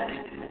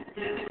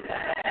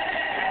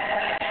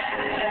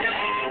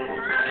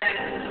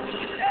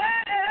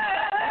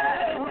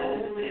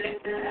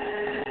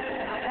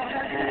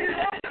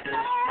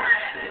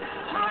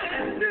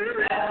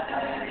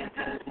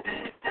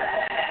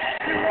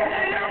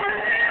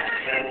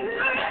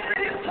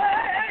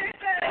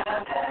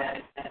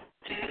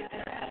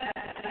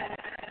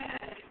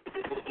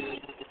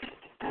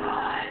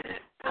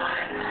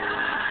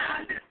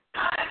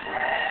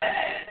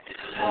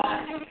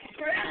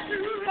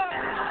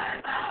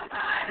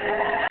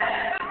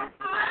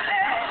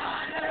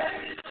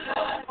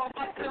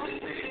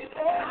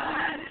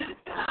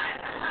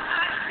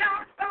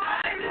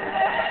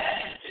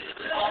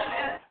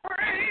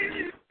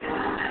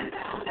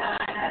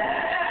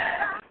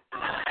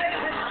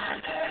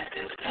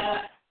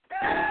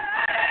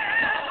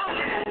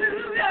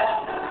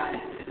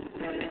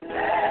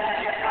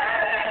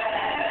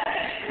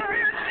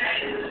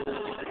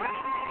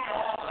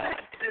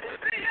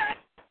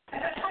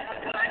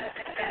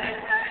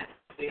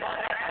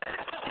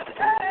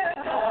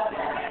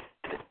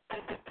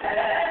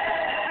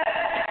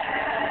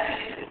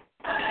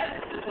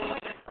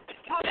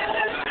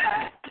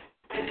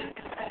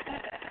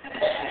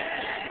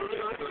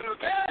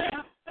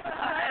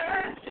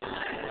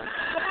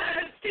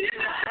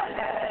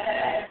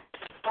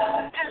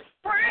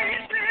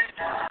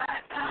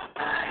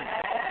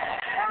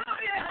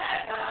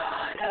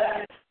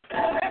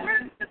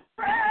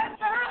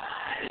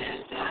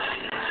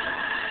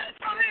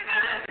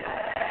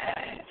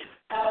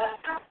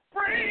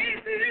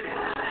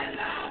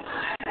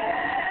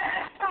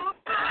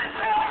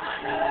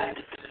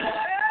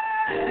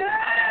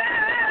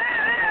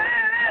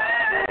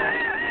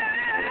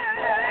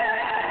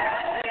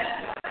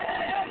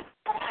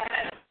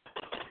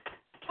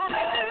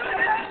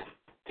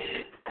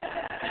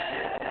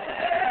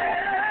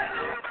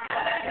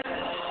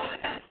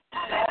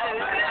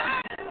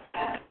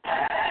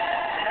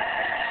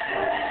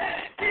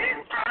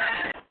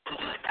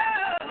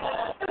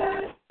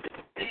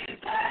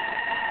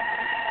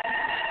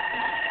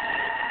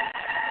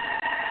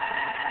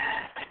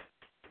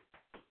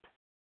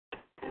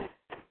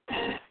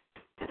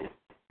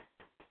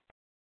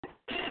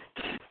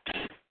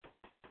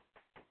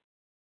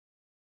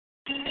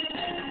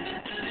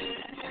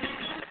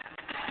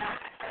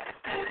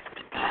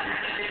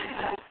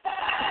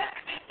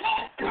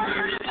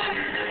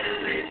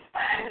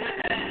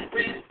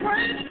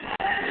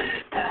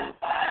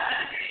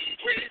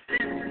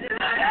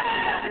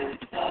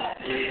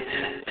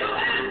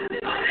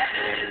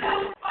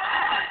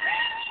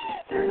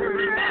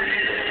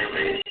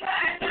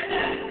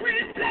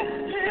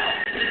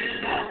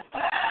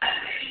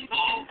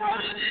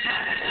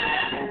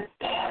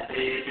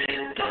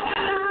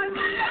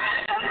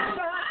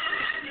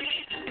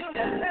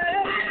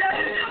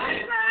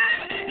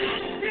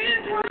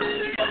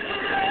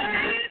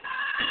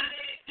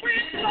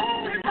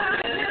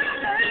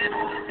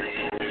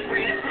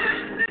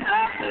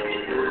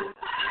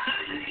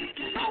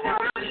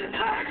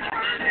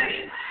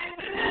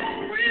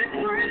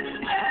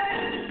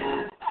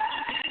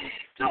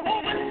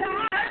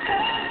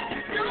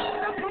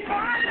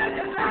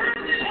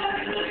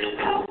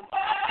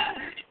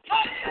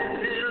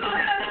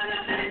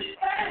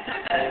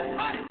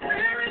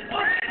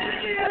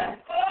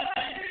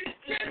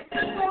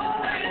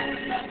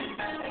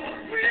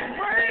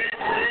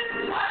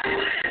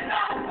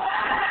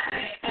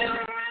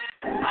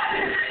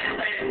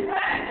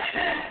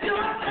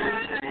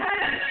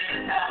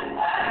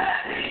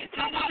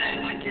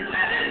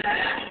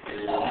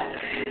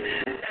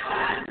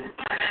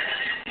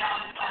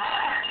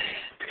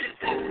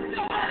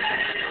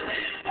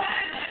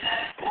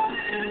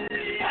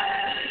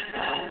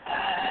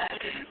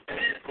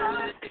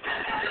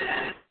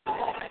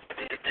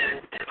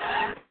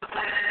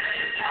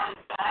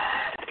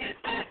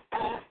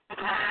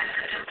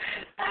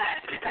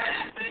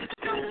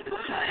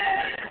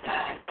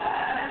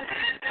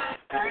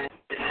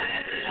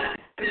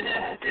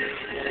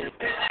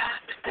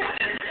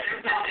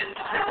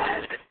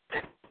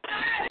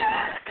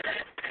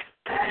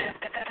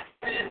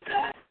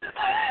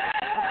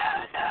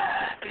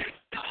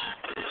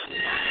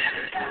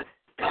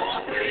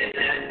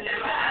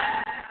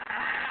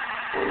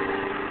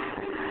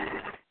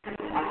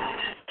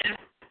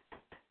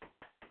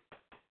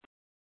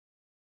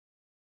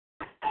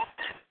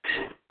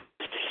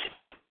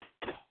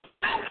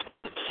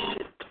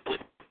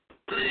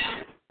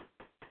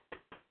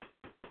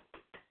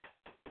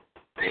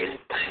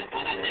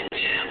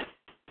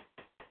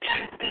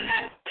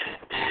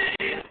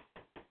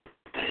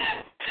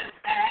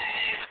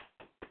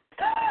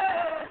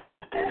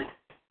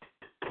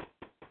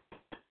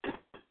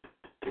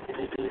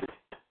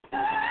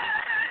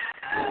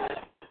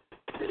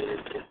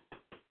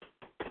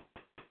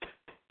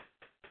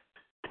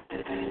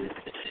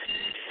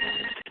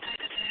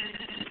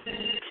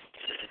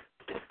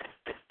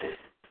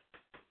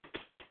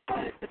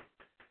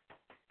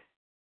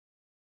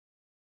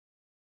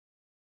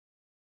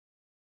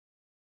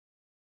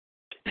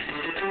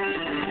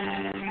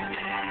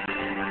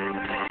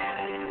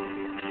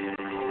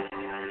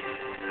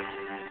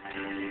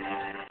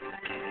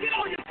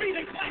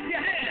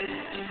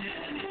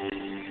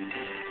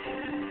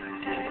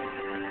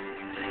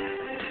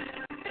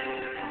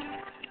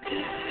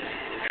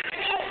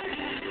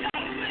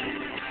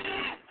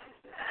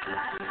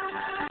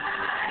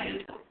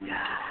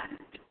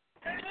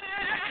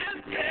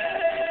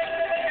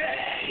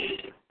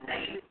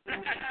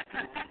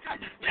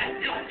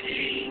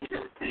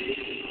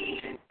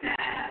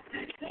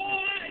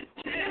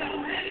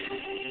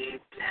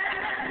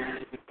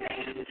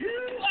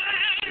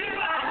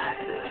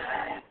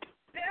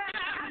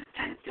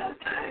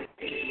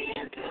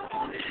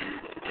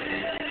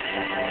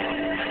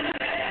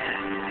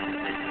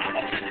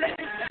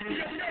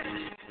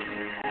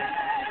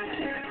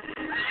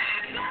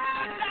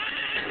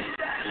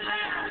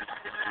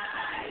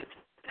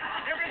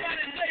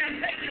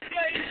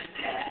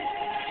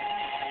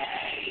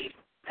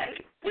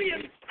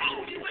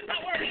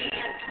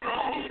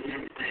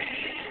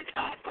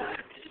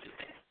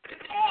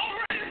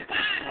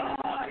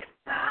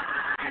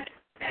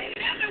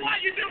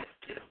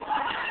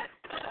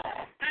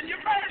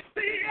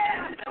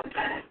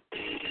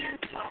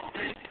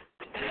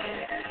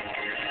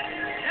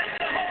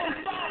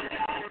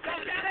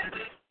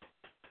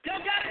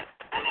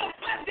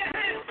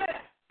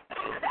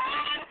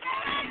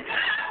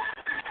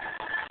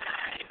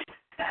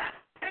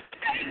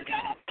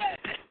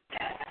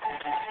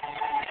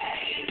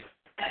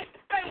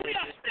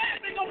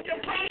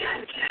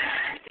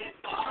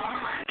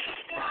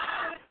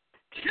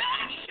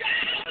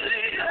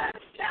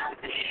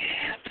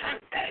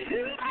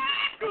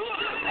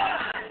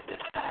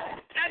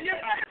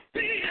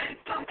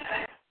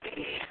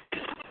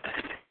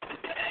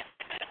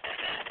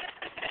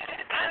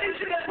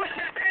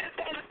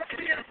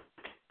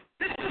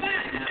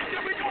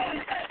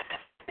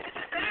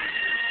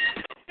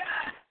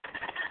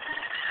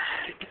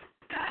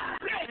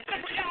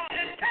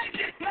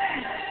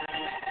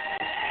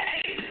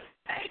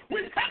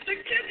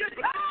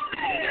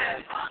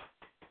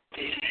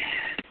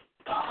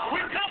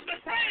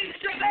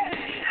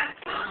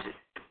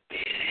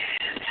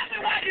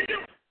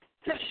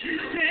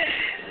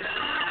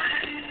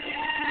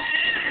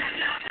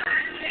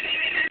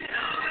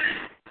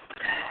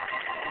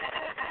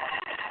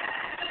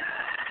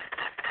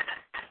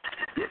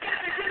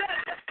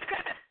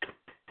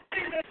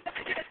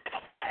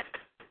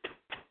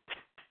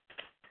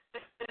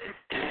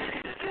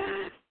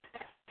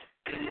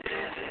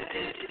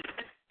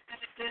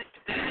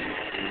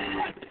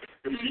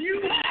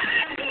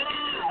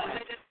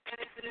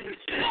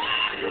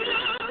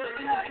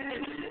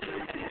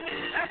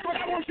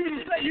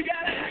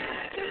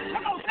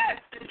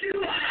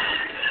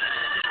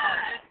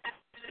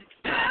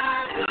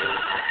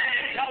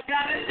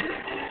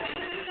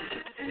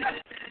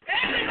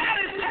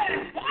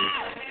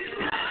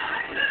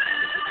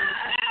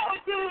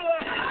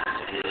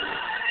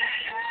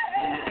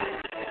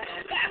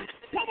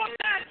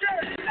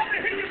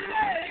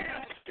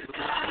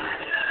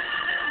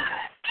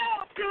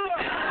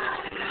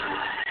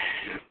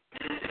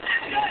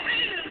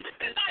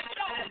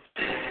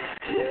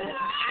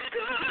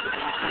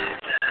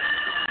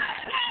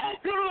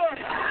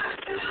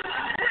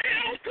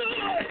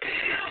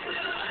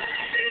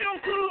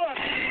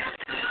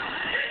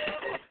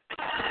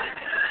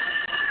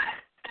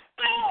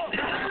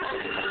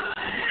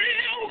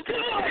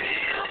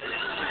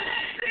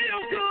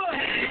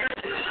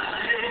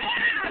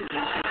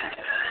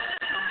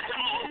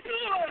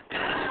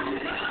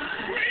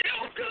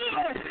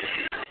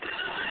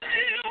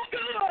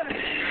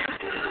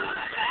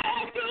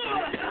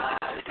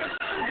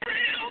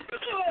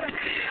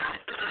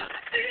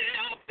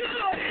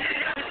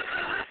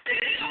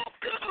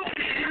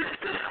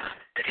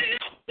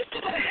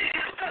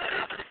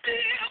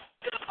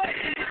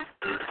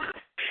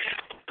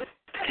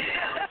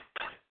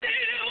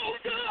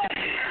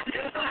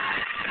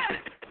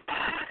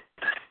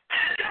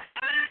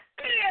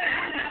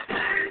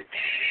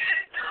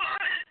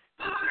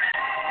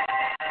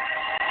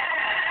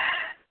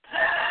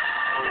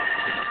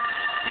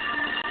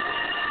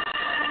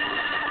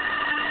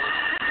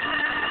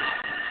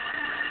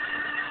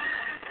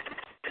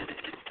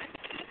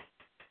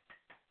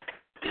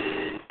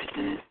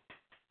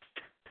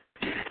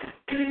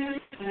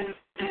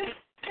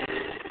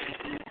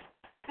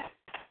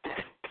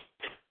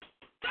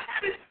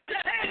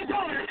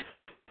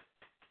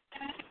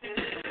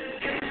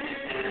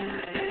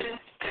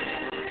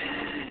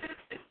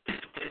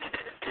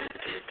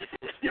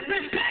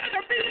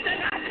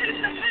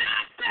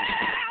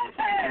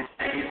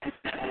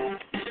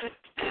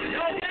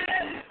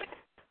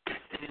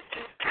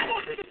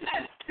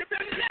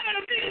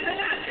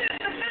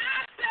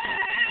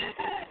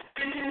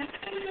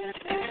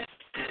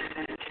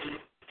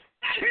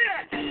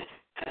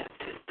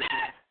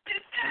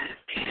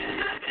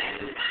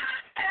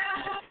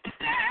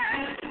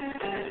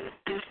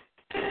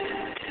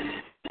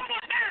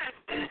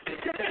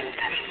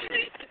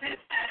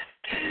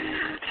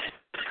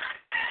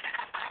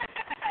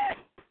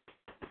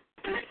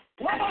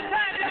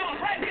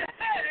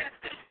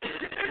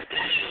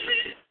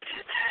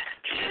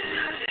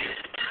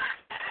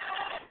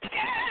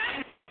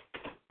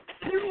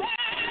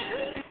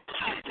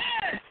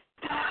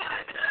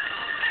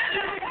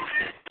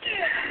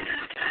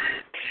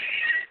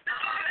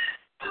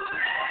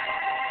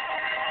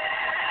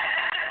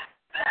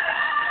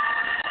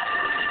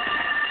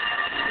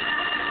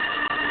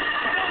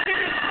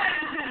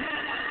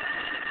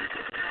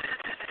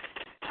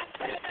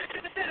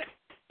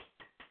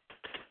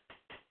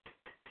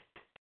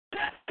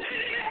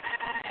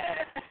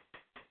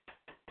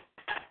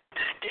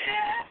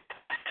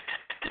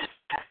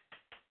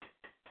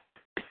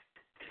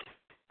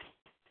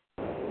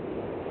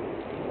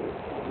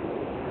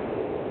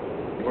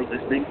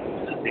 listening.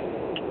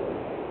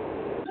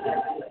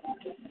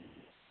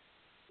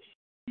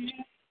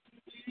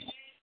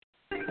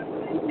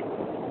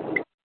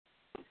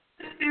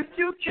 If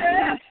you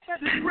care for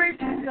the grace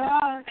of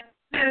God,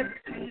 let's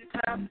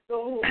clap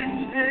those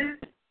hands.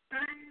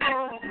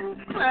 Oh,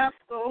 clap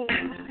those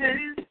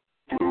hands.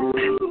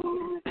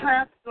 Ooh,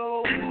 clap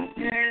those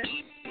hands.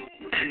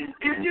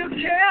 If you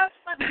care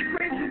for the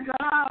grace of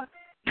God,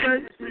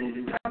 let's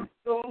clap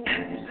those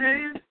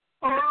hands.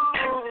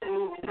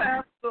 Oh,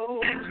 clap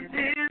those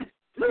hands.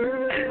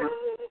 Ooh,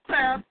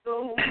 clap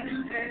those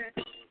hands.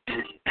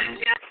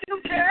 If you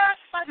care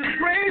for the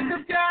grace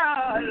of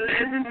God,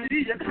 let me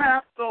see you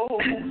clap those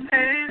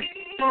hands.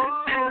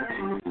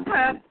 Oh,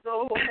 clap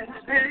those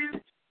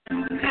hands.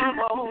 Come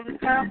on,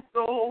 clap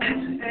those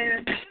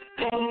hands.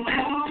 Oh,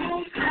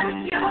 clap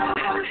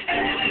your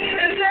hands.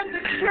 And let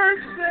the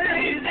church say,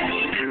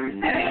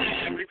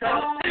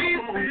 because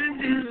he's been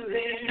good.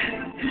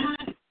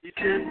 He's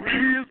been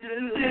real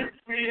good,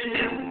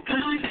 real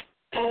good.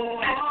 Oh,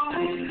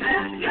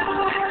 clap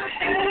your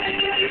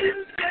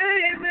hands.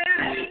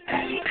 Amen.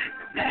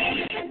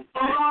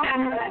 Oh,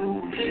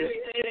 it's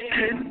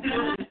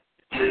good.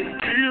 It's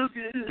real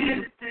good.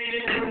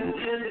 Real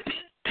good.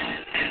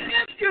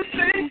 If you're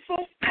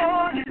thankful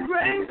for the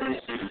grace,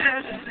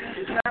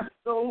 just clap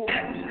those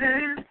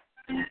hands.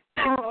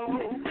 Oh,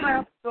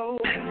 clap those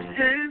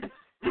hands.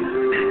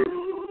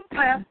 Ooh,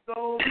 clap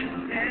those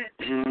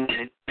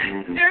hands.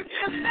 If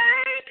you're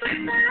thankful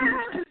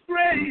for His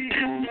grace,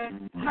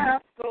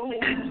 clap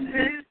those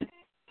hands.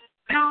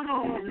 Come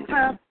on,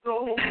 clap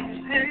those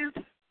hands.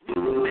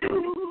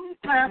 Ooh,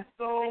 clap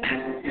those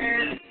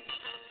hands.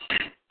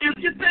 If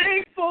you're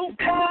thankful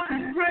for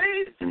His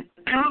grace,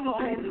 come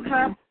on,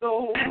 clap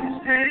those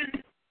hands.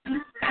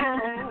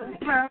 Oh,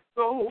 clap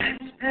those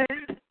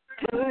hands.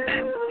 Oh,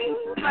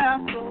 clap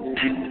those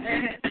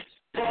hands.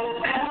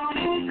 Oh,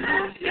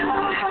 clap your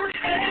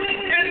hands.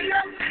 And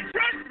just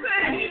because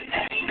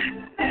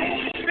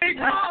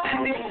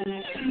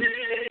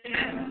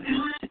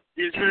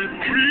it's been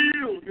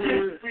real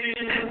good.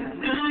 Real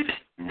good.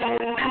 Oh,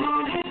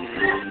 clap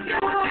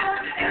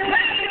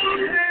your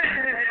hands.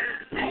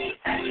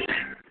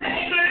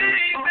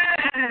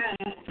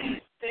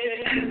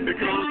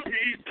 Because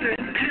He's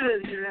been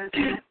good.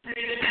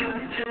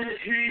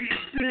 He's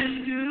been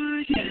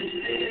good.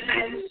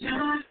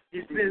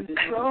 He's been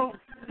so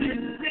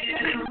good.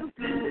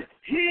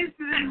 He's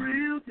been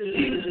real good.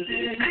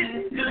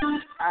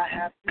 I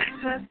have to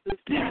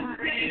testify.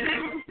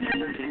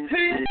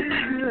 He's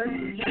been good.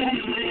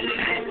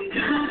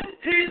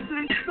 He's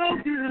been so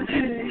good.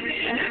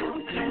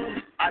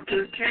 I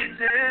just can't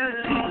tell.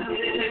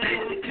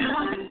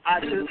 I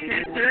just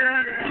can't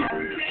tell.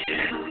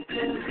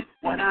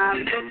 When I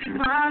look at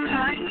my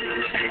life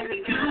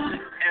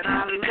and I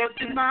look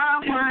at my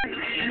wife,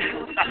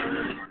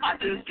 I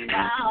just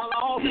smile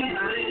all the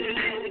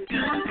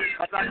time.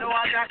 Cause I know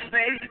I got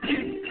faith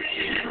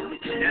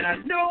and I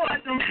know I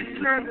don't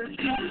deserve it.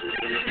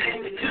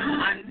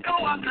 I know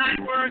I'm not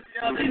worthy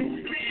of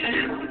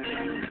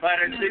it, but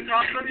it's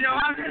because of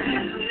your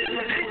grace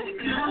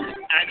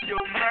and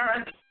your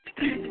mercy.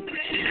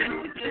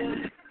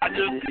 I just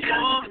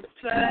want to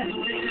say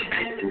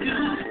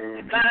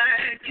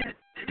thank you.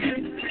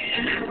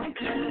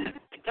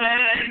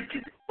 Thank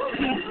you.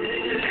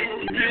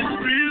 It's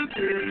real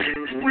good,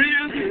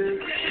 real good,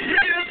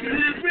 real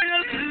good,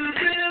 real good,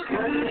 real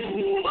good.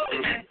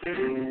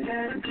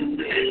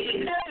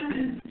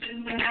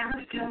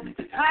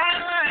 I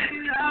like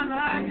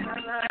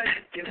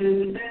it.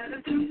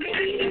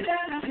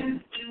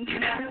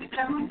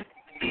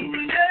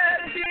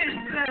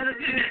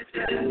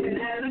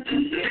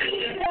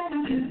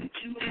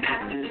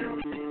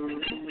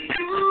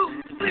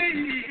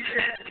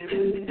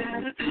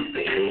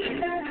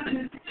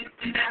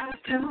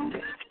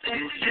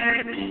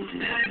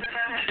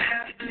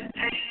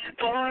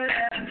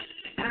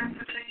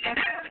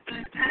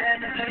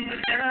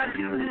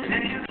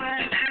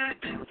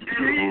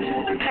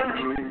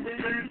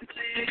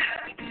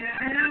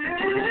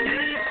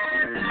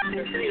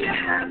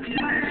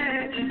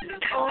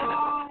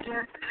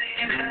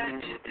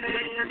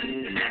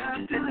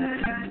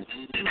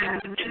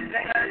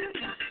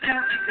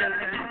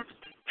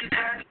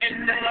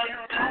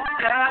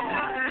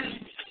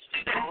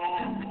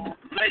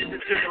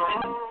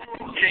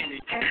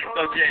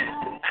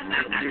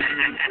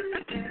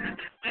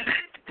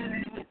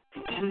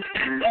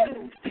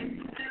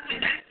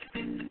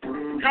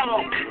 Come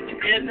on,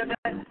 in the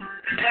back,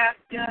 clap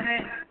your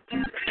hands.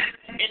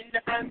 In the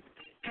front,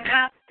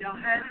 clap your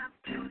hands.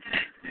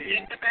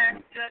 In the back,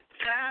 just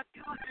clap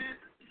your hands.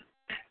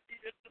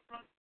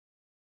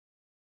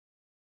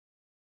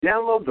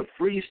 Download the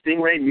free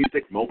Stingray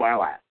Music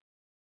mobile app.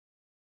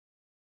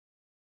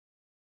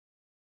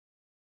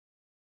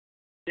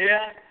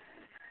 Death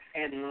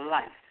and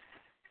life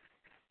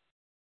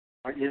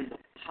are in the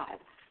power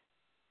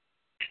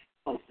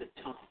of the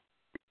tongue.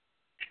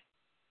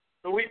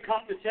 So we've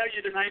come to tell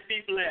you tonight,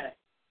 be blessed.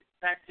 In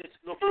fact, just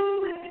look at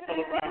the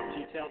people around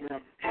you, tell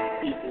them,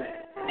 be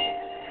blessed.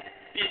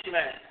 Be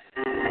blessed.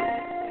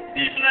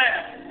 Be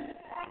blessed.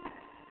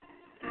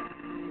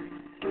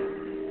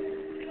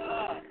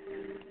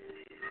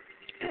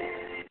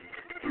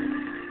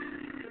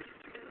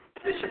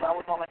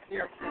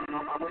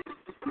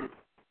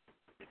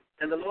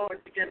 And the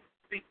Lord began to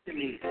speak to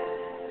me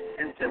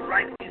and said,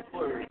 write these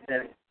words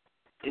that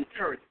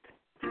encourage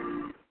me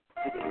to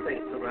the place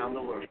around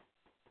the world.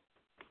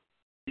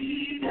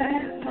 Be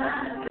blessed,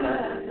 my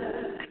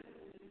brother.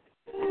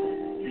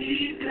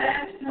 Be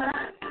blessed,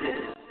 my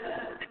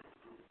sister.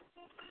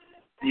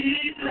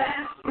 Be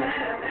blessed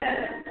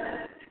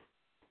wherever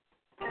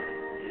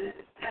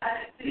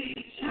God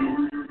sees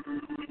you.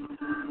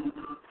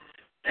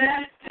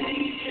 Let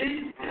me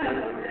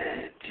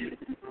encourage you.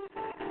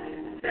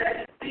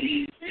 Let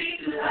me speak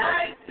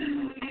life to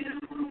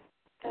you.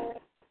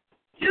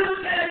 You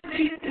let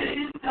me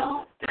think,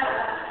 don't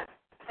die.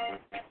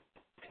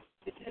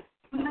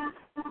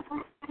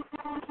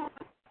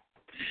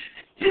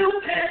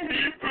 You let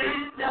me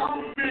think,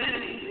 don't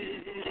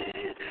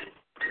breathe.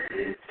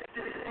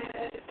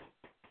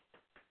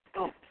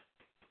 Oh,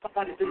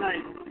 somebody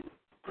tonight.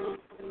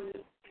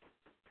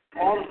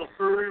 All of the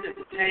hurt and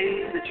the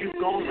pain that you've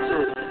gone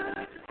through.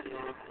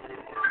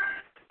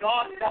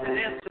 God's got an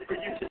answer for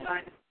you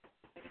tonight.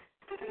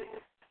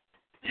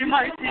 You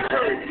might be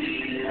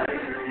hurting,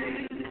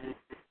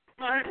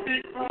 might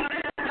be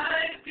crying,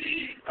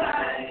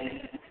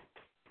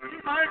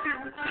 might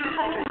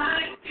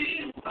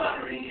be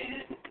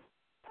worrying,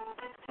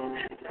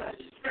 and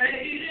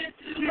frustrated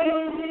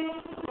too.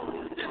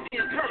 Let me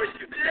encourage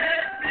you.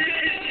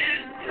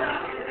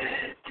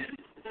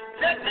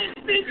 Let me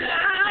speak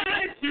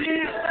life to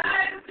you.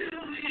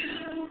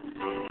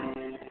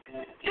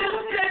 You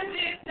can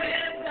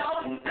depend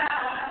on God.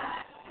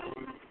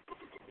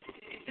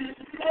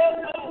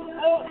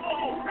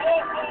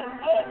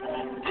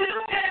 You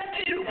can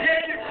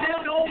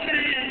depend on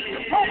me.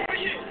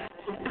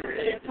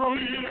 Pray for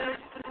you.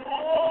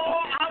 Oh,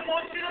 I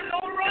want you to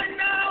know right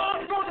now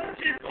I'm going to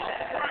keep on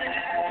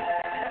praying.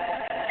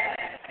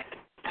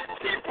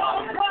 Keep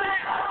on praying.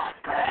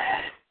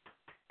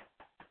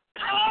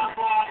 I'm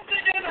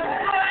walking in a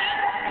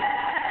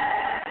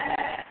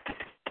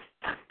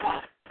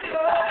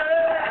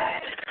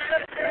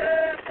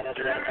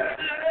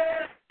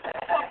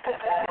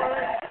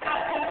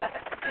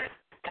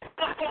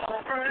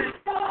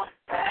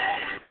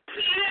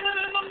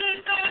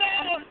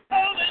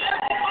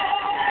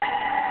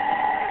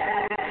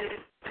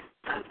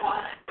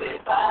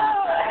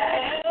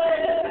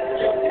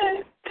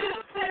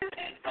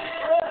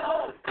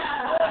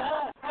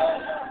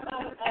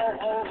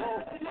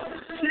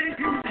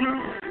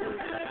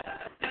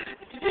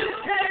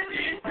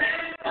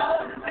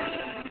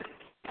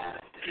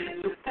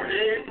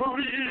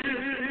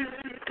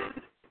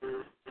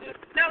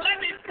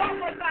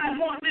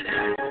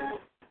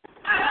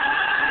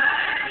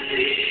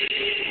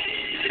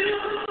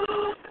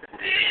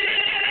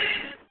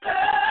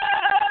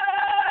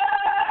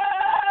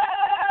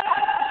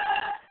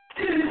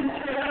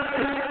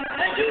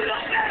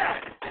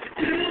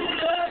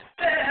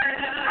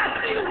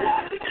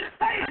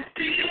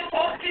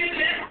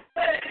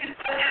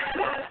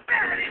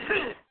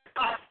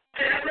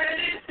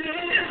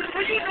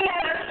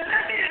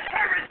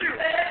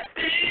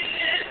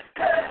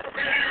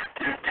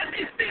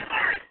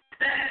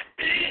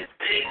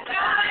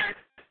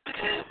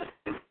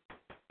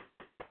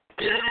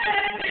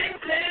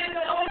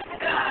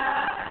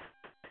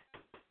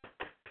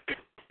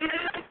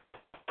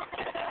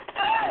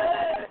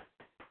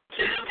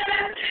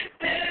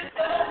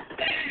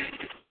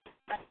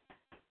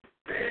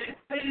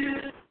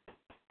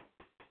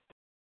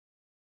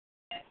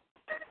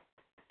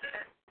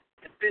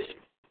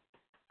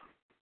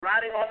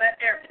riding on that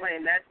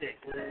airplane that day,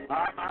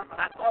 I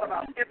thought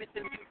about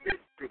everything you've been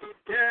through.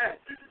 Yeah.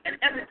 And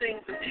everything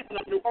the people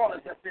of New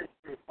Orleans have been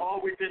through. All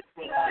we've been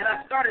through. And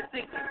I started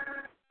thinking,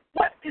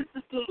 what is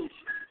the solution?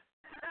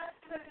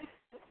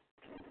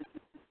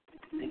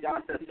 And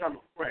God said, son,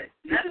 pray.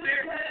 That's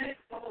it.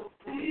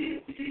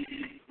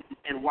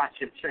 And watch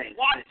him change.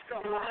 Watch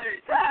him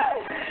change.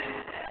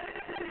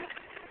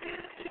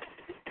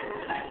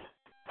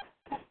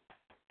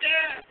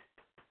 Yeah.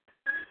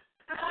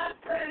 I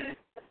pray.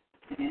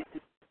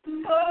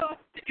 Oh,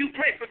 you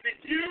pray for me.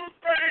 You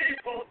pray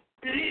for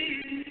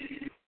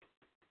me.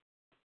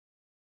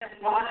 And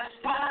watch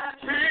my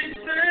change.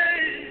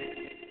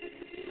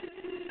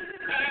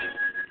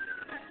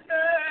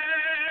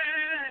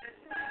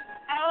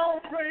 I'll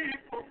pray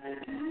for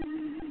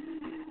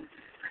you.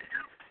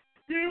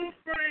 You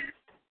pray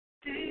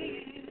for me.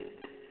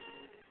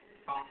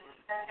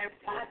 And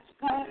watch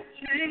my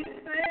change.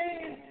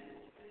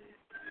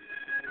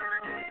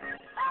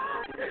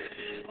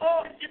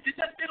 Oh, if you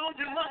just get on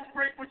your lunch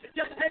break, would you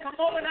just take a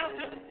moment out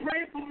to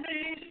pray for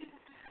me?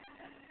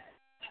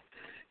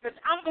 Because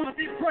I'm going to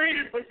be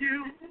praying for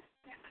you.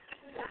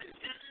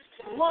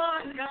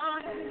 One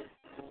God.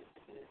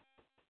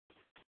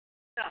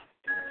 Now,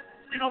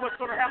 you know what's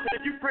going to happen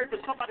if you pray for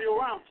somebody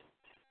around you?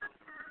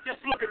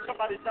 Just look at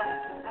somebody and tell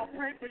them, I'll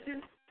pray for you.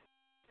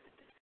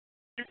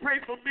 You pray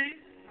for me.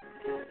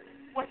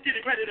 What's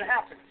getting ready to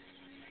happen?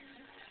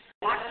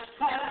 Watch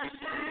God.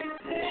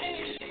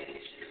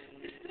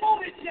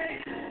 Won't it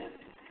change?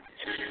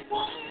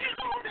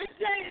 Won't it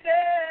change?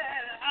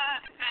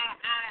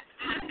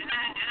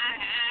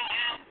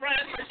 I'm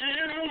praying for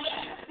you.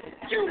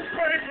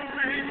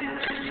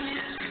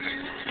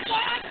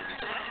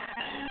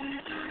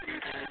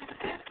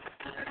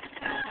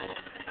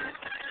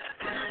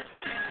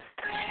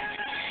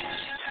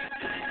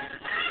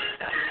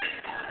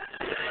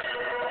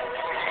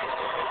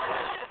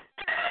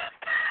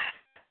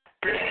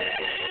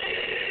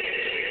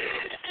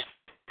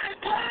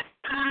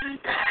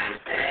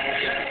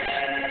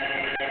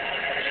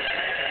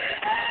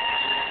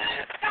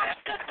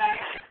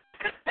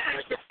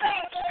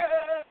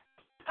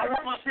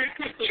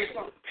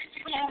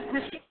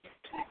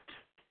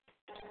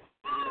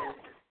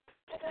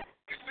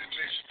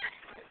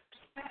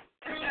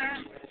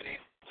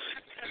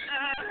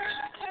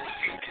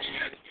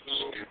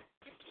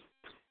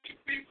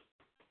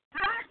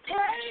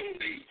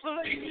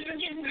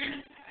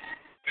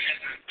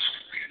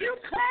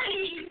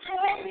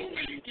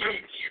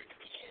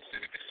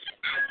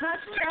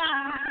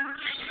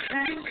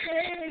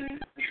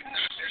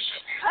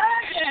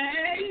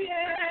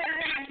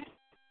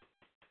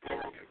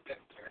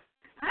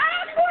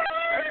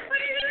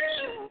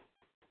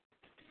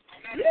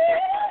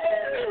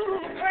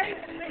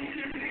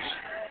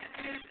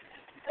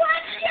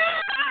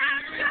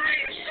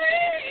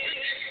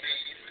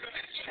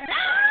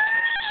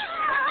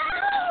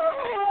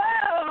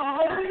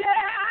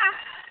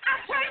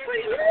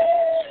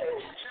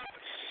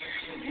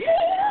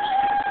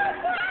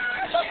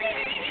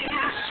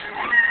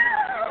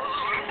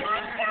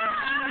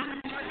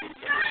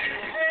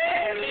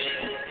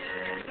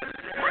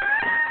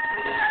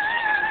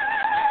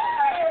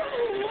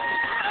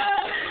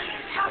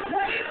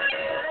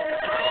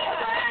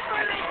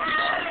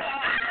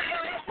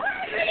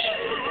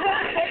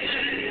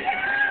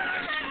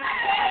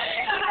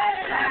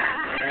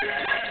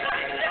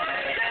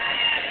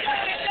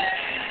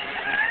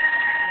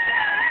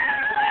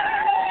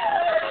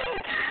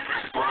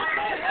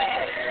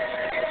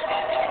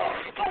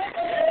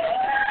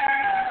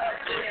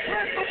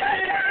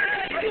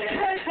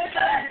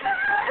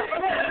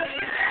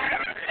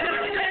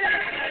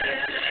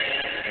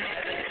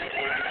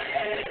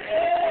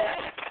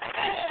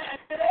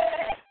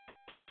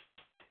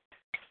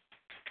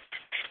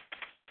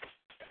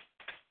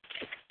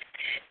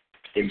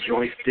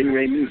 Enjoy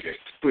Stingray music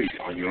free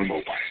on your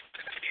mobile.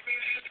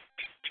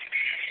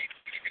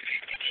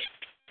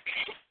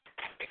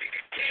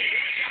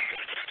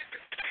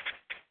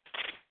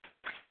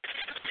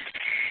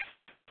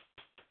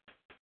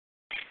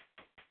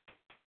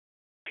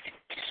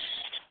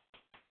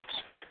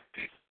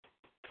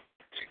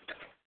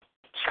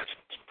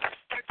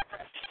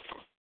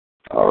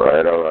 All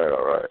right.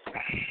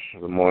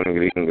 Good morning,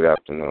 good evening, good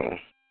afternoon.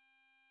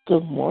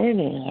 Good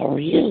morning. How are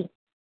you?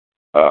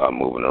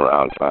 Moving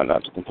around, trying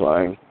not to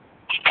complain.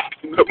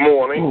 Good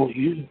morning. Oh,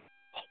 you.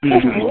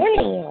 Good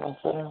morning,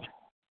 sir.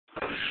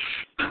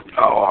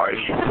 How are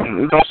you?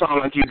 You don't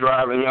sound like you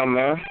driving, young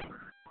man.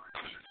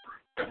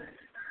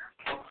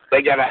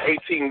 They got an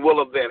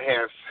 18-wheeler that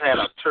has had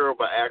a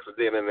terrible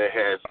accident and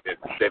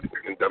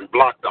that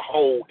blocked the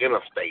whole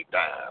interstate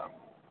down.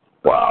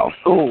 Wow.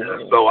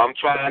 So I'm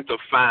trying to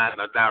find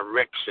a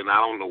direction. I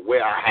don't know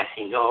where I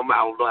am. I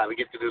don't know how to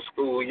get to this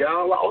school,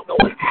 y'all. I don't know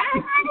where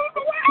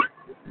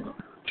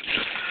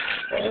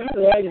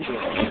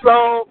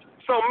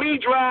So me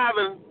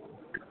driving,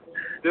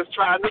 just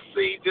trying to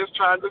see.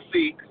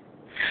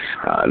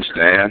 I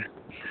understand.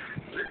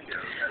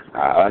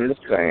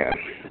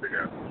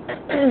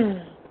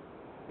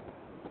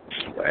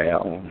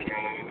 Well,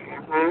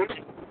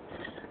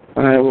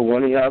 all right, well,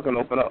 one of y'all can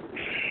open up.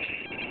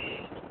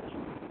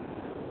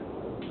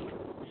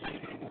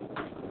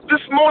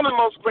 This morning,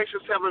 most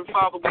gracious Heavenly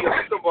Father, we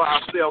assemble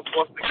ourselves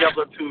once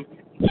together to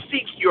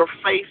seek your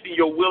face and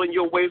your will and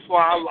your ways for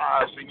our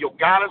lives and your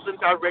guidance and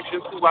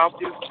direction throughout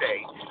this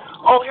day.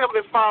 Oh,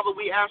 Heavenly Father,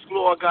 we ask,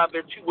 Lord God,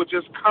 that you would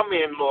just come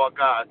in, Lord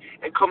God,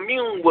 and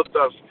commune with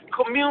us.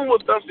 Commune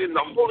with us in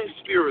the Holy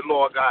Spirit,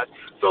 Lord God,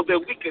 so that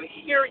we can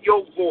hear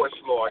your voice,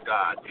 Lord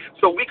God,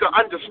 so we can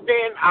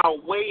understand our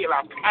way and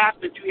our path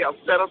that you have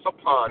set us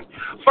upon.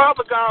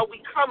 Father God, we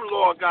come,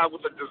 Lord God,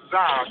 with a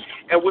desire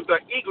and with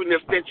an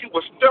eagerness that you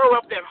will stir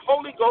up that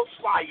Holy Ghost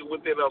fire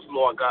within us,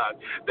 Lord God,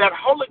 that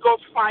Holy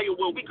Ghost fire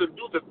where we could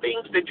do the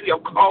things that you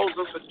have called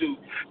us to do,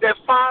 that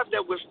fire that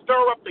will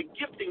stir up the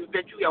giftings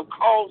that you have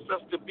called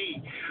us to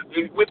be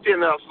within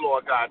us,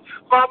 Lord God.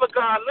 Father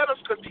God, let us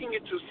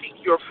continue to seek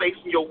your face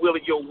and your will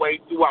and your way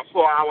throughout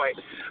for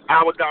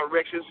our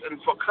directions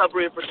and for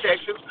covering and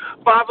protection.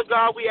 Father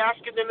God, we ask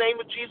in the name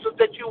of Jesus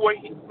that you will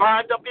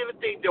bind up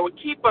anything that will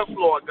keep us,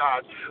 Lord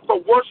God,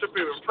 from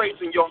worshiping and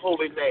praising your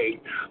holy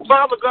name.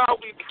 Father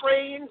God, we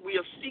praying, we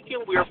are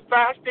seeking, we are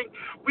fasting,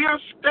 we are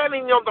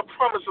standing on the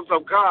promises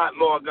of God,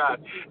 Lord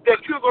God,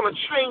 that you're going to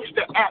change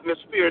the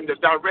atmosphere and the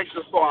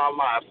directions for our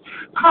lives.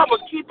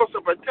 Cover, keep us,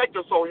 and protect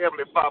us, oh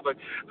Heavenly Father.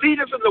 Lead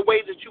us in the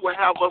way that you will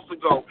have us to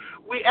go.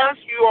 We ask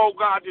you, oh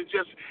God, to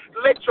just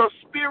let your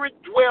spirit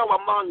dwell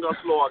among us,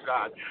 Lord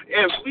God,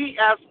 as we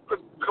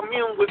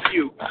commune with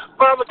you.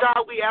 Father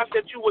God, we ask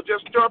that you will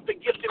just stir up the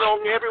gifting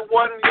on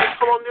everyone that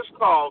come on this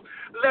call.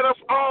 Let us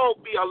all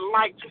be a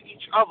light to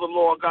each other,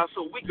 Lord God,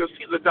 so we can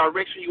see the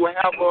direction you will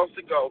have us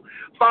to go.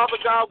 Father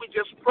God, we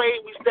just pray,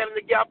 we stand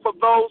in the gap for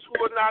those who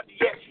are not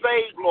yet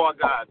saved, Lord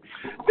God,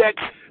 that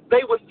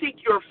they will seek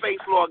your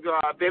face, Lord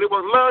God, that they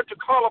will learn to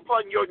call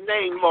upon your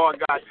name, Lord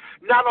God,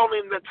 not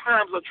only in the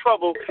times of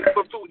trouble,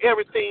 but through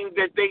everything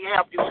that they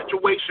have in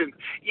situations,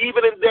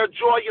 even in their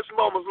joyous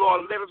moments,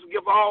 Lord. Let us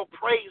give all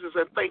praises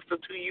and thanks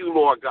unto you,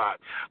 Lord God.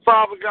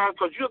 Father God,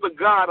 because you're the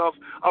God of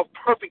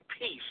perfect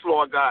peace,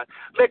 Lord God.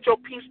 Let your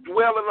peace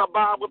dwell and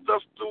abide with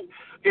us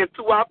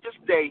throughout this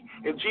day.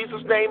 In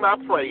Jesus' name I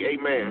pray.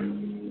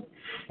 Amen.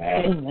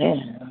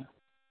 Amen.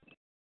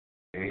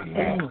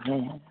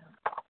 Amen.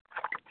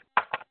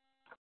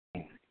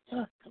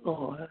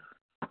 Lord.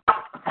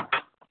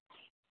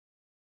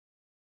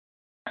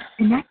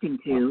 Connecting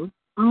to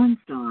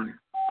OnStar.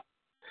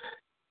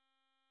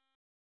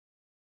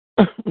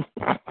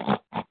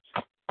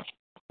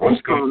 Once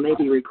call may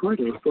be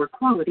recorded for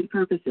quality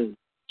purposes.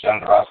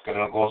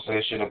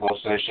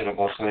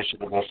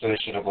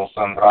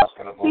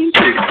 Thank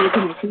you for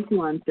connecting to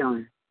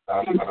OnStar.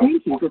 And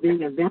thank you for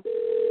being a vet.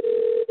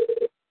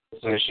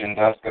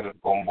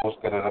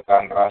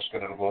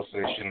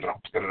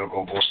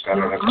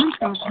 Your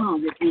OnStar call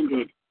has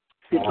ended.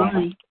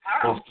 Goodbye.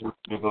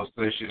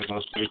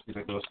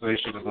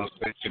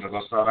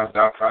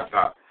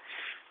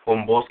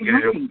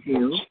 Connecting to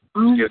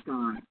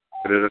OnStar.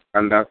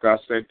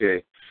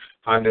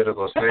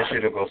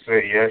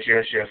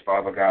 Yes,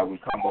 Father God. We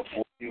come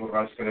before you.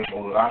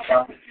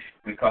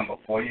 We come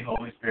before you,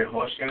 Holy Spirit.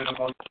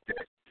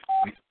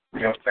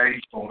 We are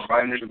faithful.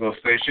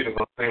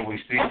 We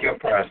seek your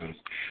presence.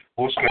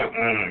 This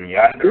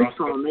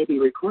call may be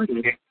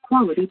recorded for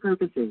quality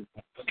purposes.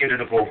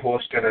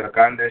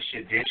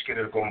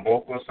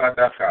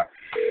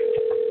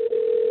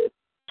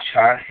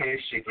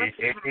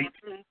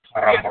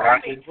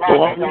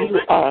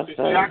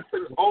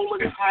 Jackson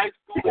Olin High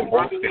School in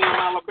Birmingham,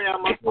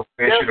 Alabama.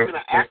 There's been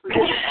an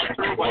accident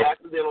on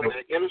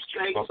the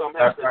interstate, so I'm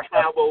having to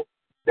travel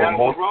down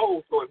the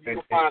road. So if you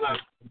can find a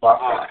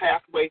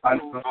pathway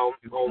through on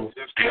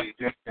this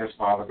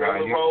Father God.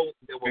 the road,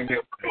 it will be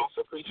most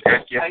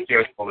appreciated.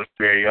 Yes, Holy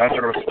Spirit. Yes,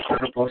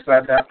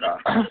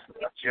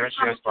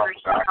 Father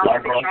God.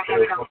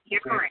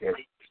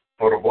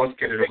 For the boss,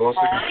 get it go.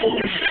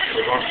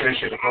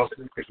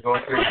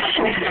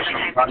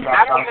 I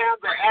don't have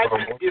the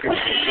address.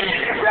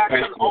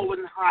 Jackson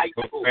Olin High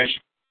School.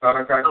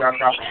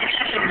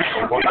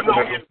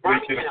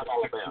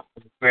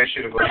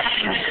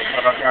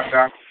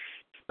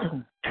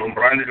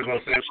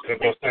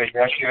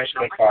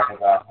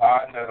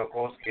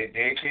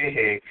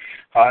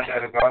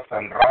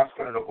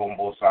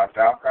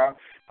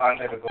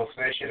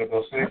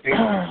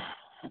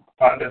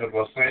 Under the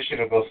Gosation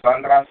of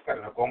Gosandras,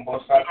 the Combo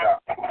Sata,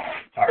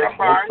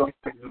 Haraboso,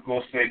 the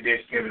Gosay, the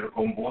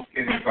Combo,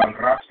 the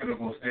Sandras, the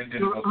Gosay,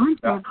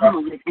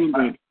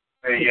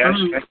 yes,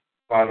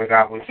 Father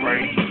God, we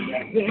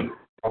pray.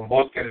 From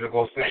both the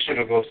Gosation,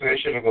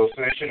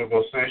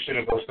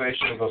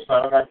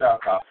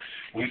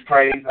 we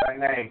praise thy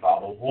name,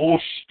 Father.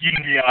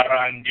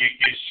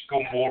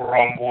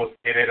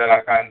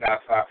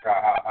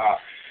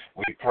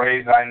 We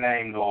praise thy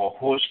name, Lord.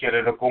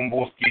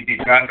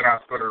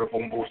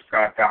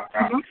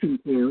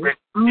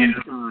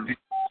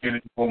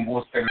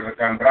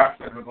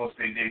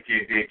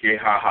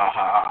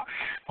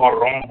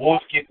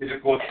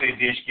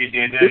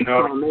 This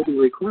call may be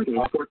recorded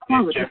for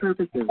quality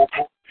purposes.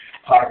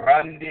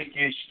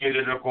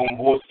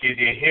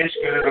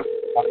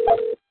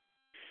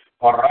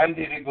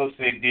 Orandi di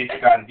gose di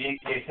scandi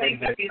che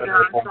sende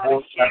per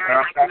compos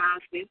catraca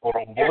This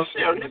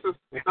is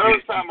the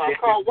third time I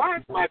call. Why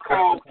is my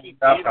call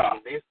keep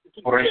ending?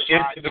 For a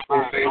shift to the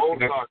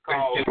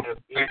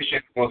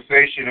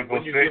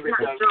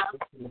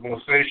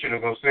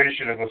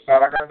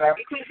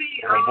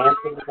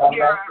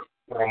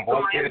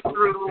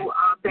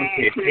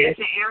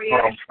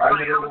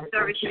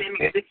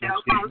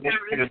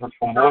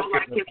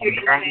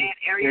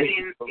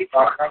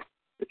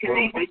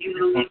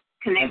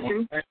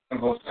connection.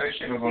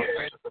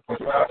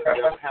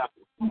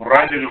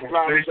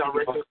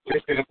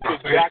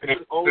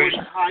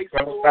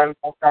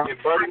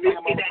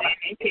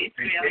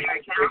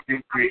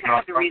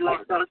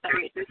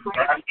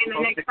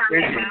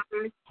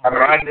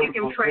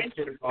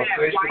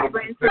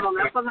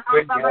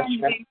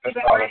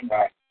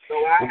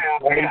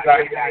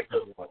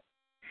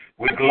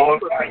 We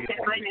glorify you.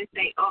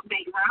 Say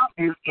update route,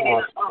 and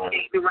it'll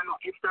update the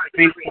route and start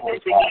the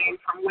process again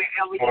from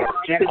wherever you are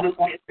to the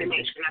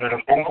destination.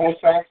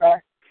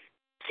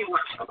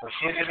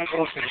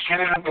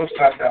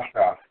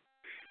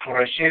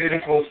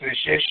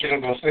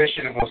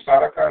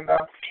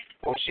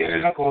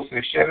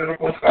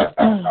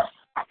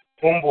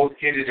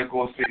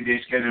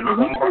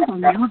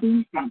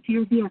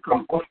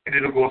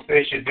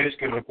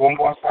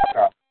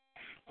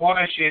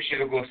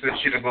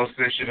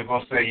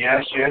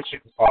 Yes,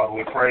 Father,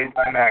 we praise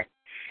thy name.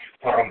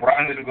 For a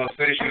brand new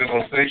negotiation, we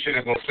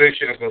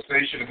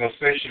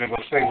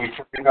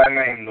praise thy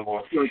name,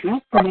 Lord. Your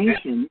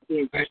destination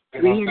is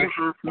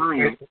 3.5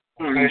 miles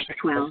and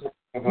 12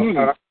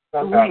 minutes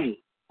away. Sign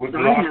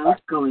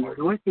going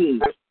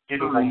northeast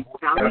on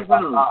Valley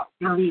Road,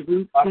 County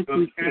Route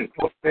 56.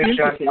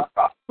 Messages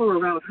for a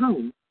route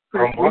home.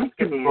 Press voice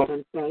command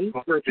and say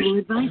virtual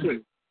advisor.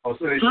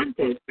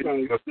 Responses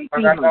say 60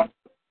 miles.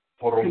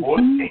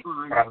 Continue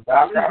on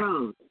Valley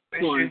Road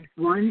for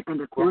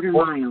 1.25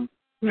 miles.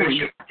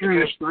 Then turn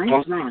right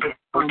left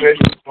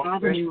on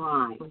Avenue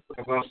I.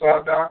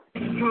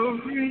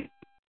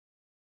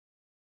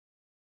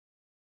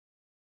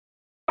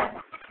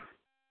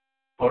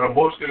 For a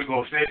boat to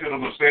go station,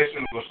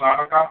 go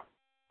Saraka.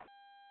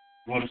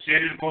 Go to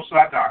city to go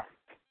Sata.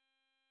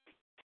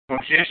 From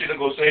station to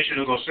go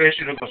station, go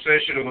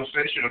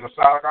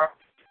Saraka.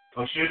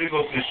 From city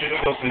go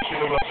Saraka.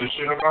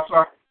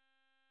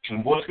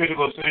 From boat to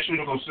go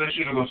station, go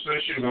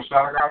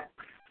Saraka.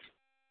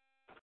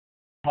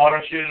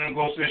 Hara shit and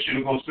go say shit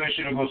and go say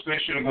shit and go say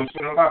shit and go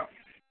say that.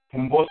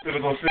 Bosque to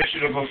go say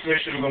shit and go say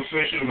shit and go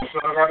say shit and go say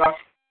that.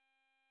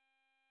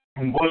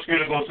 Bosque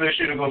to go say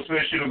shit and go say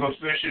shit and go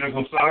say shit and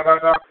go say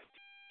that.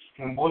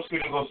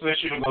 Bosque to go say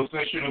shit and go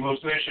say shit and go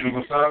say shit and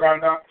go say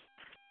that.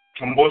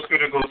 Bosque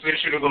to go say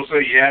shit and go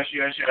say yes,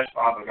 yes, yes,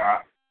 Father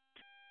God.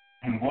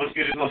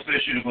 Bosque to go say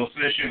shit and go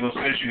say shit and go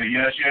say shit,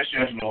 yes, yes,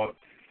 yes, Lord.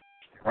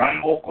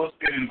 Rambo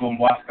Koske to go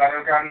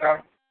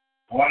Baskaraganda.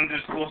 One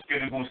discourse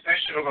to go say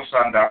shit and go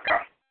Sandaka.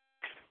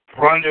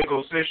 Randa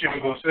go say shit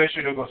and go say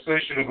shit and go say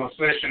shit and go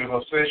say shit and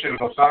go say shit and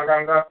go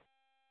Sarganga.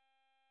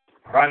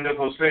 Randa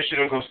go say shit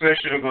and go say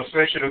shit and go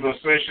say shit and go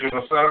say shit and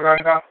go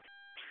Sarganga.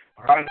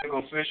 Randa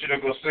go say shit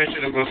and go say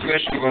shit and go say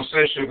shit and go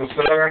say shit and go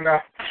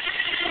Sarganga.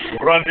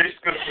 Randa is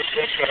going to go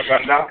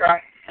Sargandaka.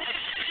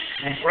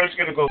 And first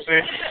going to go say,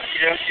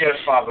 yes, yes,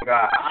 Father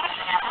God.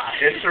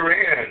 Enter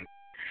in.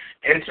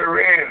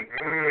 Enter in.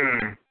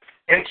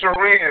 Enter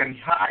in.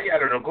 Hi, I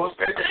don't know. Go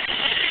say that.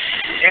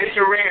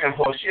 Enter in.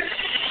 Oh, shit.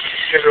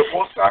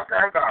 Go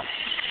Sarganga.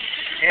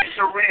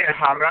 Enter in.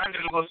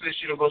 Haranda go say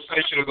shit and go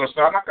say shit and go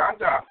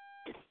Sarganga.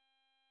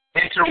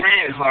 Enter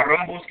in.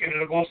 Harambos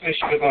can go say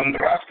shit and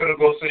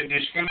go say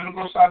this can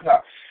go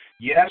Sarganga.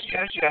 Yes,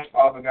 yes, yes,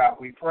 Father God.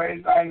 We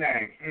praise thy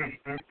name.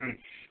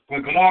 We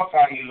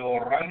glorify you,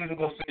 Lord. Run to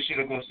go say, shit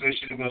to go say,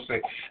 shit to go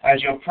say.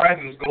 As your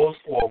presence goes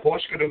forth,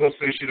 Hosh to go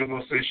say, shit to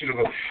go say, shit to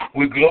go.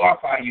 We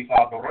glorify you,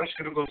 Father. Rush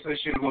to go say,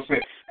 shit to go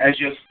say. As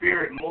your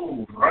spirit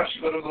moves, rush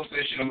to go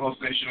say, shit to go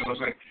say, shit to go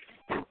say.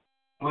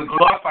 We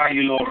glorify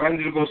you, Lord. Run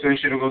to go say,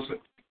 shit to go say.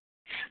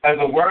 As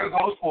the word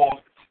goes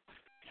forth,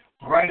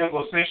 run to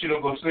go say, shit to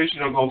go say,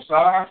 shit to go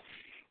say.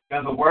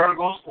 As the word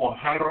goes forth,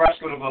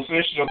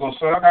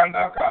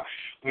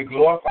 we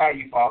glorify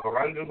you, Father.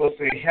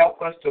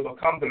 Help us to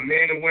become the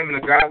men and women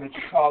of God that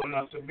you're calling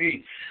us to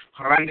be.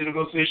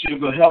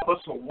 Help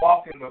us to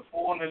walk in the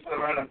fullness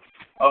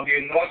of the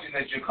anointing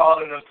that you're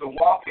calling us to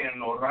walk in,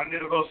 Lord.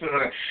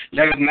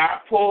 Let us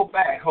not pull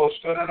back.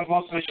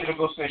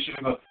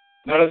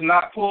 Let us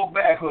not pull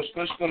back.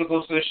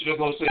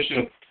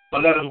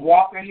 But let us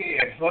walk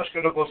ahead.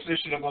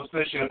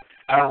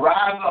 And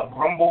rise up.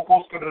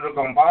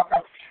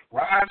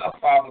 Rise up,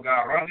 Father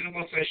God.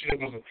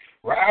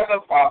 Rise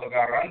up, Father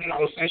God.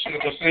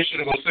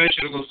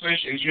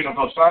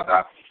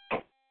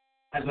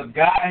 As the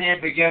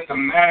Godhead begins to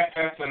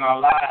manifest in our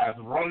lives,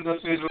 as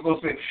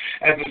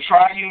the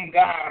triune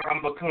God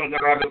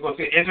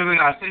enters in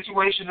our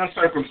situations and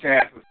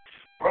circumstances.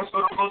 Rise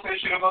up,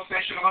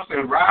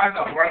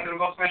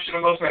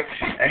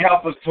 and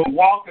help us to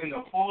walk in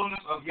the fullness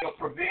of your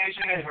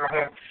provision and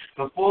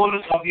the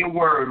fullness of your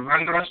word.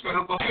 Rise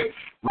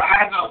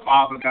up,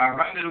 Father God.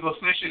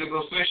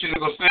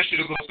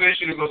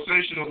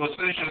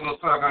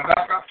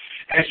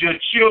 As your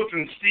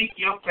children seek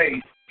your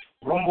face.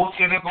 Rise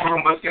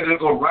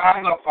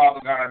up, Father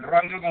God.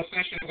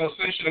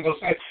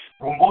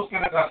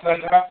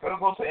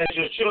 As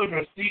your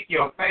children seek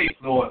your face,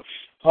 Lord.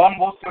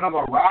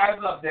 Rise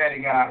up,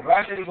 Daddy God.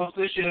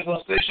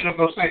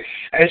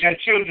 As your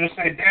children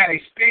say, Daddy,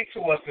 speak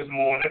to us this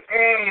morning.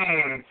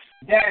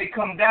 Daddy,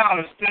 come down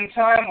and spend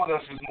time with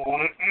us this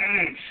morning.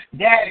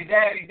 Daddy,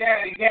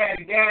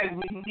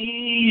 we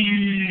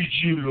need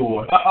you,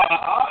 Lord.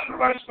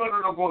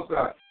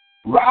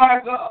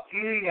 Rise up.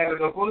 Move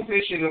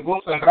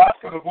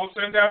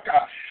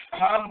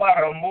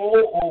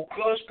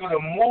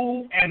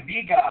and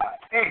be God.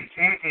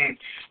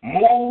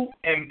 Move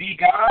and be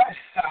God.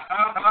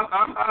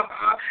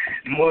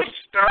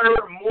 Stir,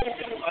 move,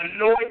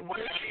 anoint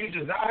what you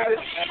desire,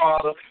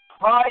 Father.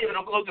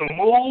 To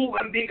move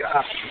and be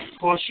God.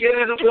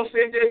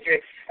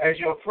 As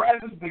your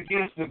presence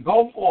begins to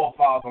go forth,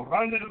 Father,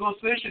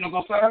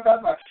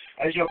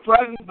 as your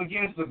presence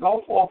begins to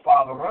go forth,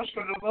 Father,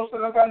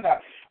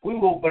 we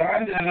will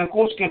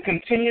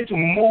continue to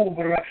move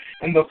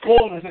in the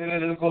fullness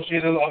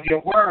of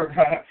your word,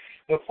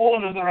 the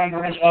fullness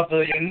of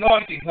the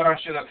anointing,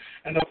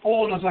 and the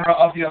fullness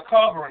of your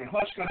covering.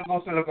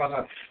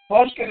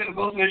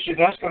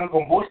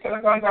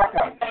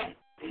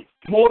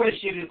 More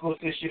shit goes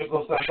to shit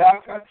goes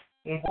Sandaka,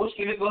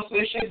 Buskil goes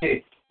to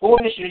shit. More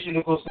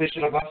shit goes to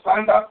shit goes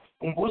Sanda,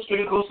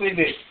 Buskil goes to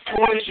this.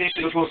 More shit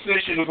goes to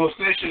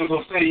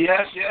say,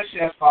 yes,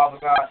 Father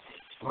God.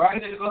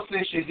 Randy goes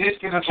to shit, this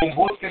can go,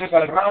 Buskil goes to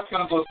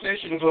Rascal goes to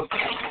shit goes.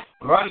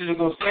 Randy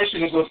goes to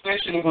shit goes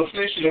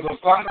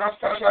Sanda,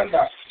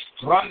 Sanda.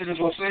 Randy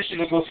goes to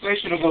shit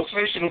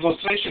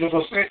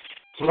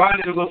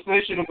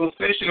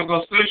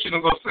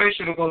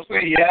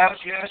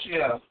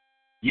goes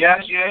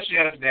Yes,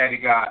 Daddy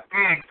God.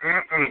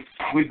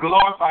 We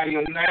glorify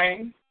your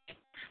name.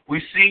 We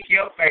seek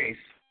your face.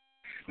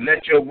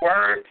 Let your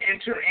word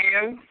enter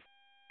in.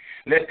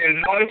 Let the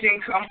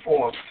anointing come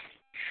forth.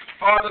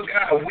 Father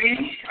God,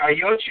 we are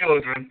your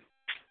children.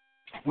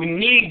 We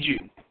need you.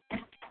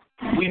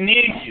 We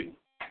need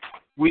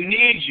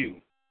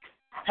you.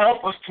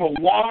 Help us to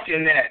walk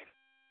in that.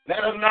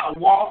 Let us not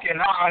walk in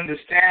our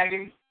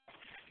understanding.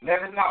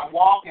 Let us not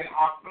walk in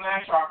our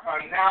flesh, our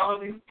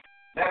carnality.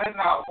 Let us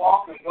not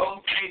walk in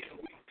those things that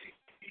we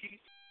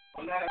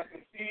Let us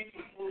continue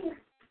to move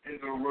in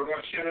the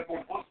direction of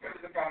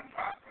the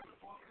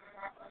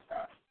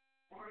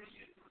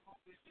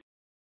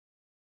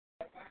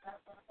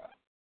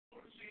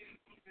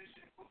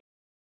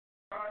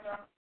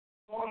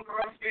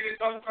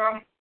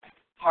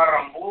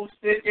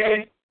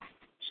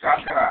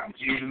God. In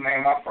Jesus'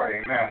 name I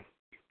pray, amen.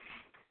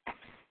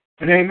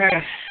 And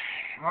amen.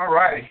 All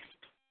righty.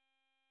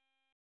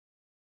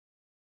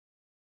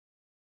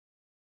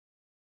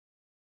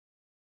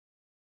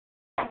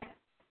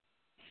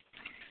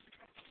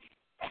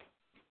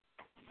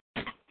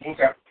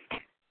 Okay.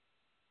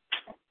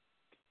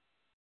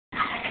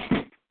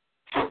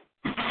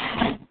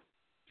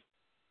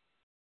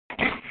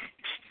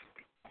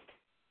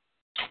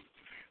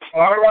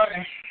 All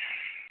righty.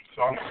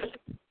 So,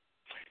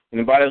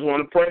 anybody else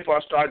want to pray before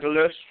I start the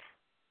list?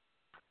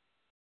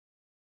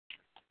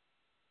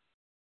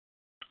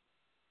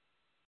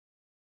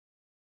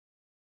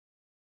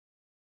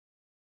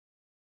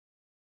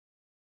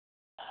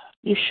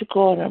 You should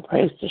go on and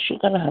pray, so you're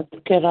going to have to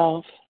get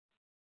off.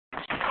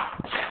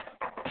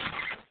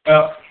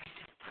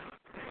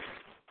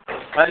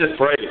 I just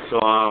prayed, so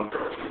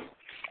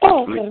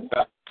oh, okay.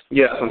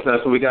 Yeah,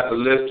 sometimes so we got a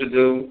list to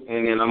do,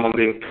 and then I'm gonna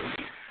be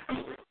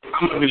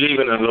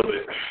leaving in a little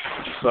bit.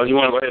 So you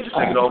want to go ahead and just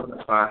take it over?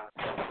 That's fine.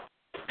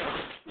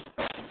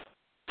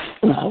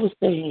 No, I was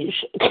saying you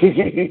should.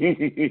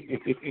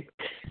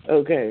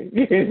 Okay.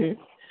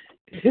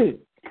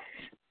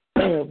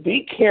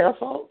 Be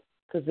careful,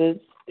 because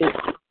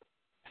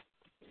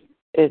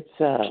it's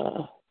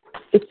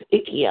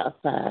icky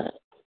outside.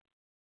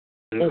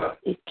 It's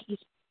icky.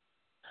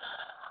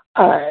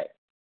 All right.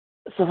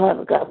 So,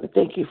 Father God, we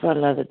thank you for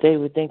another day.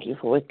 We thank you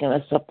for waking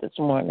us up this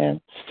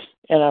morning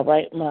in our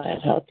right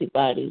mind, healthy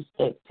bodies,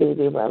 the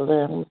activity of our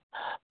limbs.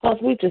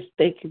 Father, we just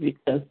thank you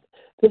because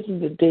this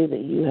is the day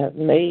that you have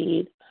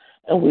made,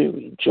 and we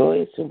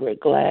rejoice and we're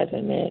glad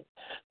in it,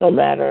 no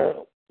matter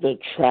the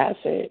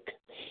traffic,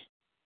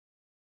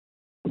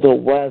 the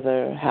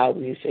weather, how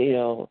we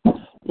feel.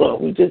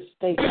 Lord, we just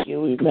thank you.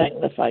 We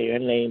magnify your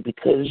name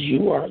because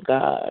you are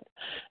God,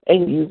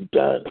 and you've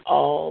done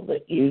all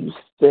that you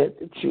said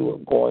that you were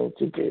going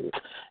to do.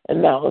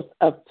 And now it's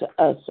up to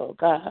us, oh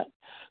God,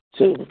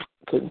 to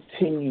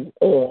continue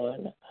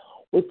on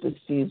with the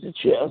seeds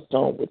that you have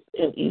sown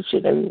within each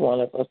and every one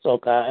of us, oh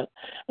God.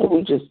 And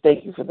we just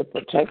thank you for the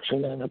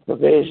protection and the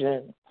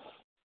provision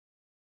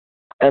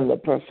and the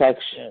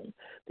perfection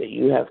that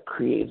you have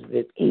created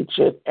in each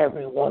and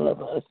every one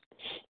of us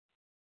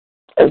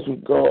as we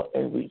go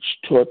and reach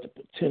toward the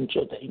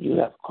potential that you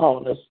have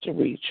called us to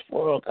reach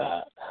for, oh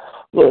God.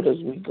 Lord, as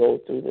we go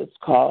through this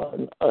call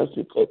and as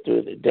we go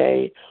through the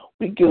day,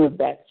 we give it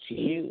back to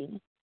you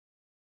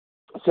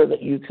so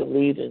that you can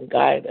lead and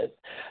guide us.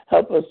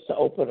 Help us to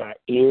open our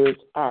ears,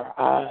 our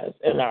eyes,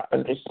 and our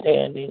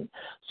understanding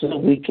so that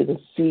we can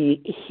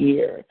see,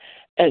 hear,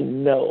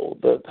 and know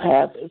the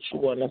path that you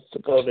want us to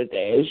go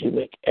today as you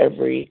make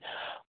every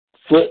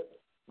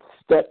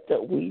footstep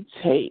that we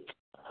take.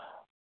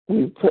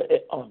 We put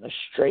it on a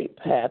straight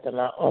path and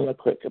not on a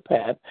crooked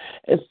path,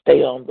 and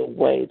stay on the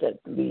way that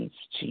leads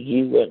to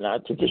you and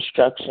not to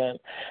destruction.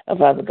 And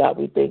Father God,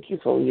 we thank you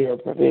for your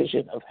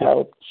provision of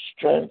health,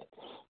 strength,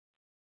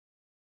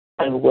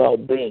 and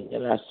well-being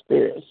in our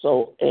spirit,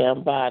 soul,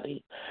 and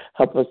body.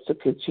 Help us to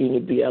continue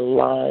to be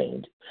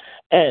aligned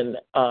and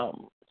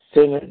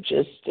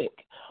synergistic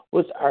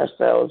with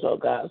ourselves, oh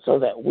God, so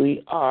that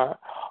we are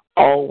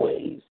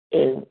always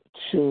in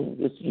tune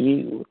with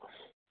you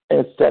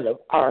instead of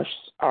our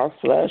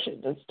flesh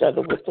and instead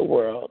of with the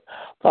world.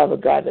 Father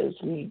God, as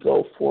we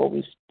go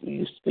forward,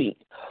 you speak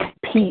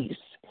peace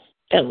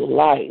and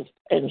life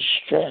and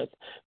strength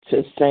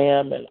to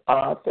Sam and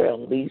Arthur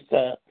and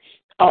Lisa,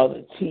 all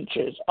the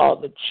teachers, all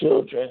the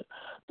children,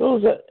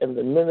 those are and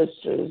the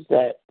ministers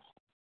that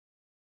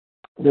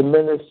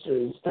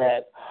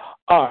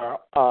are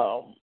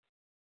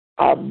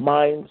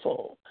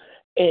mindful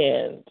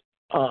and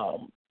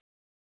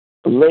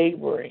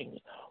laboring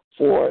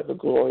for the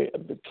glory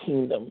of the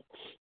kingdom.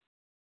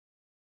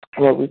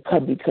 Lord, we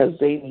come because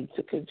they need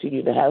to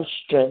continue to have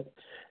strength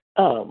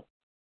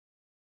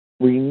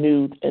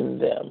renewed in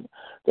them,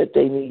 that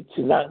they need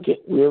to not get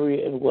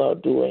weary in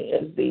well-doing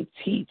as they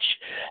teach,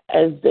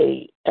 as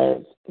they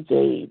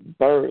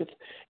birth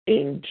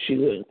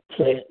into and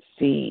plant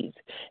seeds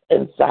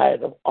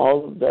inside of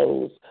all of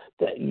those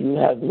that you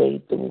have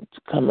made them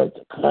to come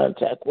into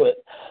contact with.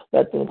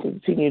 Let them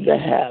continue to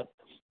have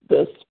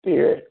the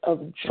spirit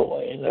of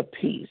joy and of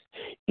peace,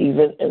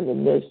 even in the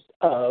midst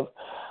of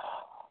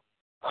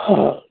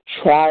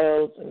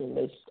trials, in the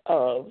midst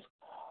of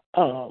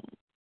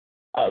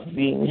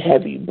being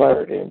heavy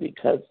burden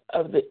because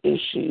of the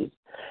issues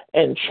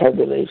and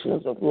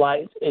tribulations of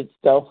life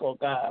itself, oh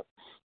God.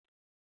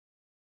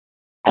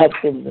 Help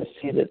them to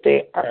see that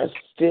they are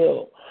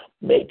still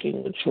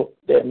making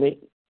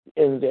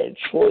in their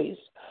choice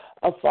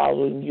of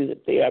following you,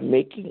 that they are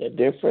making a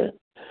difference,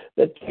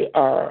 that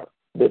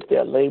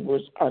their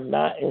labors are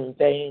not in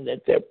vain,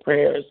 that their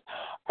prayers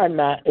are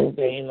not in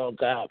vain, oh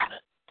God.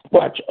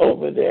 Watch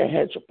over their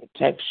hedge of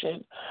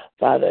protection,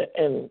 Father,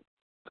 and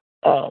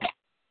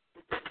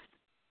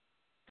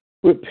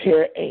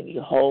repair any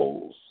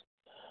holes,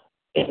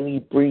 any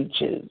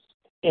breaches,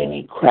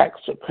 any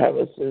cracks or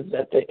crevices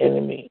that the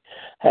enemy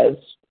has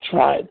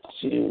tried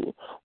to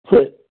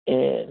put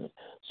in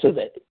so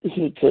that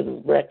he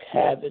can wreak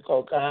havoc,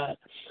 oh God.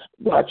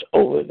 Watch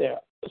over their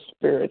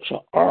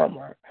spiritual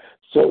armor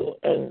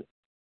and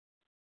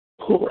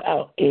pull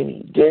out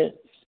any dents,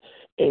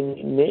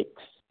 any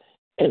nicks,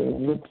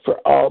 and look for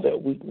all their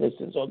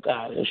weaknesses, oh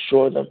God, and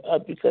shore them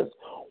up, because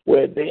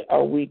where they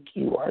are weak,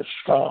 you are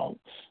strong.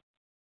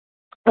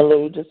 And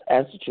Lord, we just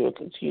ask that you will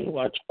continue to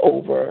watch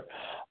over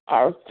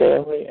our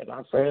family and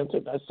our friends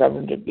and our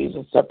 7 degrees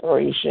of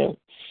separation.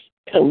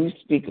 And we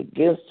speak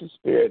against the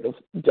spirit of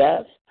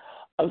death,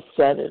 of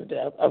sudden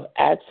death, of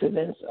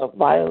accidents, of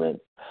violence,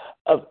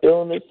 of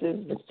illnesses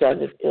and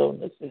sudden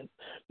illnesses,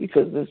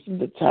 because this is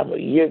the time of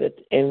year that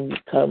the enemy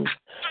comes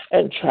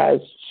and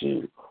tries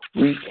to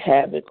wreak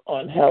havoc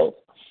on health,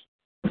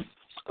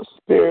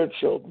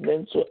 spiritual,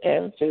 mental,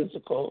 and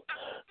physical,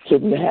 to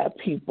have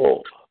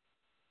people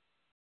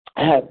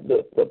have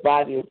the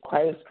body of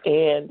Christ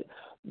and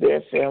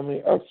their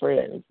family or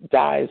friends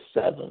die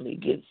suddenly,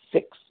 get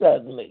sick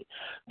suddenly.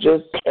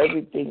 Just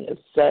everything is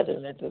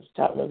sudden at this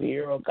time of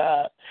year, oh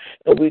God.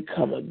 And we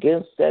come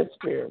against that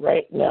spirit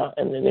right now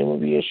in the name of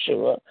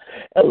Yeshua.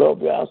 And Lord,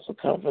 we also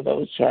come for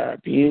those who are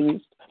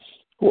abused,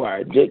 who are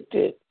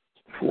addicted,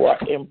 who are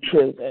in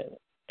prison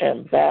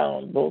and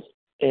bound, both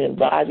in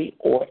body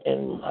or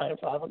in mind,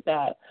 Father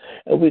God.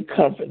 And we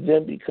come for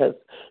them because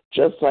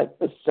just like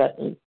the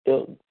sudden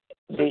illness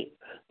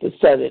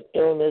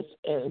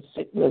and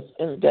sickness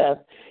and death,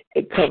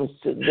 it comes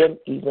to them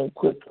even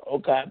quicker, oh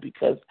God,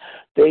 because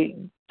they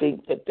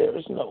think that there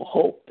is no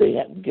hope. They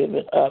have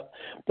given up.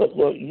 But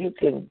Lord, you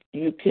can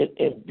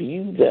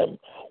imbue them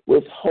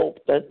with hope.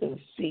 Let them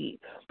see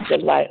the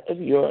light of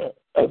your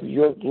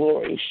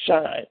glory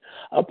shine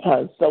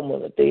upon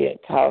someone that they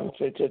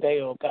encounter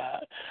today, oh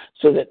God,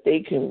 so that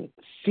they can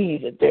see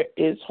that there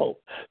is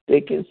hope.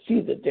 They can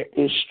see that there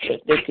is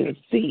strength. They can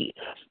see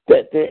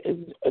that there is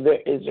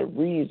a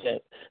reason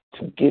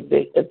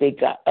that they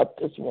got up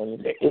this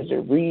morning. There is a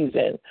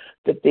reason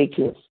that they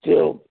can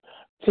still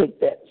take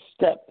that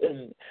step,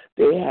 and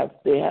they have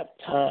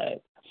time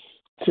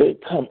to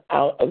come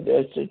out of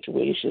their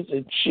situations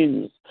and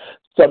choose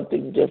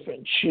something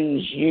different.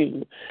 Choose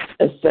you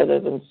instead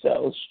of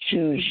themselves.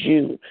 Choose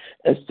you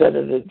instead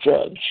of the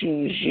drug.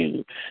 Choose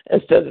you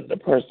instead of the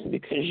person,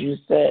 because you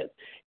said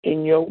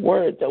in your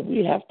word that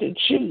we have to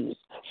choose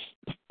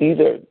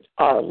either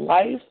our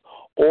life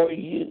or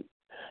you.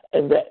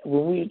 And that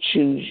when we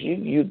choose you,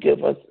 you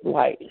give us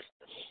life,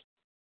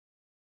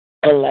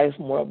 and life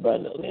more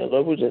abundantly. And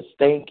Lord, we just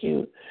thank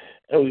you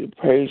and we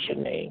praise your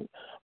name,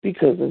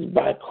 because it's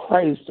by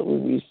Christ that we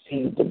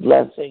receive the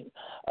blessing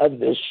of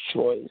this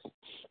choice.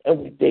 And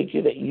we thank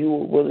you that you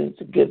were willing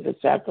to give the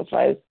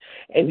sacrifice,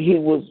 and he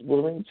was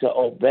willing to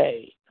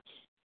obey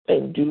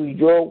and do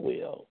your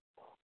will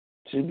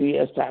to be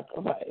a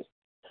sacrifice.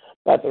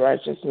 By the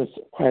righteousness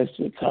of Christ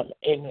we come.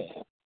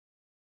 Amen.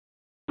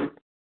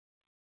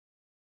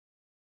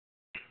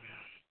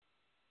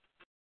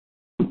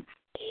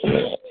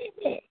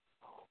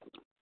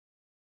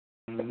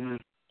 Amen.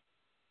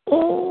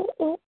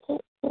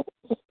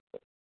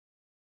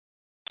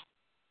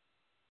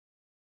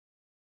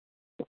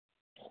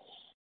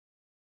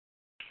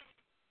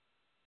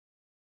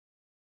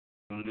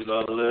 Do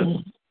all the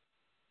list.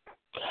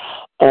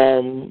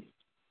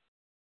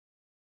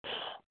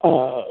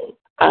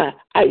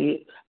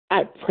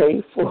 I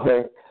pray for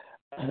her.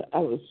 I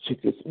was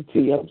drinking some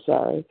tea. I'm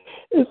sorry.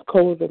 It's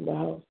cold in the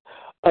house.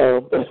 I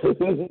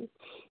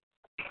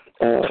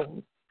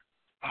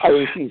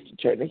refuse to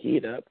turn the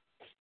heat up.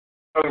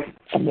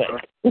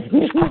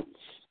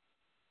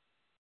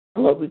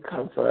 Lord, we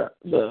come for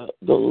the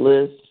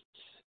list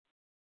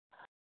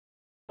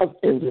of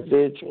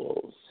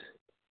individuals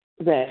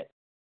that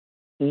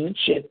each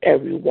and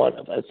every one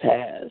of us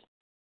has.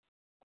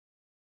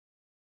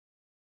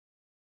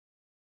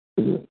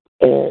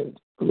 And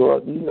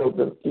Lord, you know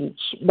them each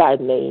by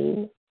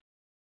name.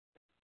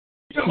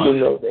 You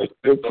know their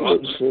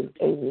situation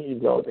and you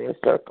know their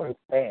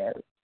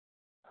circumstance.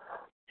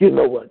 You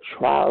know what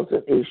trials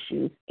and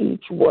issues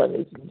each one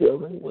is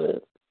dealing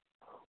with.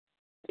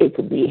 It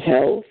could be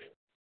health.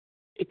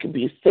 It could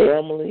be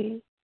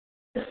family.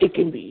 It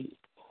can be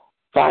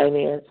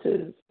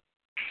finances.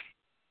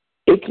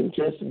 It can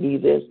just be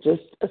there's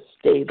just a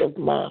state of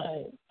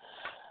mind.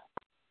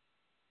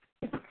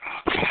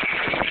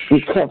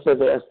 We come for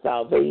their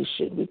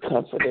salvation. We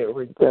come for their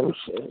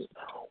redemption.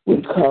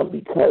 We come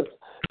because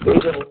they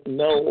don't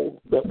know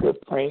that we're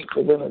praying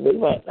for them, and they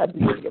might not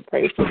be able to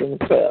pray for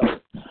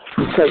themselves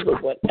because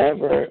of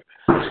whatever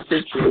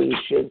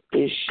situation,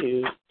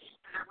 issue,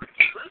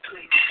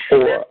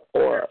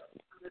 or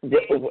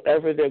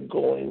whatever they're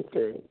going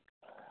through.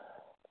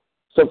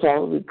 So,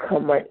 Father, we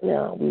come right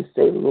now. We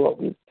say, Lord,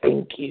 we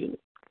thank you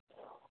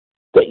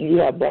that you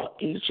have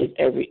brought each and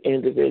every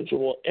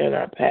individual in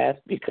our path,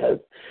 because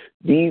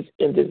these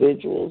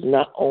individuals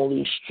not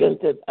only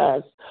strengthen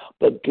us,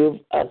 but give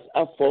us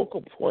a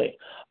focal point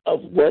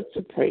of what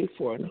to pray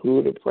for and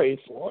who to pray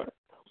for,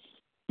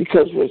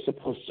 because we're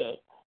supposed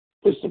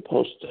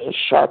to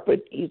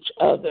sharpen each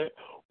other.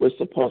 We're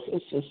supposed to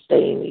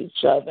sustain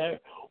each other.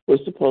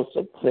 We're supposed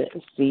to plant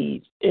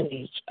seeds in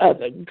each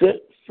other,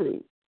 good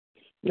fruit,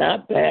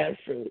 not bad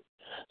fruit.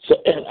 So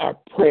in our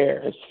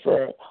prayers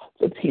for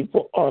the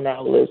people on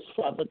our list,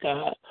 Father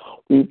God,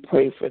 we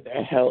pray for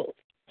their health.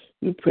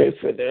 We pray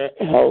for their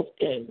health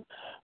and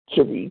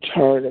to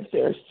return if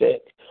they're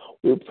sick.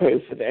 We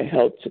pray for their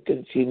health to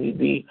continue to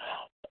be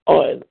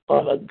on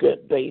a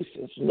good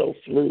basis, no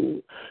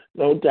flu,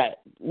 no diet.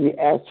 We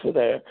ask for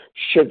their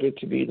sugar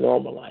to be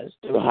normalized,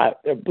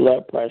 their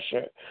blood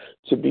pressure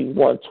to be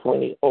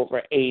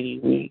 120/80.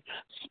 We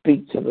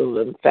speak to the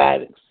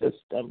lymphatic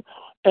system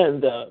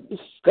and the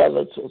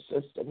skeletal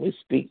system. We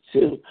speak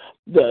to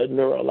the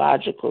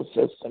neurological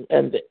system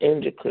and the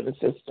endocrine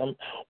system.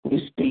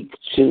 We speak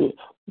to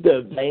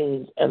the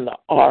veins and the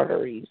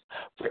arteries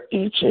for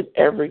each and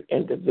every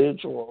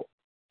individual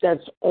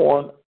that's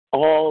on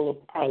all of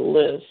our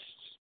lists,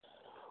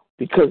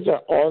 because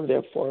they're on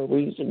there for a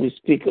reason. We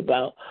speak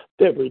about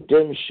their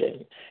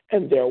redemption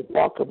and their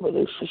walk of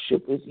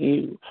relationship with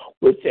you,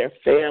 with their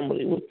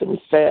family, with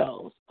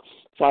themselves.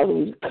 Father,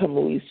 we come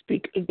and we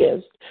speak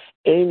against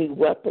any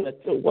weapon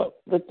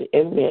that the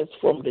enemy has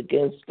formed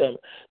against them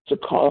to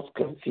cause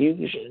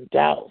confusion,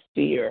 doubt,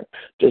 fear,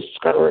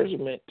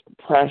 discouragement,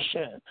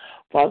 depression.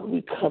 Father,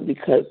 we come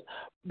because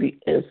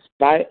in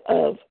spite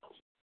of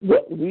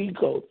what we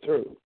go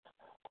through,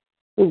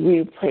 when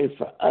we pray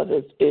for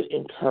others, it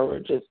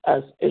encourages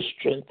us, it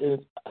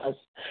strengthens us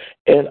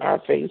in our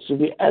faith. So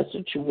we ask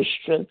that you would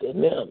strengthen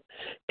them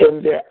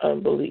in their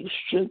unbelief,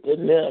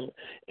 strengthen them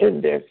in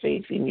their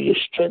faith in you,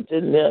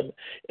 strengthen them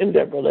in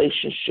their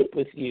relationship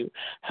with you.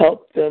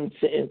 Help them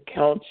to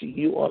encounter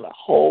you on a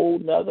whole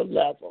nother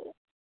level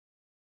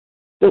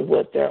than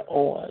what they're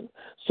on,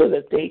 so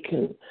that they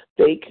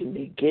can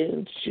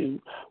begin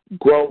to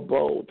grow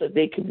bold, that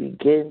they can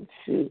begin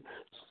to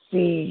see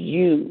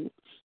you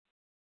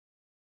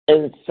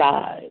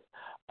inside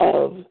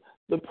of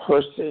the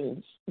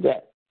persons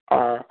that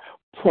are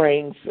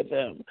praying for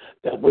them,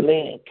 that when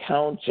they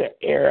encounter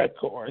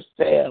Erica or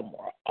Sam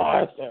or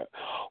Arthur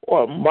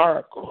or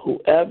Mark or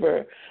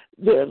whoever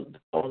they're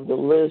on the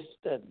list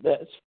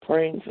that's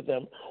praying for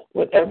them,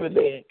 whatever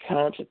they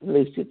encounter,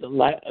 they see the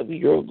light of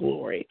your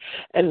glory,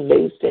 and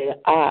they say,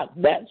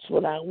 that's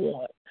what I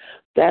want.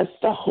 That's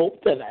the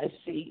hope that I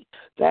see.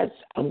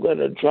 I'm going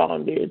to draw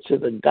near to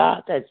the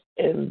God that's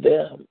in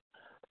them,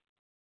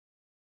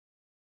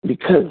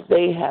 because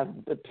they have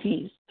the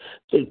peace,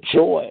 the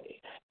joy,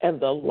 and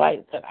the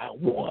light that I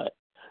want.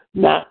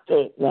 Not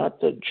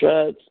the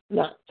drugs,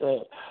 not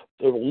the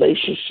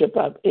relationship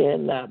I'm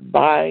in, not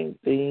buying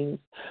things,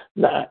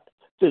 not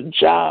the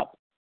job.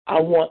 I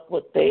want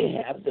what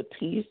they have, the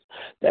peace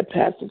that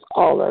passes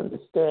all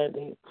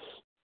understanding.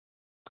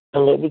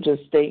 And Lord, we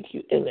just thank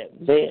you in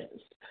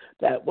advance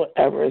that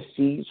whatever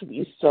seeds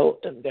we sow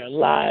in their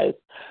lives,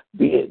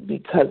 be it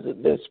because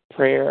of this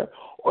prayer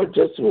or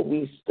just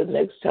when the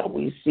next time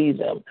we see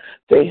them,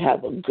 they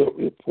have a good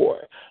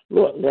report.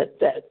 Lord, let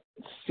that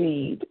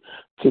seed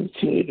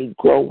continue to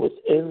grow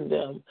within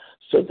them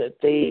so that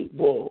they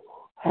will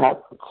have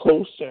a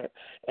closer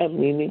and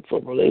meaningful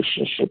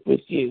relationship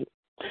with you.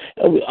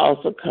 And we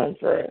also come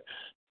for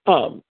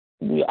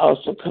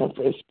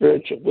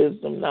spiritual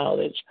wisdom,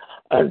 knowledge,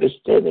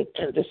 understanding,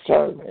 and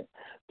discernment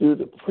through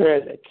the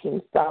prayer that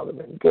King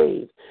Solomon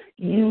gave.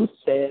 You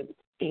said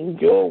in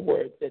your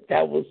word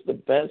that was the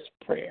best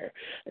prayer.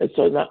 And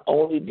so not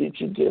only did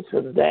you give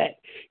him that,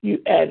 you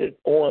added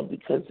on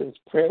because his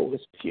prayer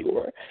was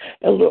pure.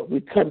 And Lord, we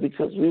come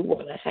because we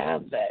want to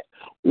have that.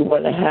 We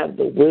want to have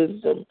the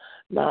wisdom,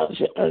 knowledge,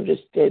 and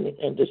understanding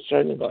and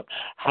discerning on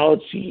how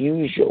to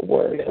use your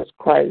word as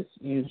Christ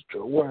used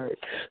your word,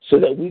 so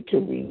that we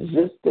can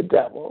resist the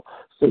devil,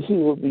 so he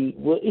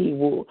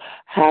will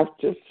have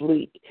to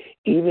flee,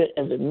 even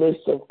in the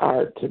midst of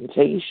our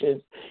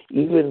temptations,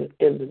 even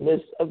in the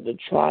midst of the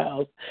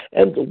trials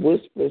and the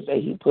whispers that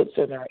he puts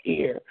in our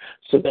ear,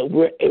 so that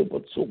we're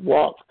able to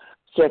walk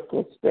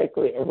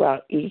circumspectly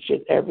around each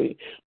and every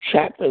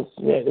trap and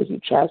snare that he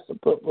tries to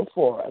put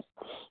before us.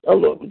 Oh,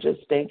 Lord, we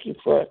just thank you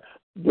for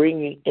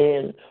bringing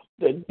in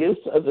the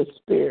gifts of the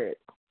Spirit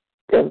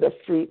and the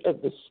fruit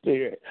of the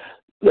Spirit.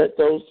 Let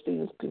those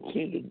things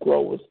continue to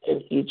grow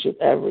within each and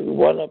every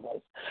one of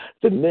us.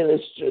 The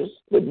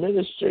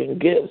ministering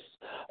gifts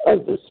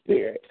of the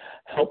Spirit,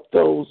 help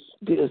those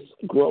gifts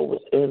grow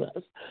within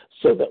us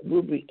so that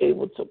we'll be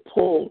able to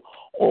pull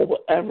on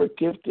whatever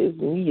gift is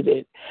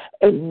needed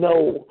and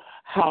know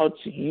how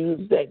to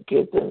use that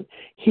gift and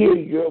hear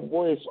your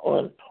voice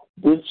on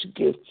which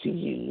gift to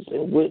use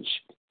and which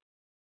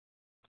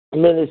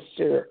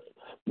ministering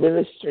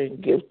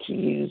gift to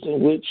use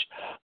and which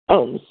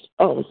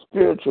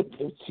spiritual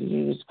gift to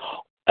use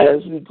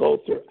as we go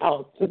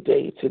throughout the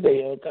day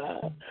today, oh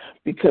God,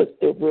 because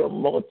we're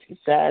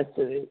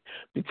multifaceted,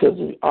 because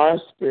we are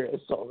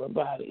spirit, soul, and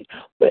body.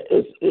 But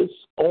it's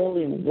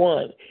only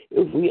one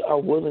if we are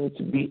willing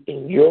to be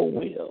in your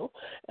will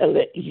and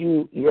let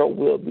your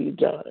will be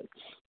done.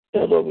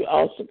 And Lord, we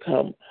also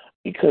come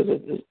because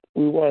of this.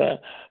 We want to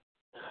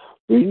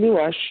renew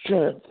our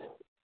strength,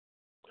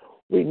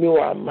 renew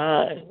our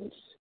minds,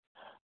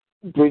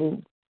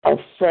 bring a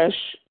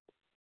fresh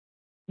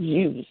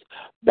youth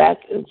back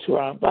into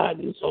our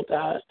bodies, oh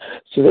God,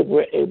 so that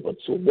we're able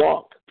to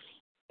walk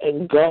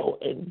and go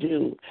and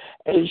do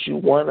as you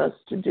want us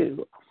to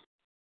do,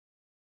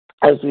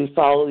 as we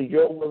follow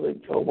your will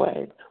and your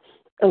way.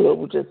 And Lord,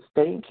 we just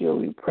thank you.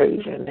 We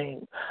praise your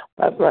name.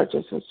 By the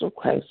righteousness of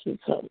Christ we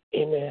come.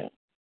 Amen.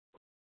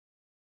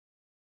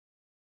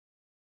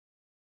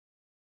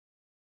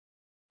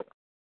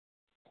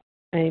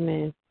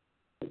 Amen.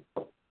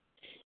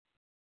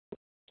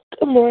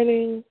 Good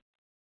morning.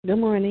 Good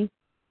morning.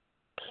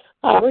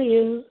 How are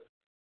you?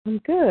 I'm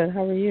good.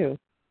 How are you?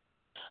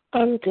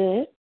 I'm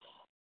good.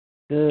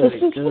 Good. This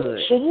is good.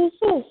 Felicia. Who's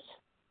this?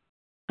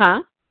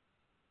 Huh?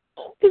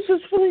 This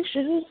is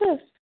Felicia. Who's this?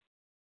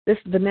 This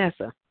is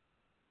Vanessa.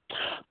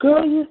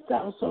 Girl, you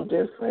sound so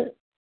different.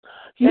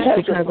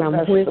 That's because I'm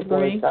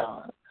whispering.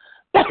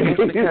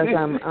 It's because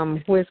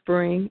I'm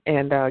whispering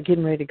and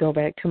getting ready to go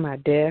back to my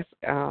desk.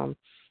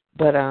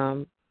 But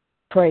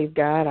praise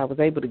God, I was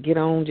able to get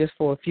on just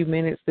for a few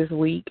minutes this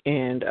week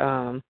and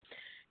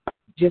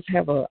just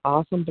have an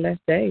awesome, blessed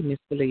day, Miss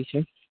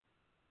Felicia.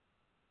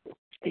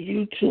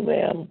 You too,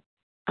 ma'am.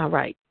 All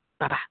right.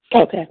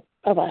 Bye-bye. Okay.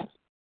 Bye-bye.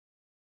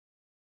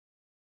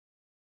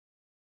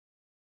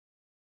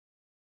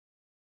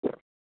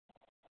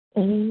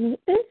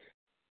 Mm-hmm.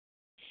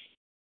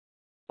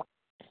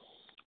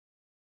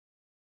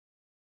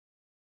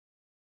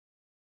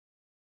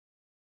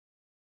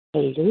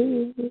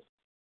 Hello.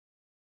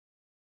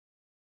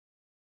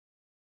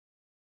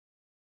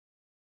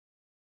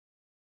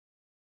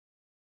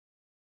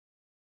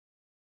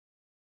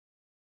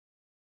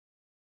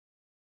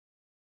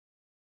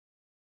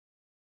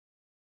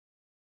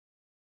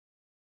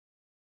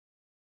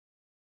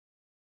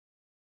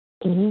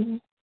 Mm-hmm.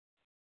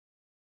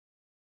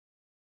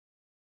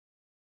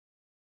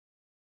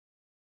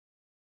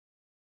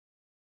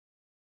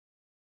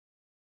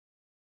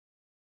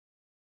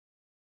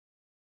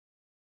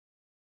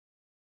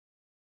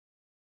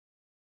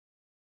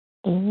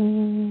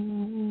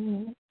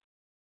 Mm-hmm.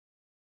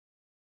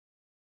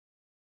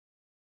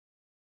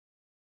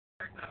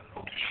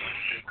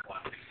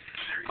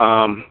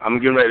 I'm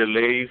getting ready to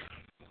leave.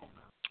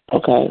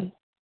 Okay.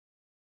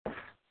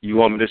 You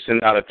want me to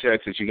send out a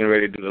text that you're getting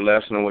ready to do the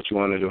lesson, or what you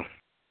want to do?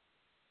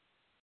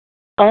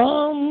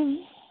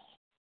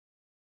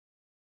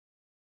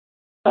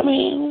 I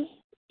mean,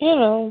 you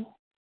know.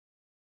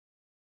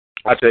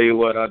 I tell you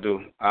what I'll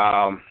do.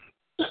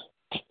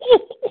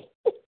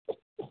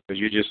 Because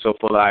you're just so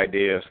full of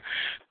ideas.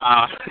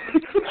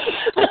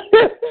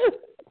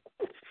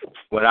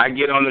 When I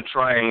get on the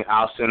train,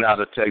 I'll send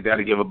out a text.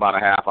 That'll give about a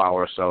half hour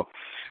or so.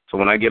 So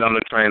when I get on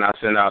the train, I'll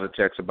send out a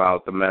text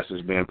about the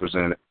message being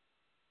presented.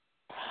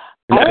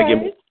 And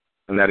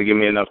that'll give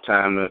me enough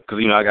time to, because,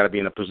 I got to be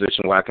in a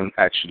position where I can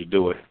actually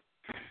do it.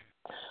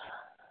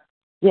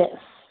 Yes.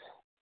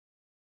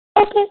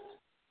 Okay.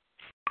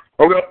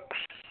 Okay.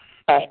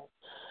 All right.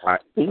 All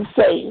right. Be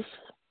safe.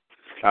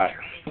 All right.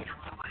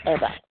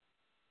 Bye-bye.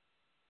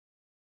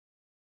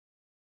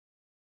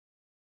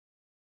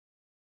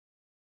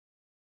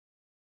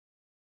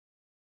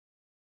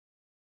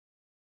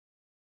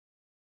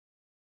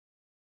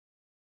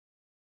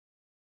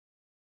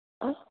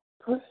 I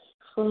pray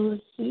for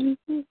you.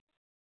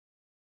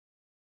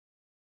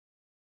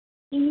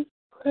 You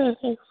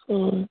pray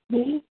for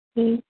me.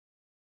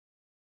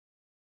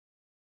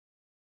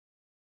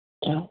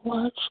 And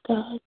watch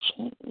God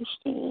change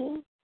things.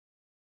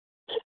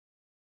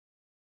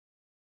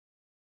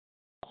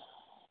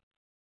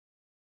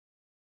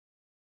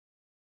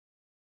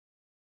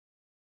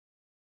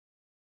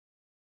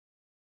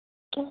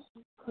 I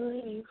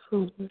pray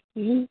for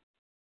you.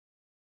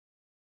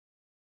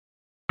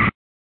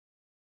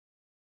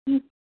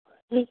 You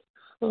pray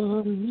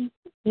for me.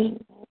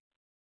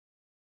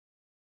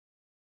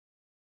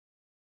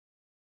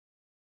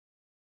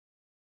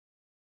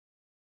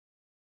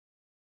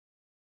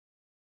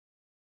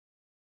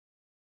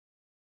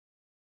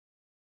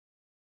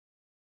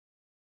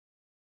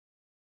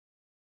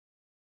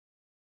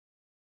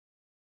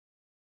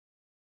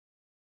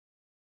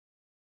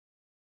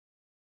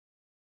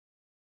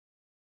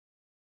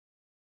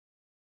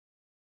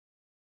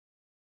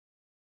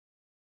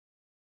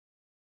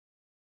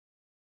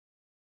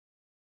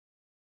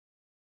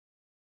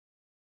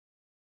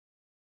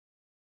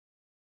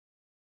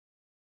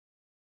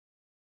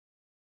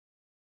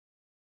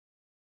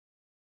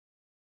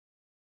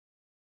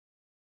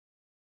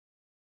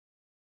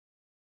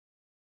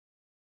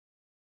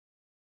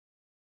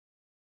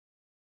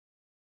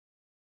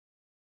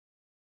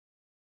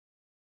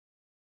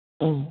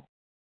 Mm.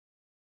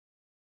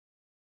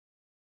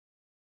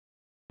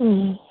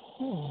 Mm.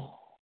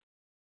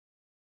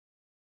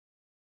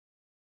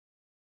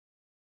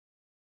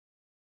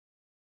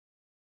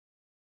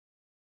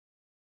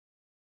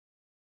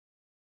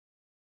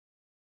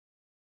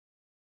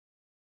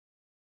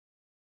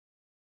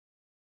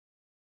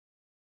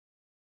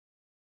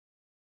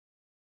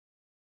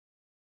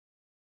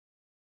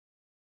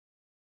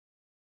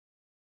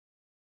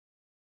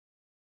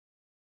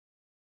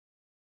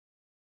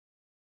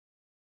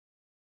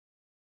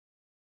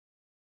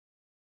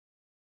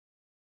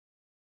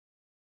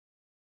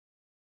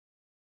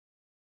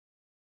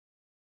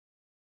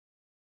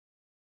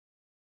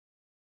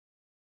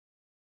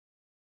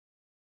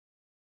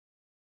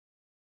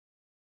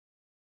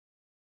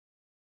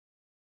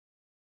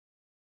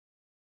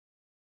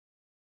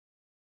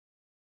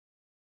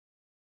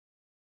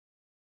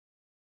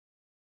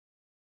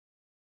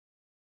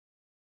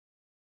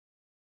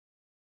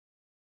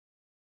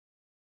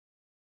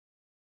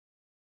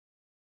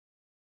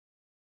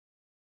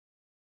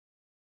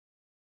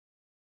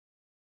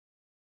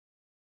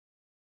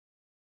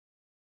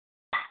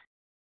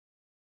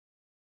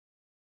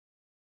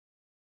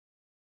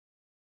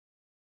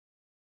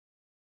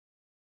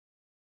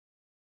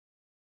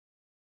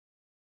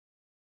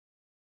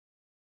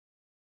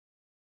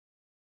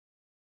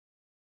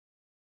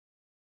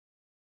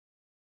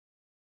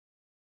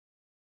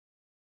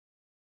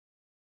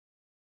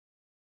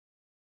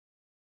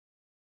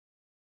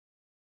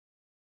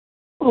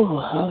 Oh,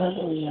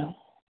 hallelujah.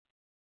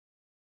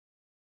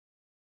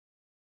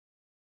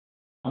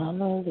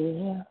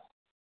 Hallelujah.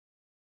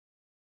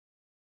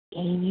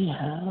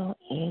 Anyhow.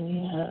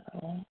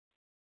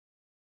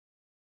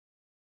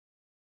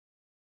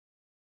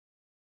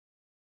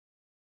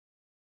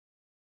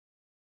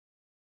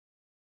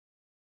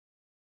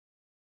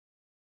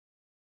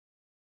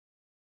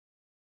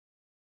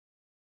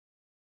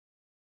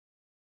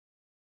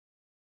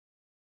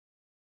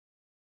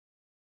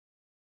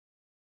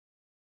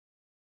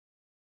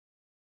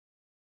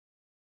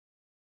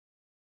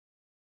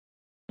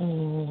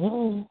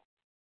 Mm-hmm.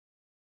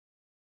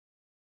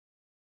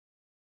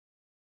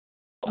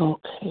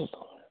 Okay,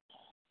 Lord.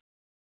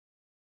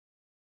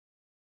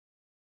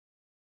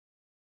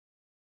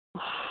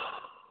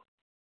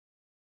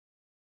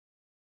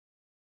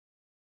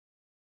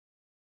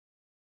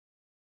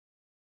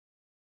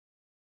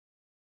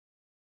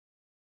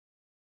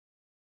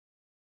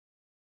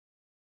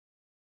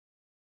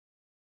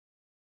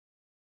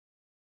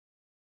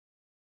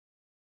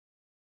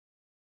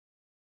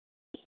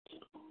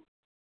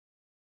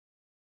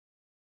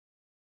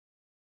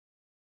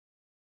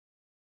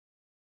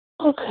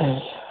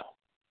 Okay.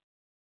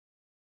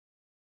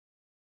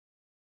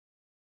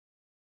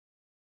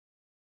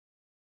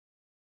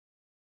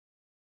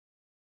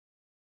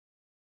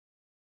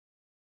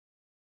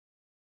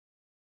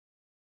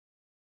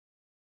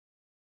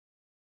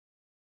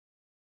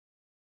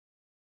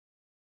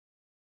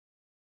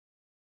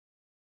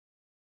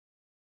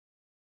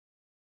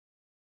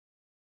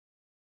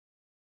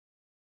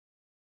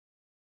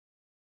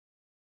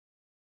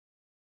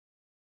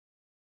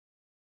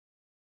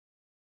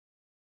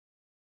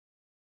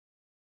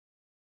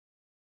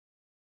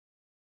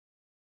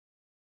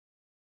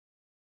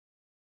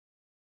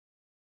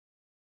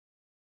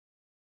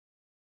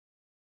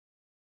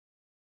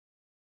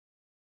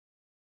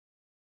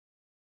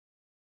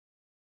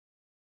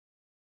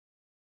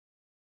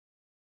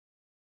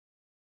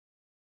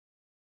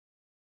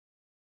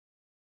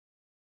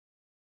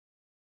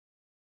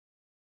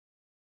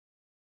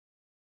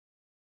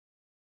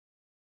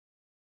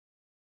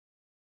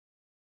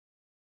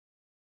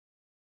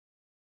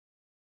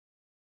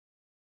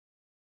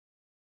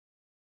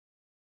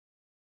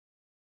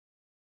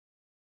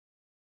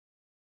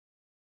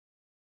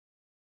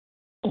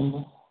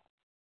 Mm-hmm.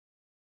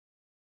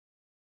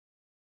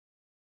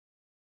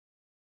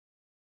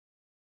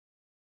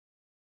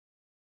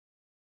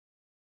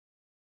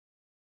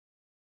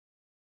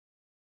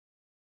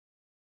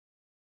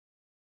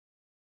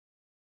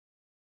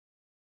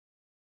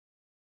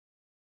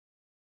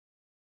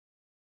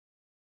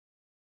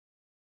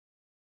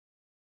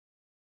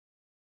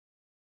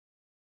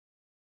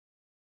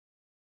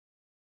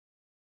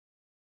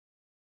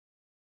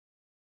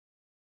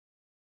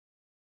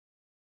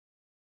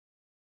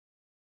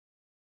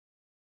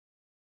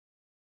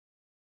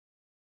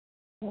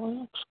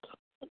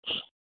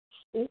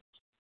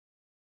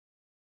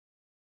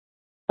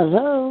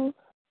 Hello?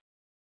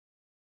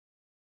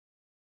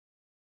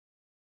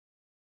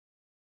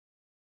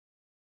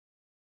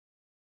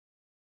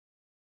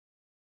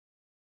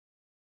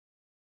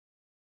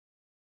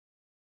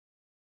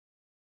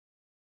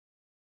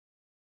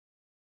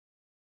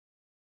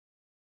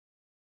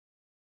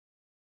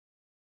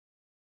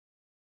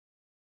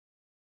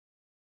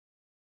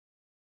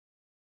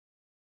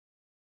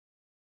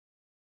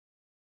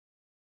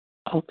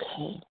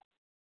 Okay.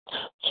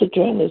 So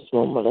during this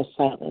moment of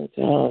silence,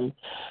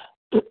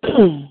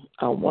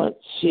 I want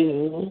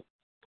to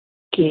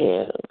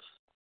give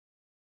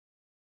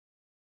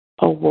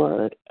a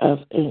word of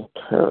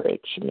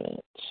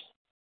encouragement.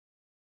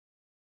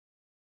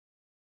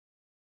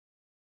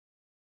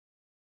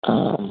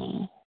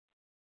 Um,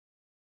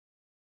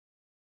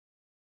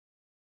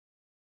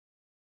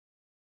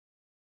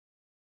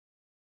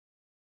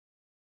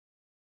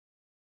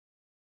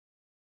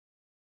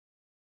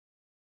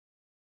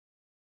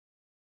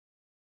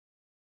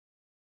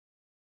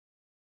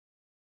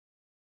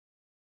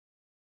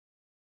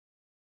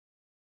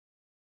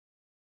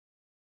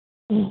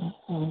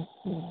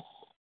 mhm.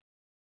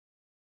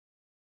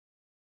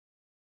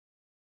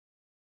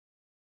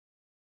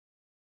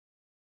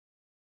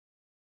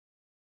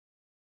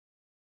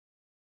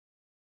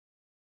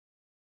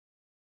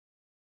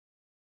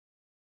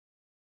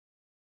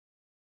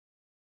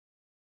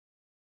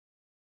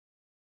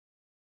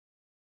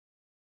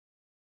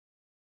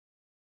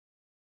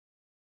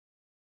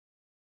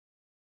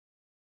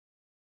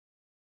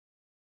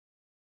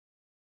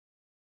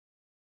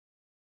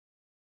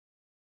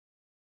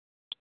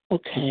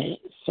 Okay,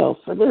 so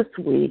for this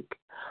week,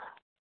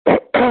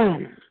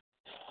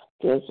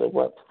 there's a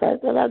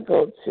website that I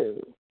go to.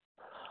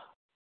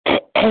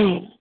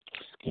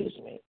 Excuse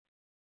me.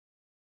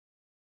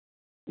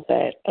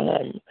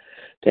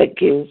 That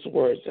gives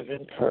words of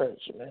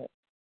encouragement,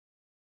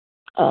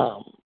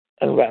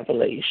 and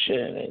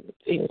revelation and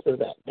things of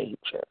that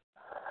nature.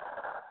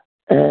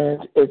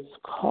 And it's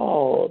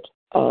called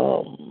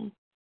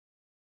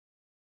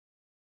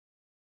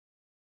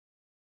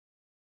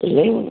the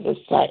name of the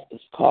site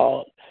is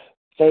called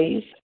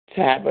Faith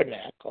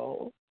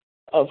Tabernacle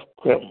of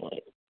Kremlin.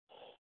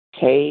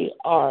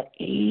 KREMMLING.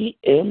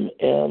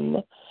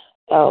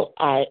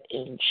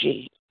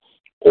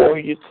 Or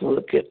you can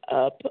look it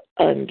up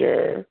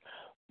under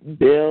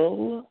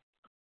Bill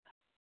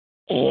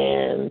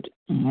and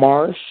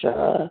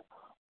Marsha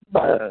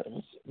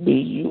Burns,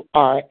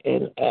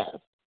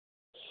 BURNS.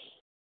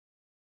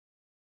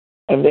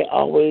 And they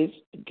always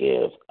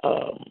give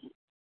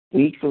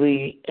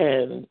weekly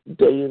and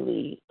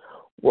daily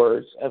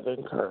words of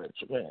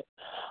encouragement.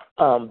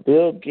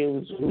 Bill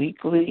gives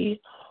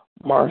weekly,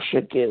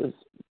 Marsha gives,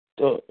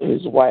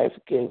 his wife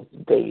gives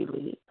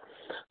daily.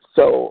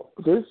 So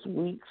this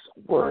week's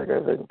word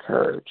of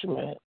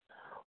encouragement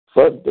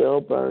for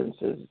Bill Burns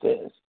is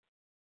this.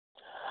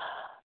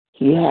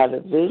 He had a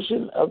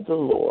vision of the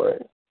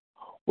Lord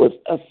with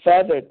a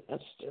feather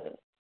duster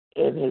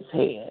in his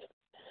hand,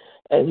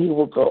 and he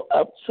will go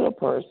up to a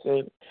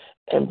person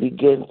and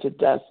begin to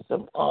dust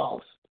them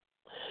off.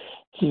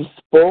 He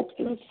spoke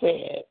and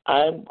said,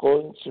 I am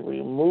going to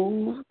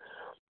remove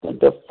the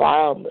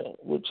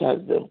defilement which has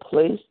been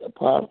placed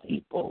upon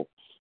people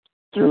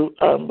through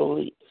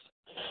unbelief.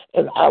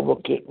 And I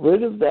will get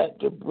rid of that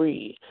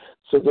debris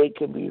so they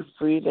can be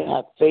free to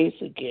have faith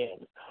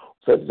again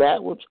for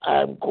that which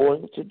I am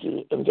going to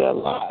do in their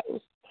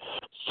lives.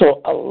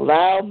 So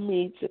allow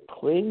me to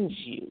cleanse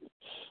you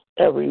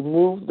and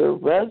remove the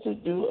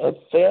residue of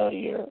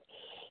failure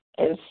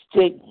and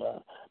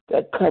stigma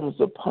that comes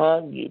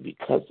upon you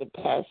because of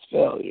past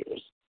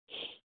failures.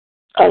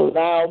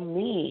 Allow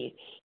me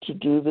to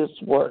do this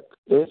work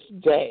this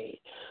day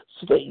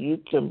so that you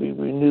can be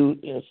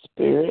renewed in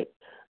spirit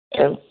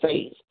and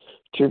faith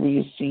to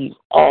receive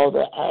all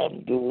that I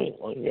am doing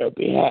on your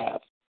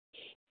behalf.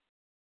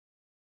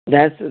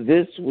 That's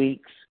this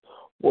week's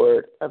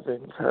word of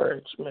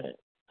encouragement.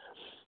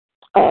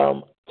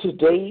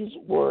 Today's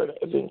word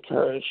of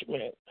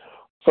encouragement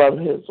from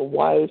his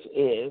wife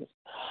is,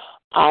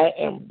 I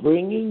am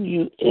bringing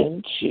you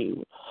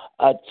into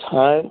a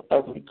time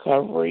of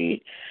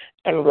recovery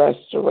and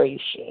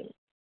restoration.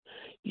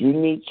 You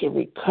need to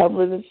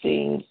recover the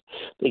things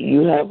that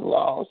you have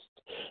lost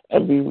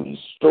and be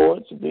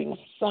restored to being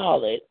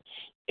solid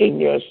in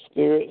your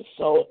spirit,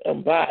 soul,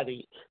 and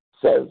body,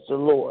 says the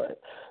Lord.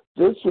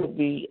 This would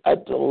be a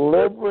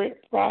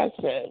deliberate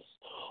process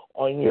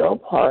on your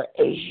part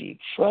as you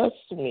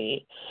trust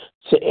me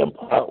to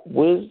impart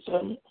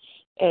wisdom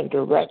and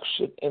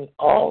direction in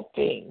all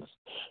things.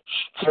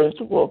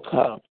 Strength will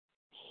come.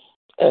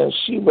 And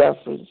she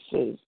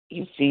references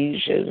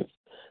Ephesians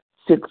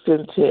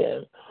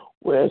 6:10,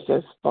 where it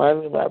says,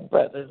 finally, my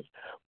brethren,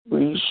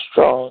 be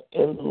strong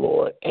in the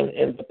Lord and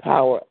in the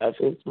power of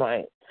his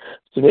might.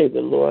 So may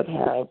the Lord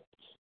have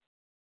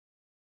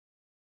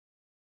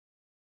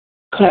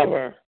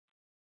cover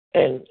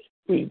and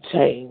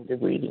retain the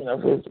reading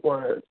of his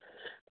word.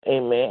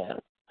 Amen.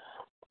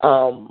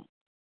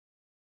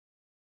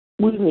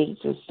 We need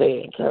to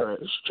stay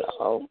encouraged,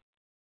 y'all.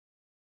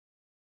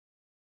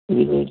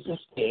 We need to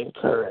stay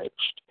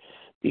encouraged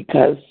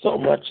because so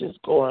much is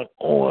going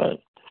on,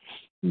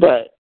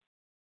 but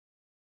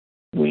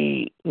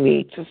we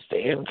need to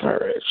stay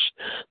encouraged.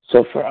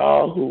 So for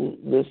all who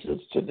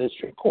listens to this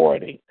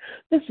recording,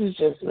 this is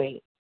just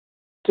me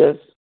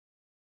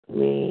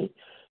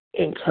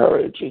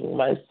encouraging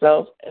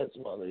myself as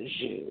well as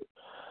you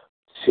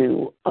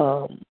to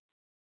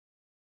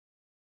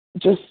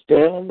just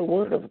stand on the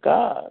word of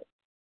God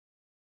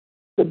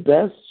the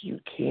best you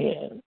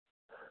can.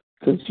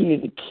 Continue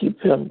to keep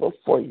him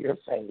before your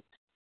faith.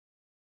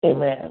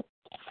 Amen.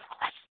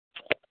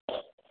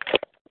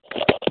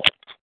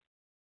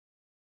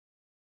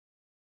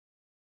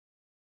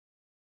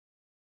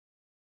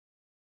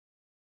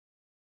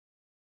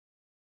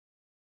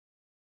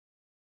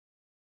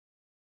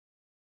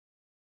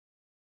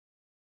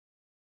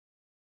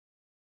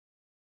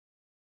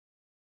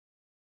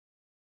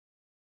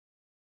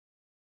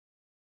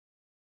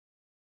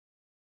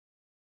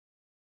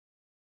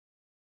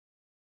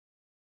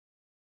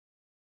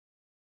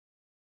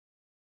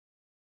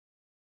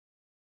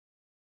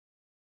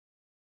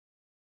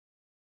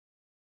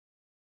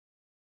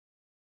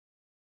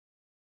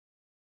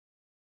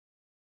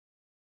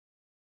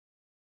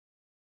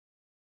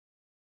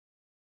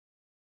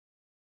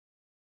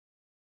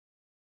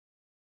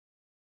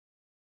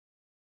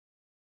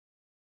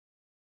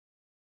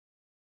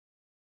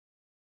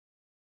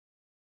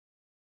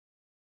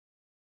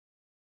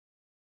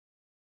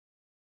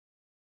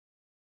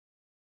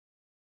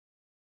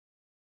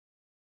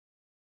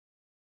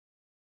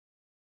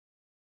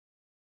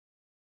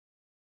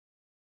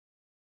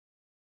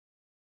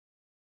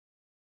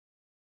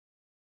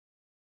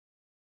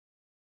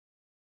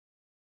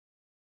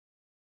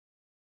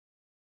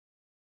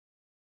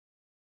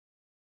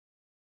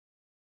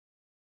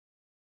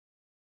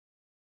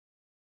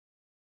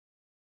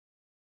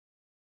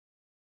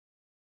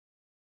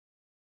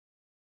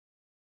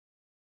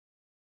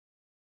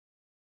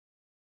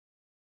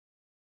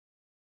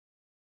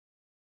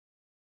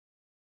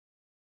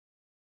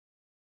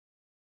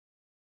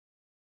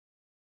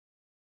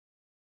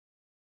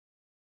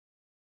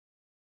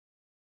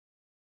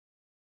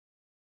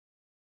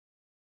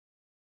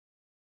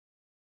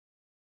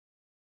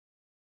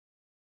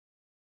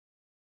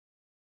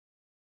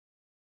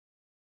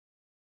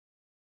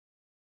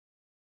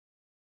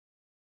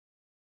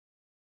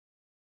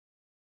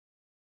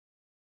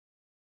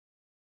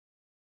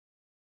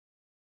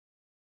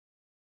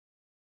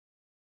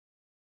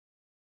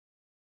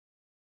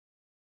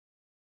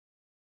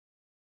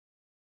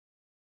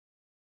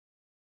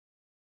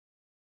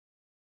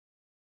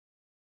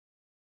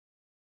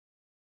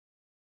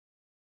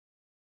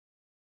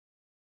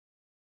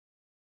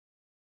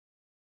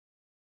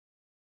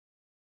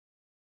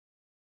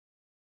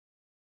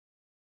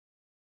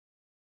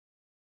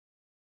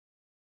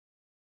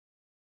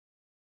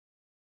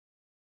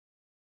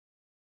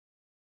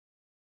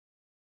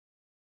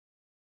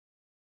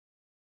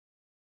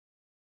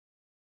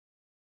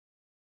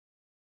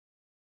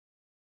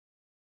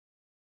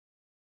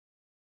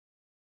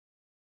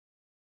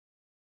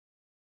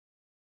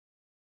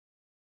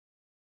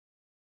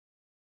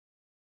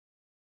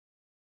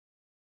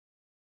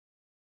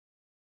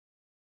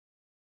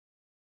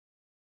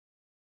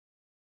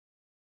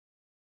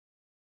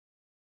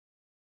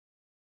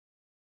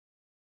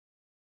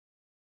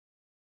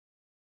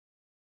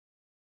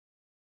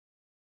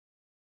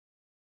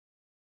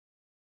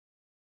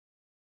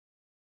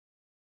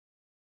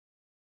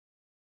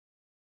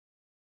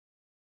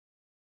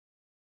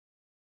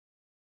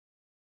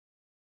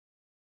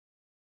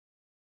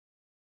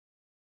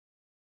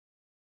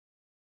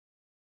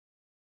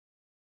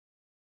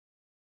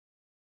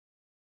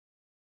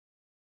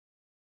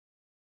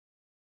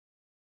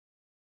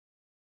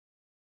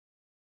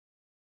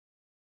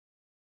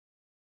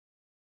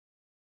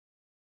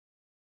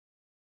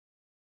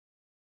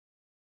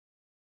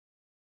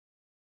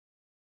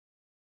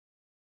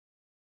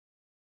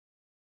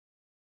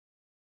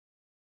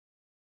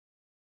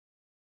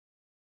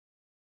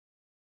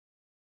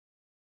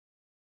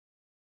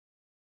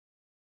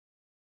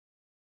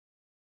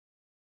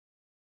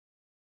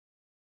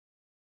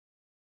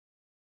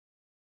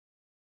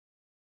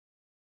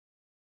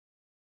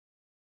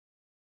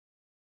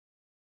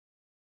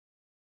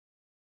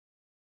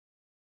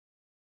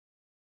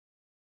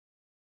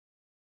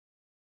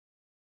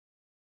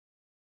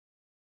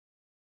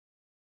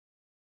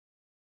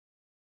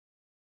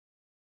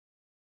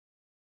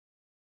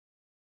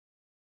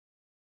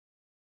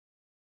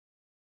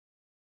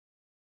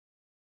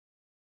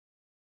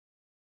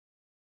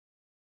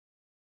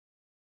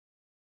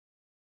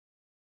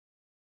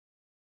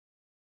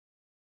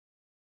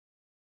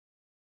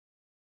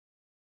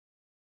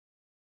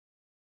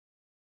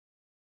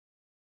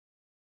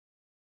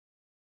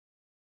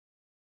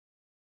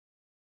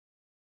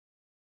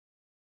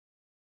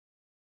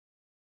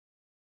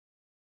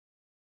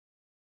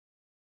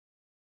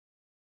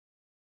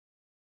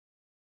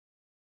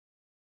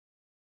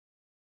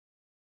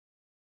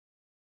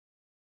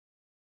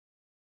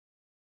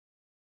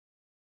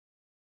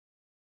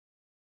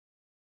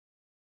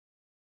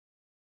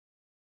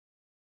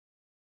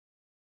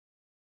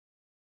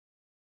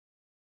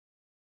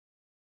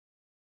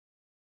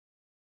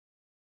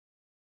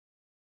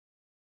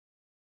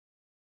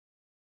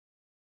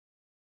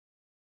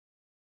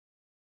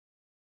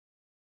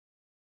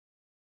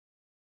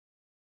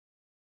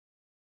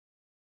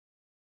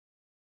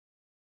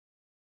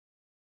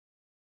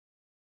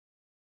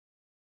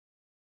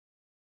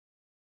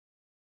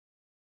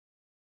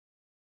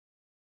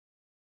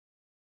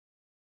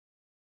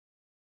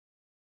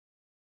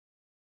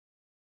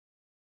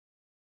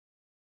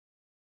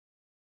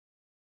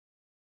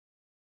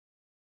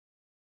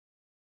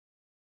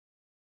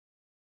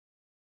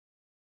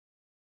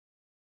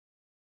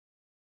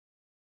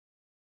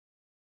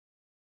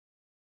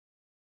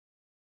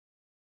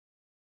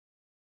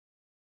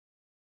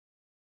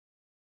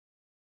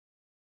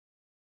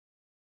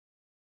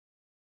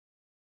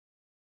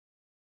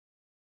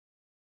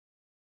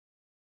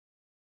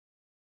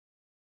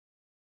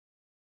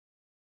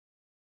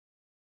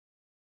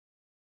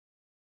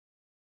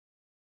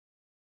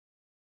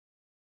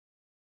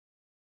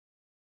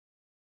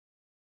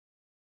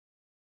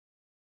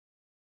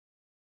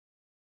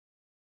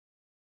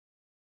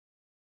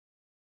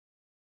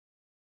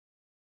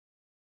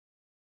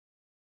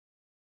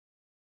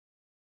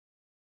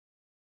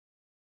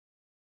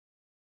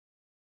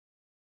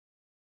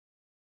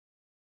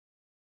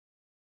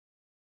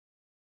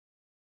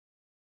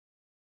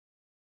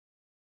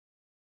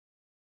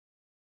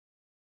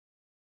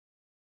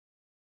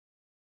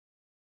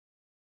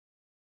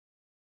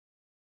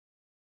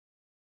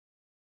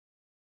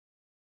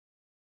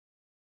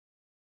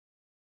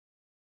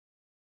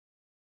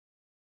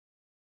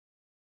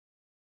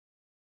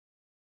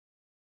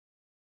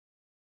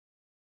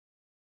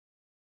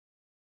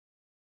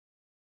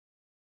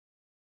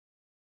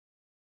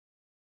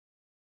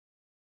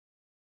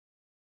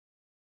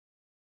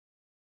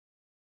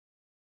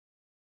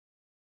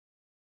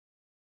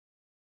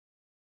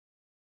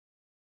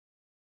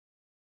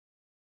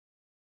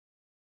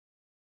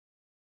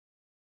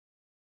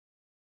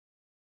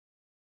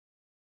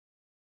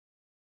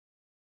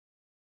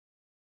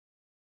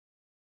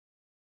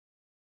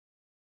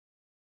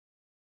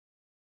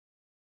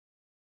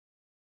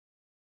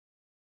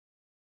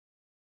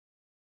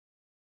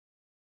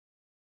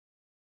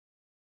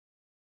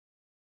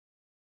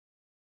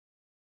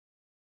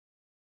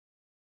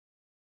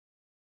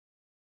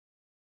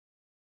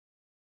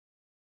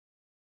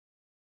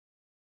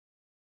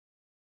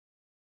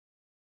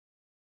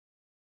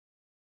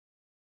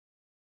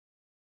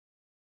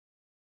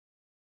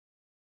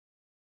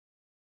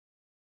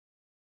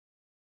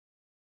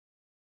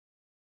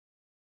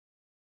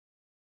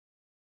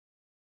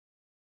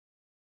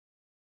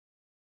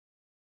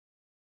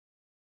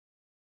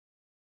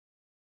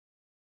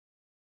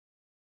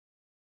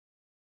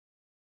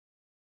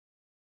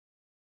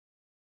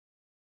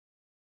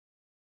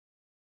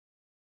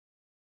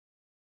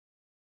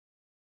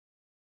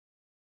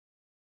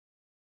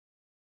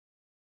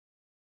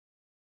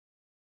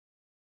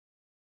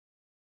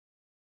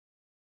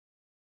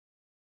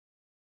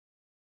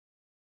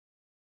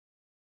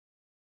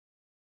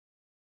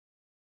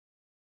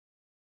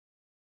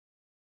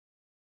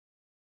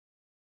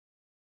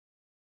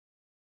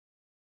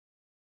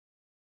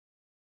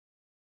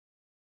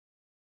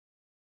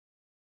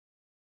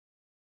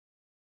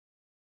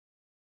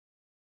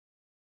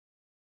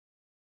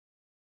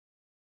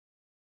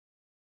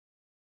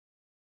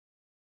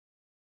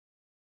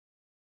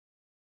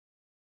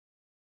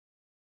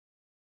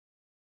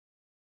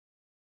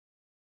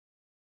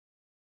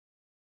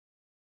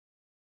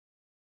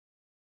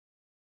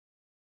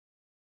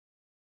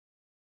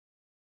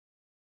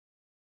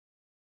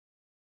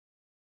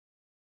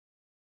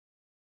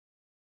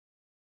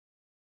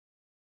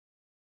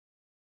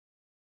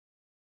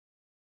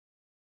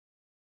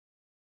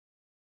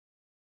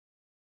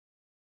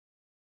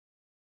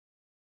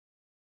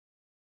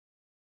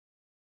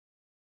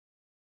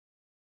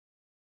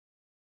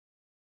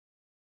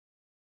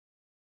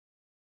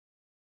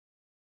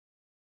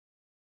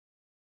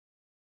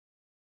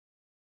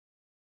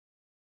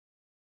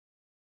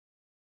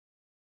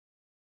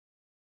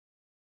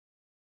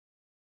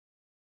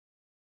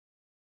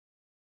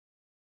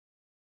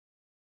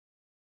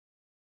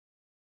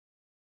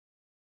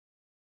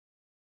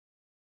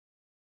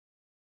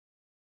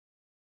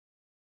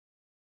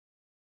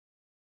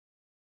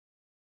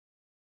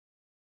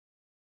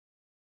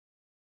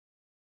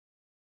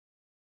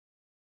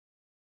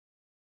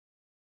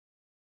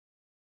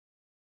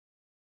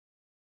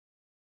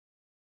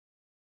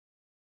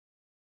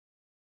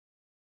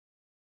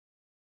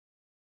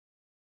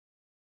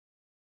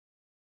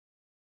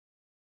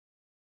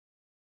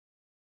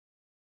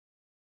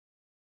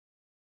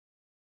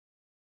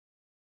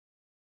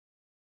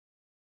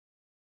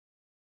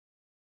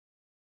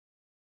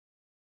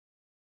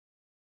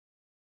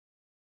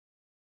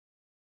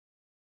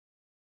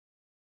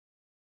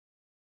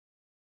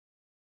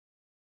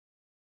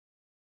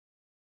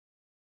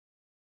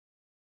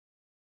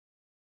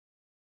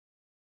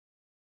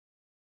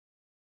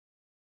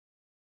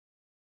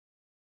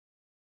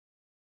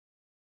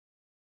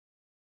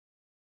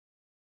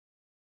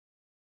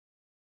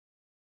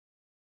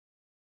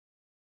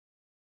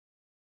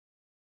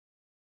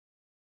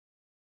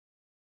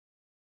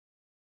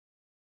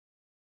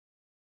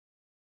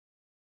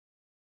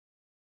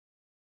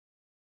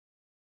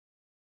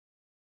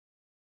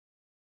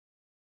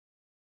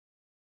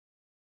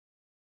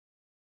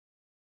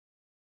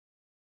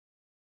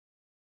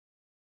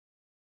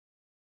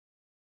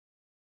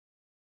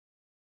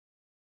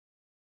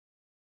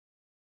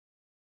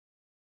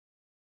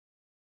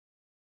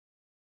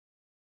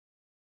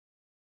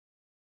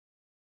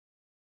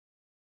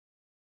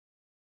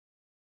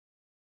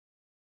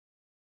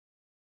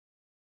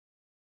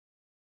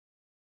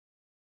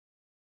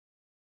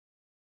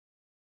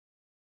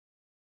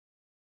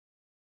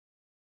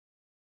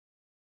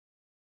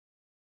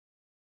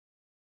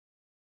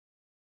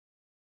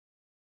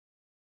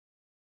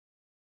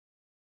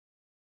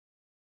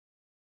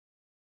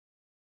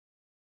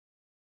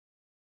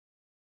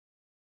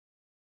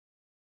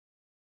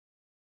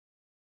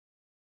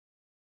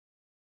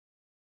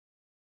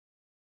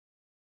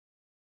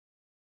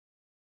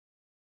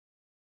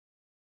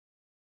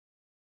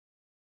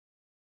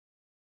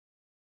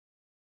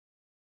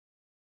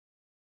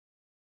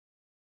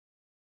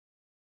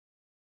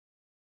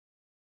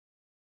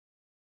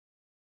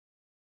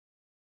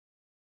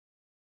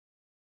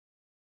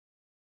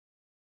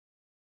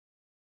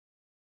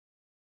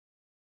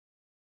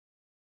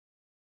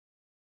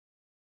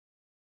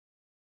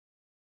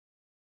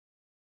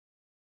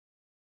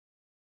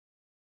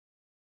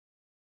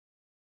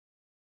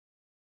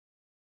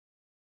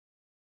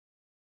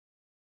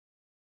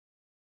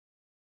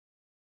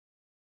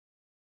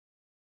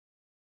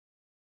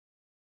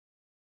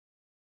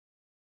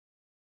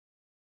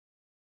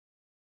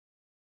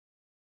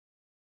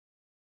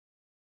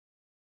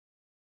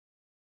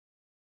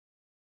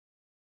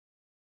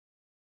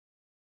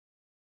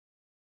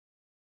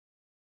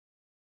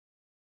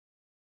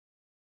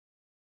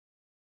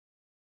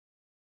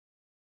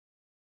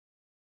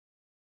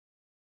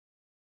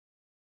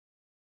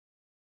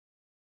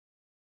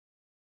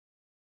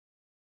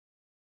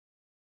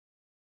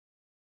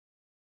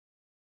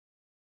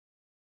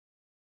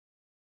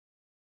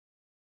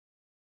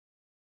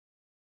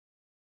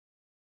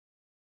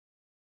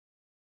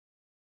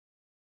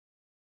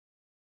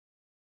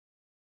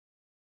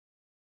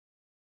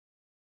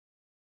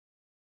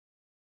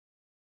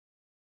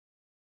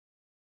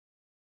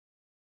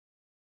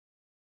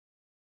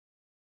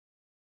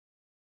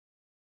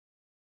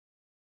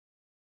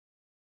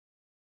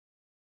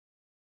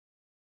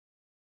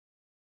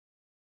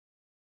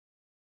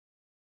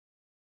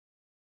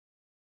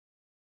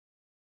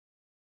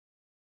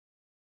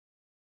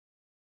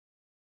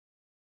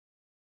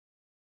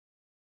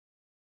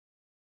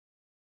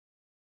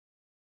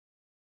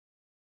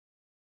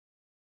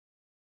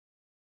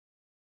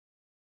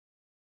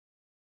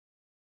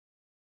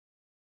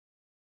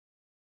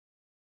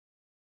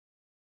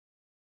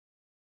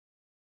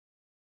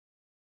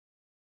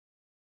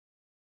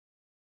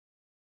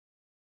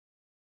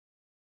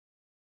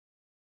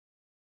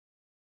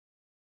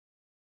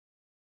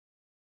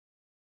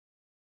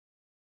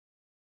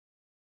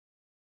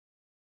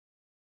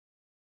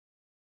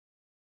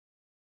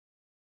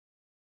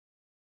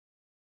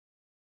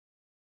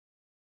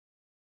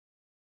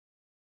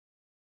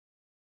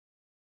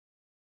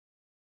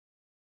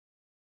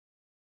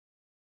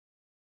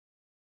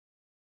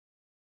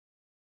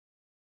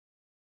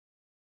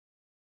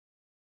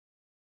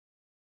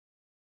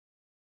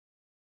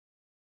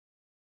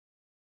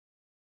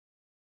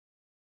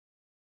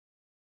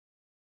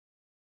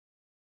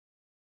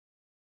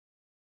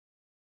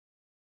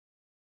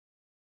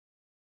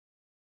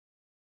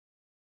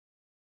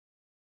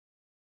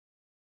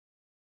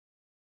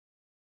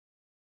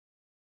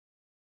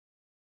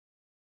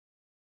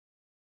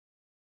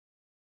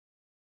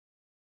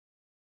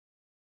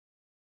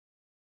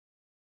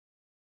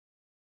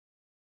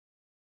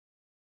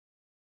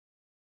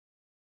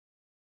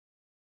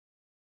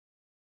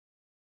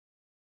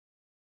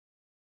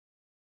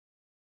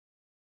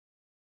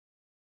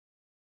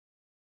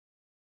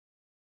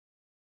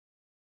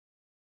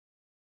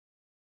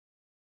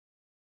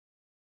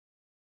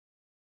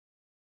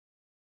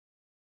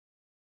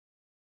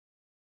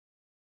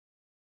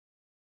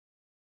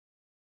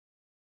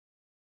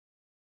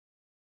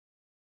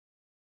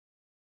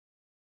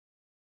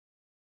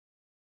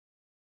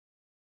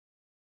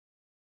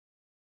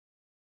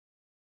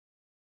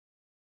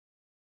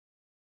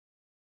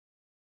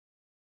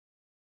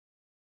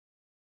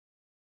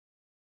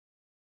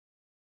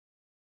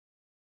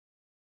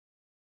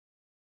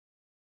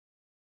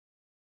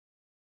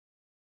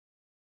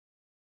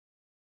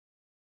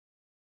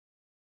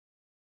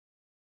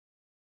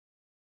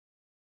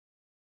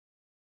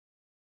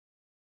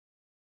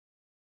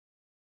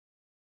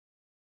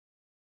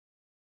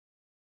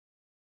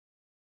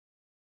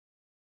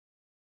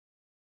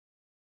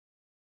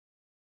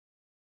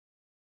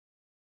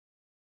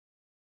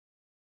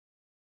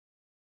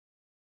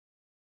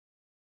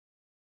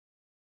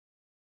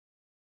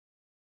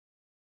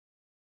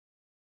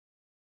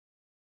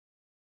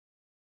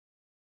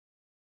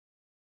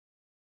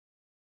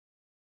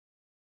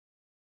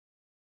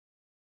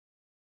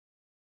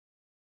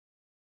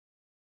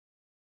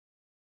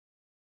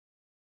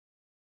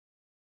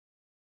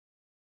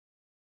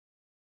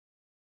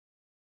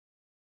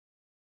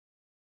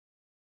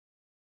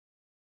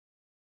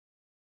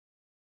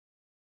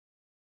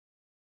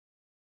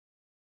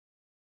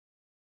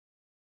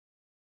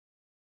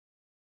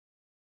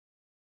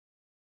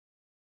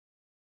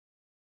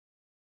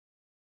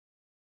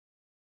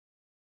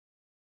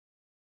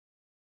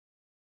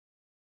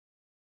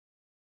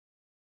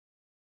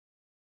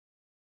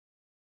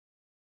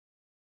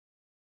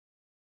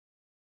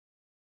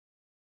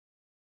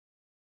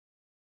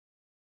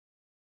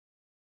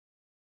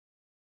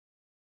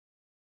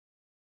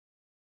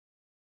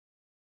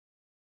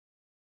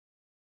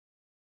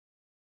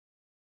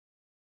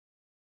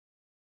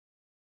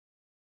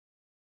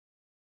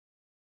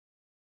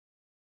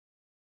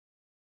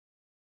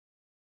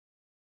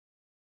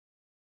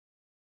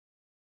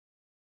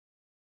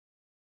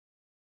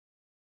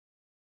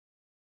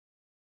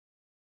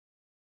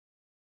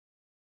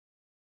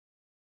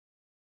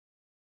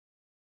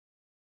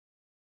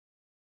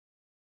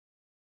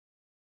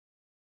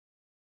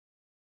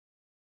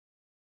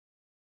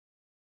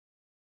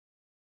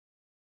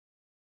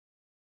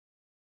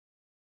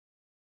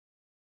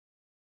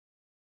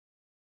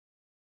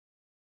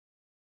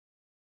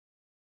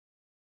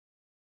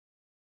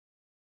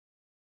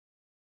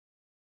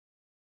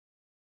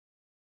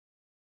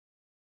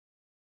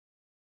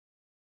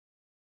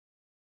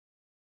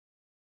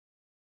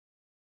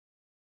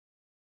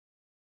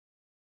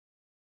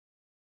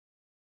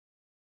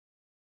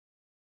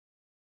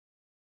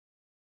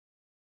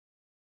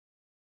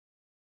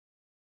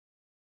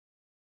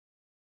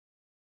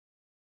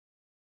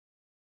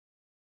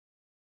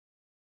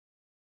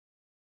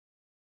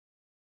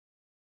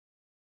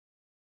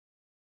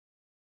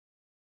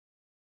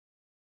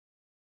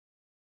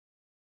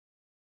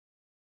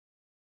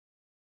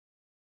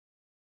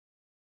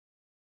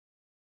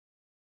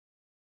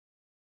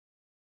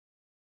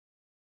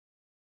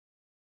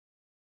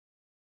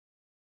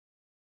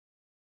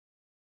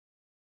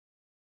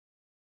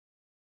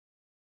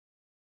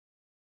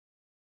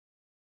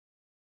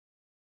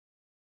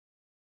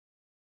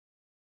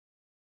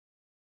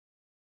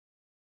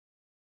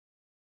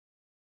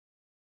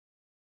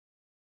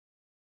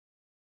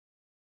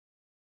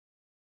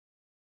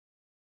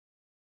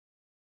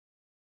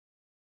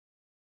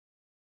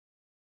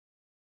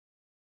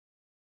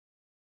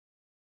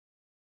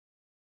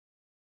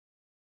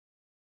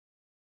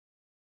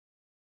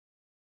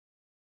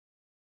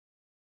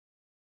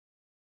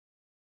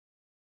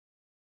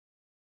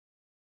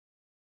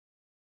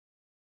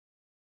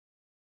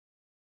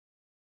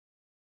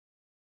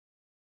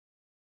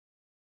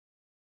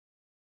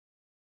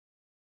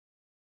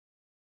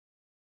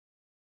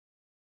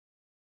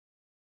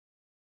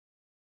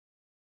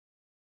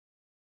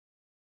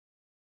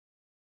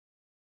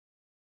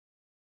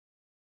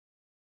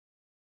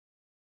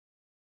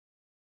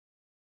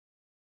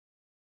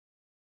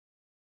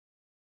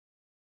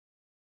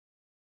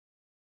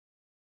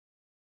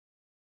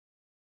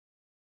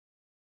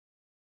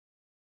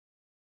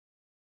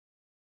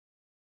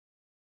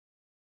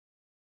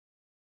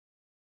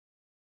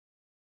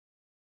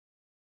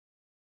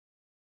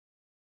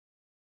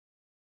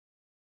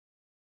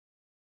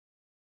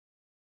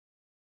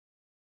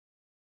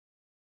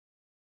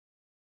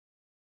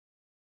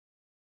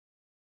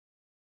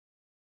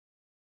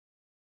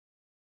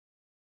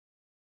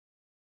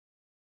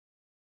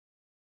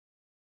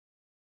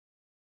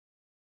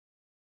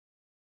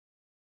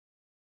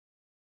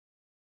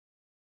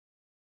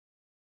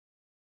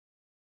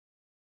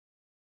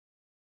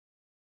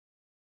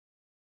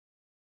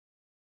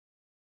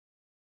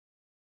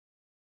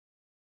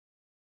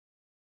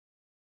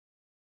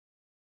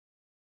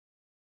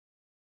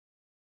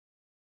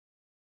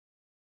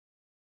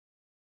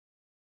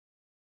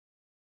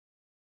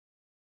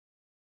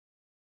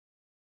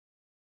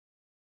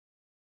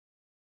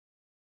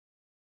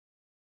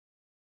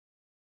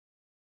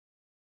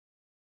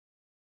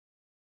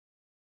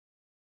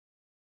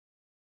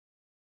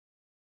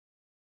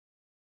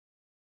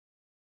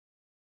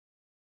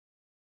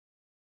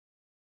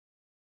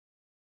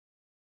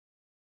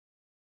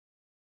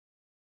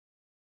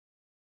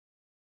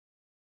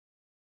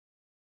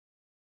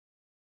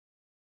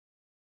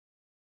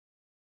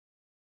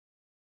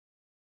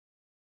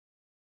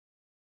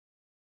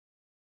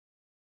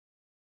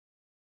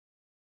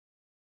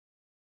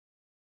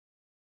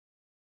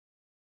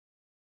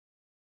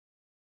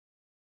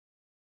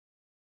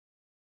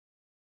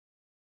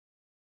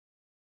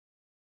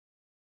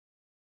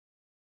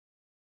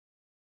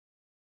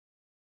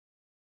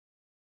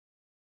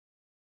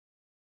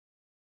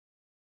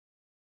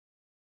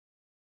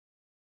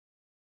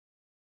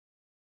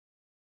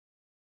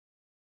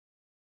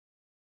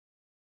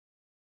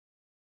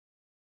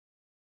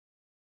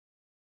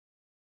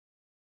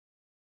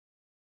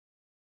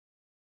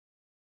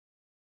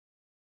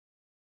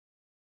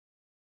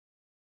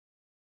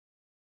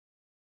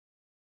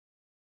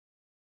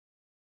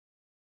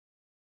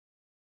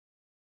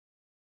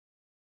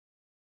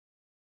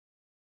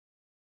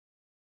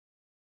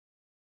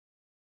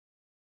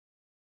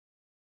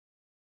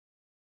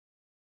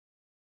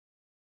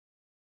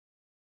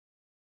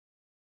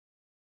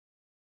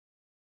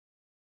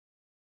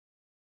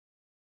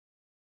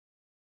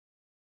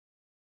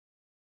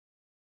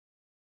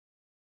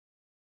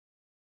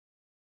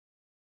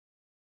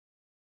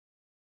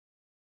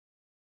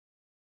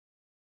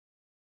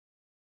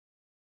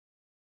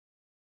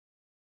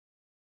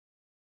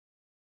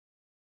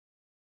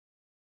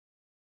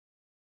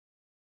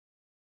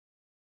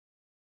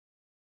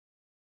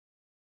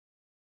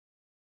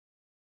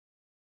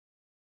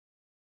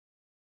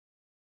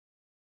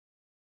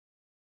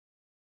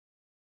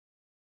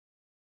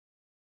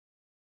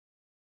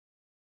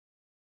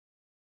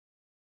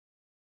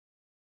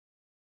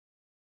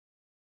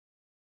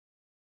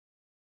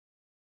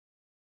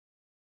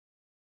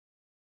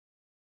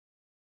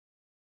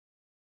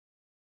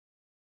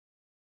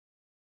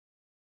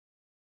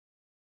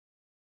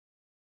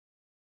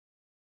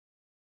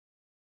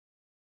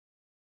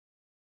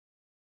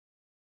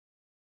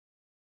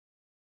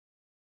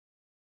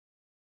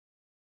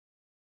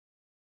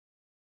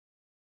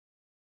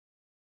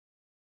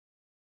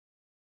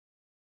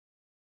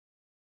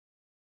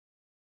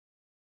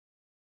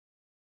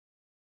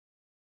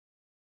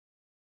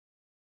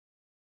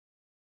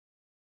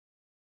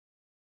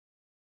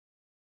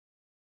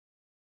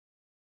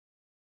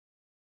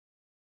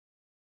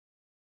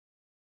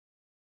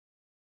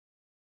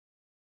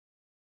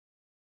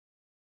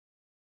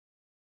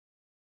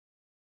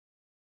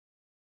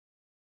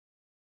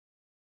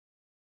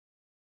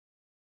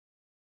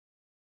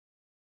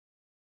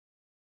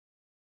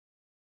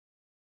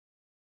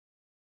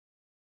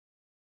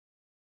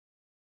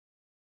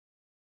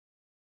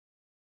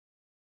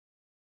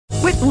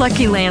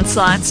 Lucky Land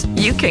Slots,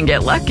 you can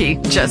get lucky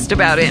just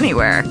about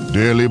anywhere.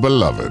 Dearly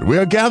beloved, we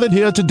are gathered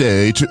here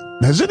today to...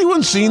 Has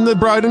anyone seen the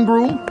bride and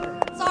groom?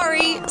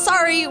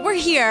 Sorry, we're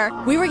here.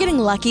 We were getting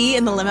lucky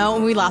in the limo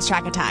and we lost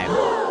track of time.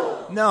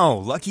 No,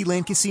 Lucky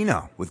Land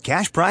Casino, with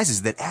cash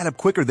prizes that add up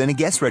quicker than a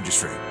guest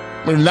registry.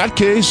 In that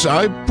case,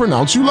 I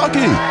pronounce you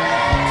lucky.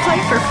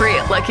 Play for free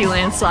at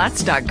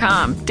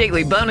LuckyLandSlots.com.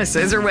 Daily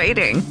bonuses are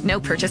waiting. No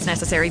purchase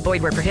necessary.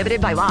 Void where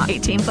prohibited by law.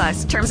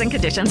 18+. Terms and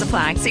conditions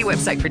apply. See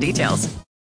website for details.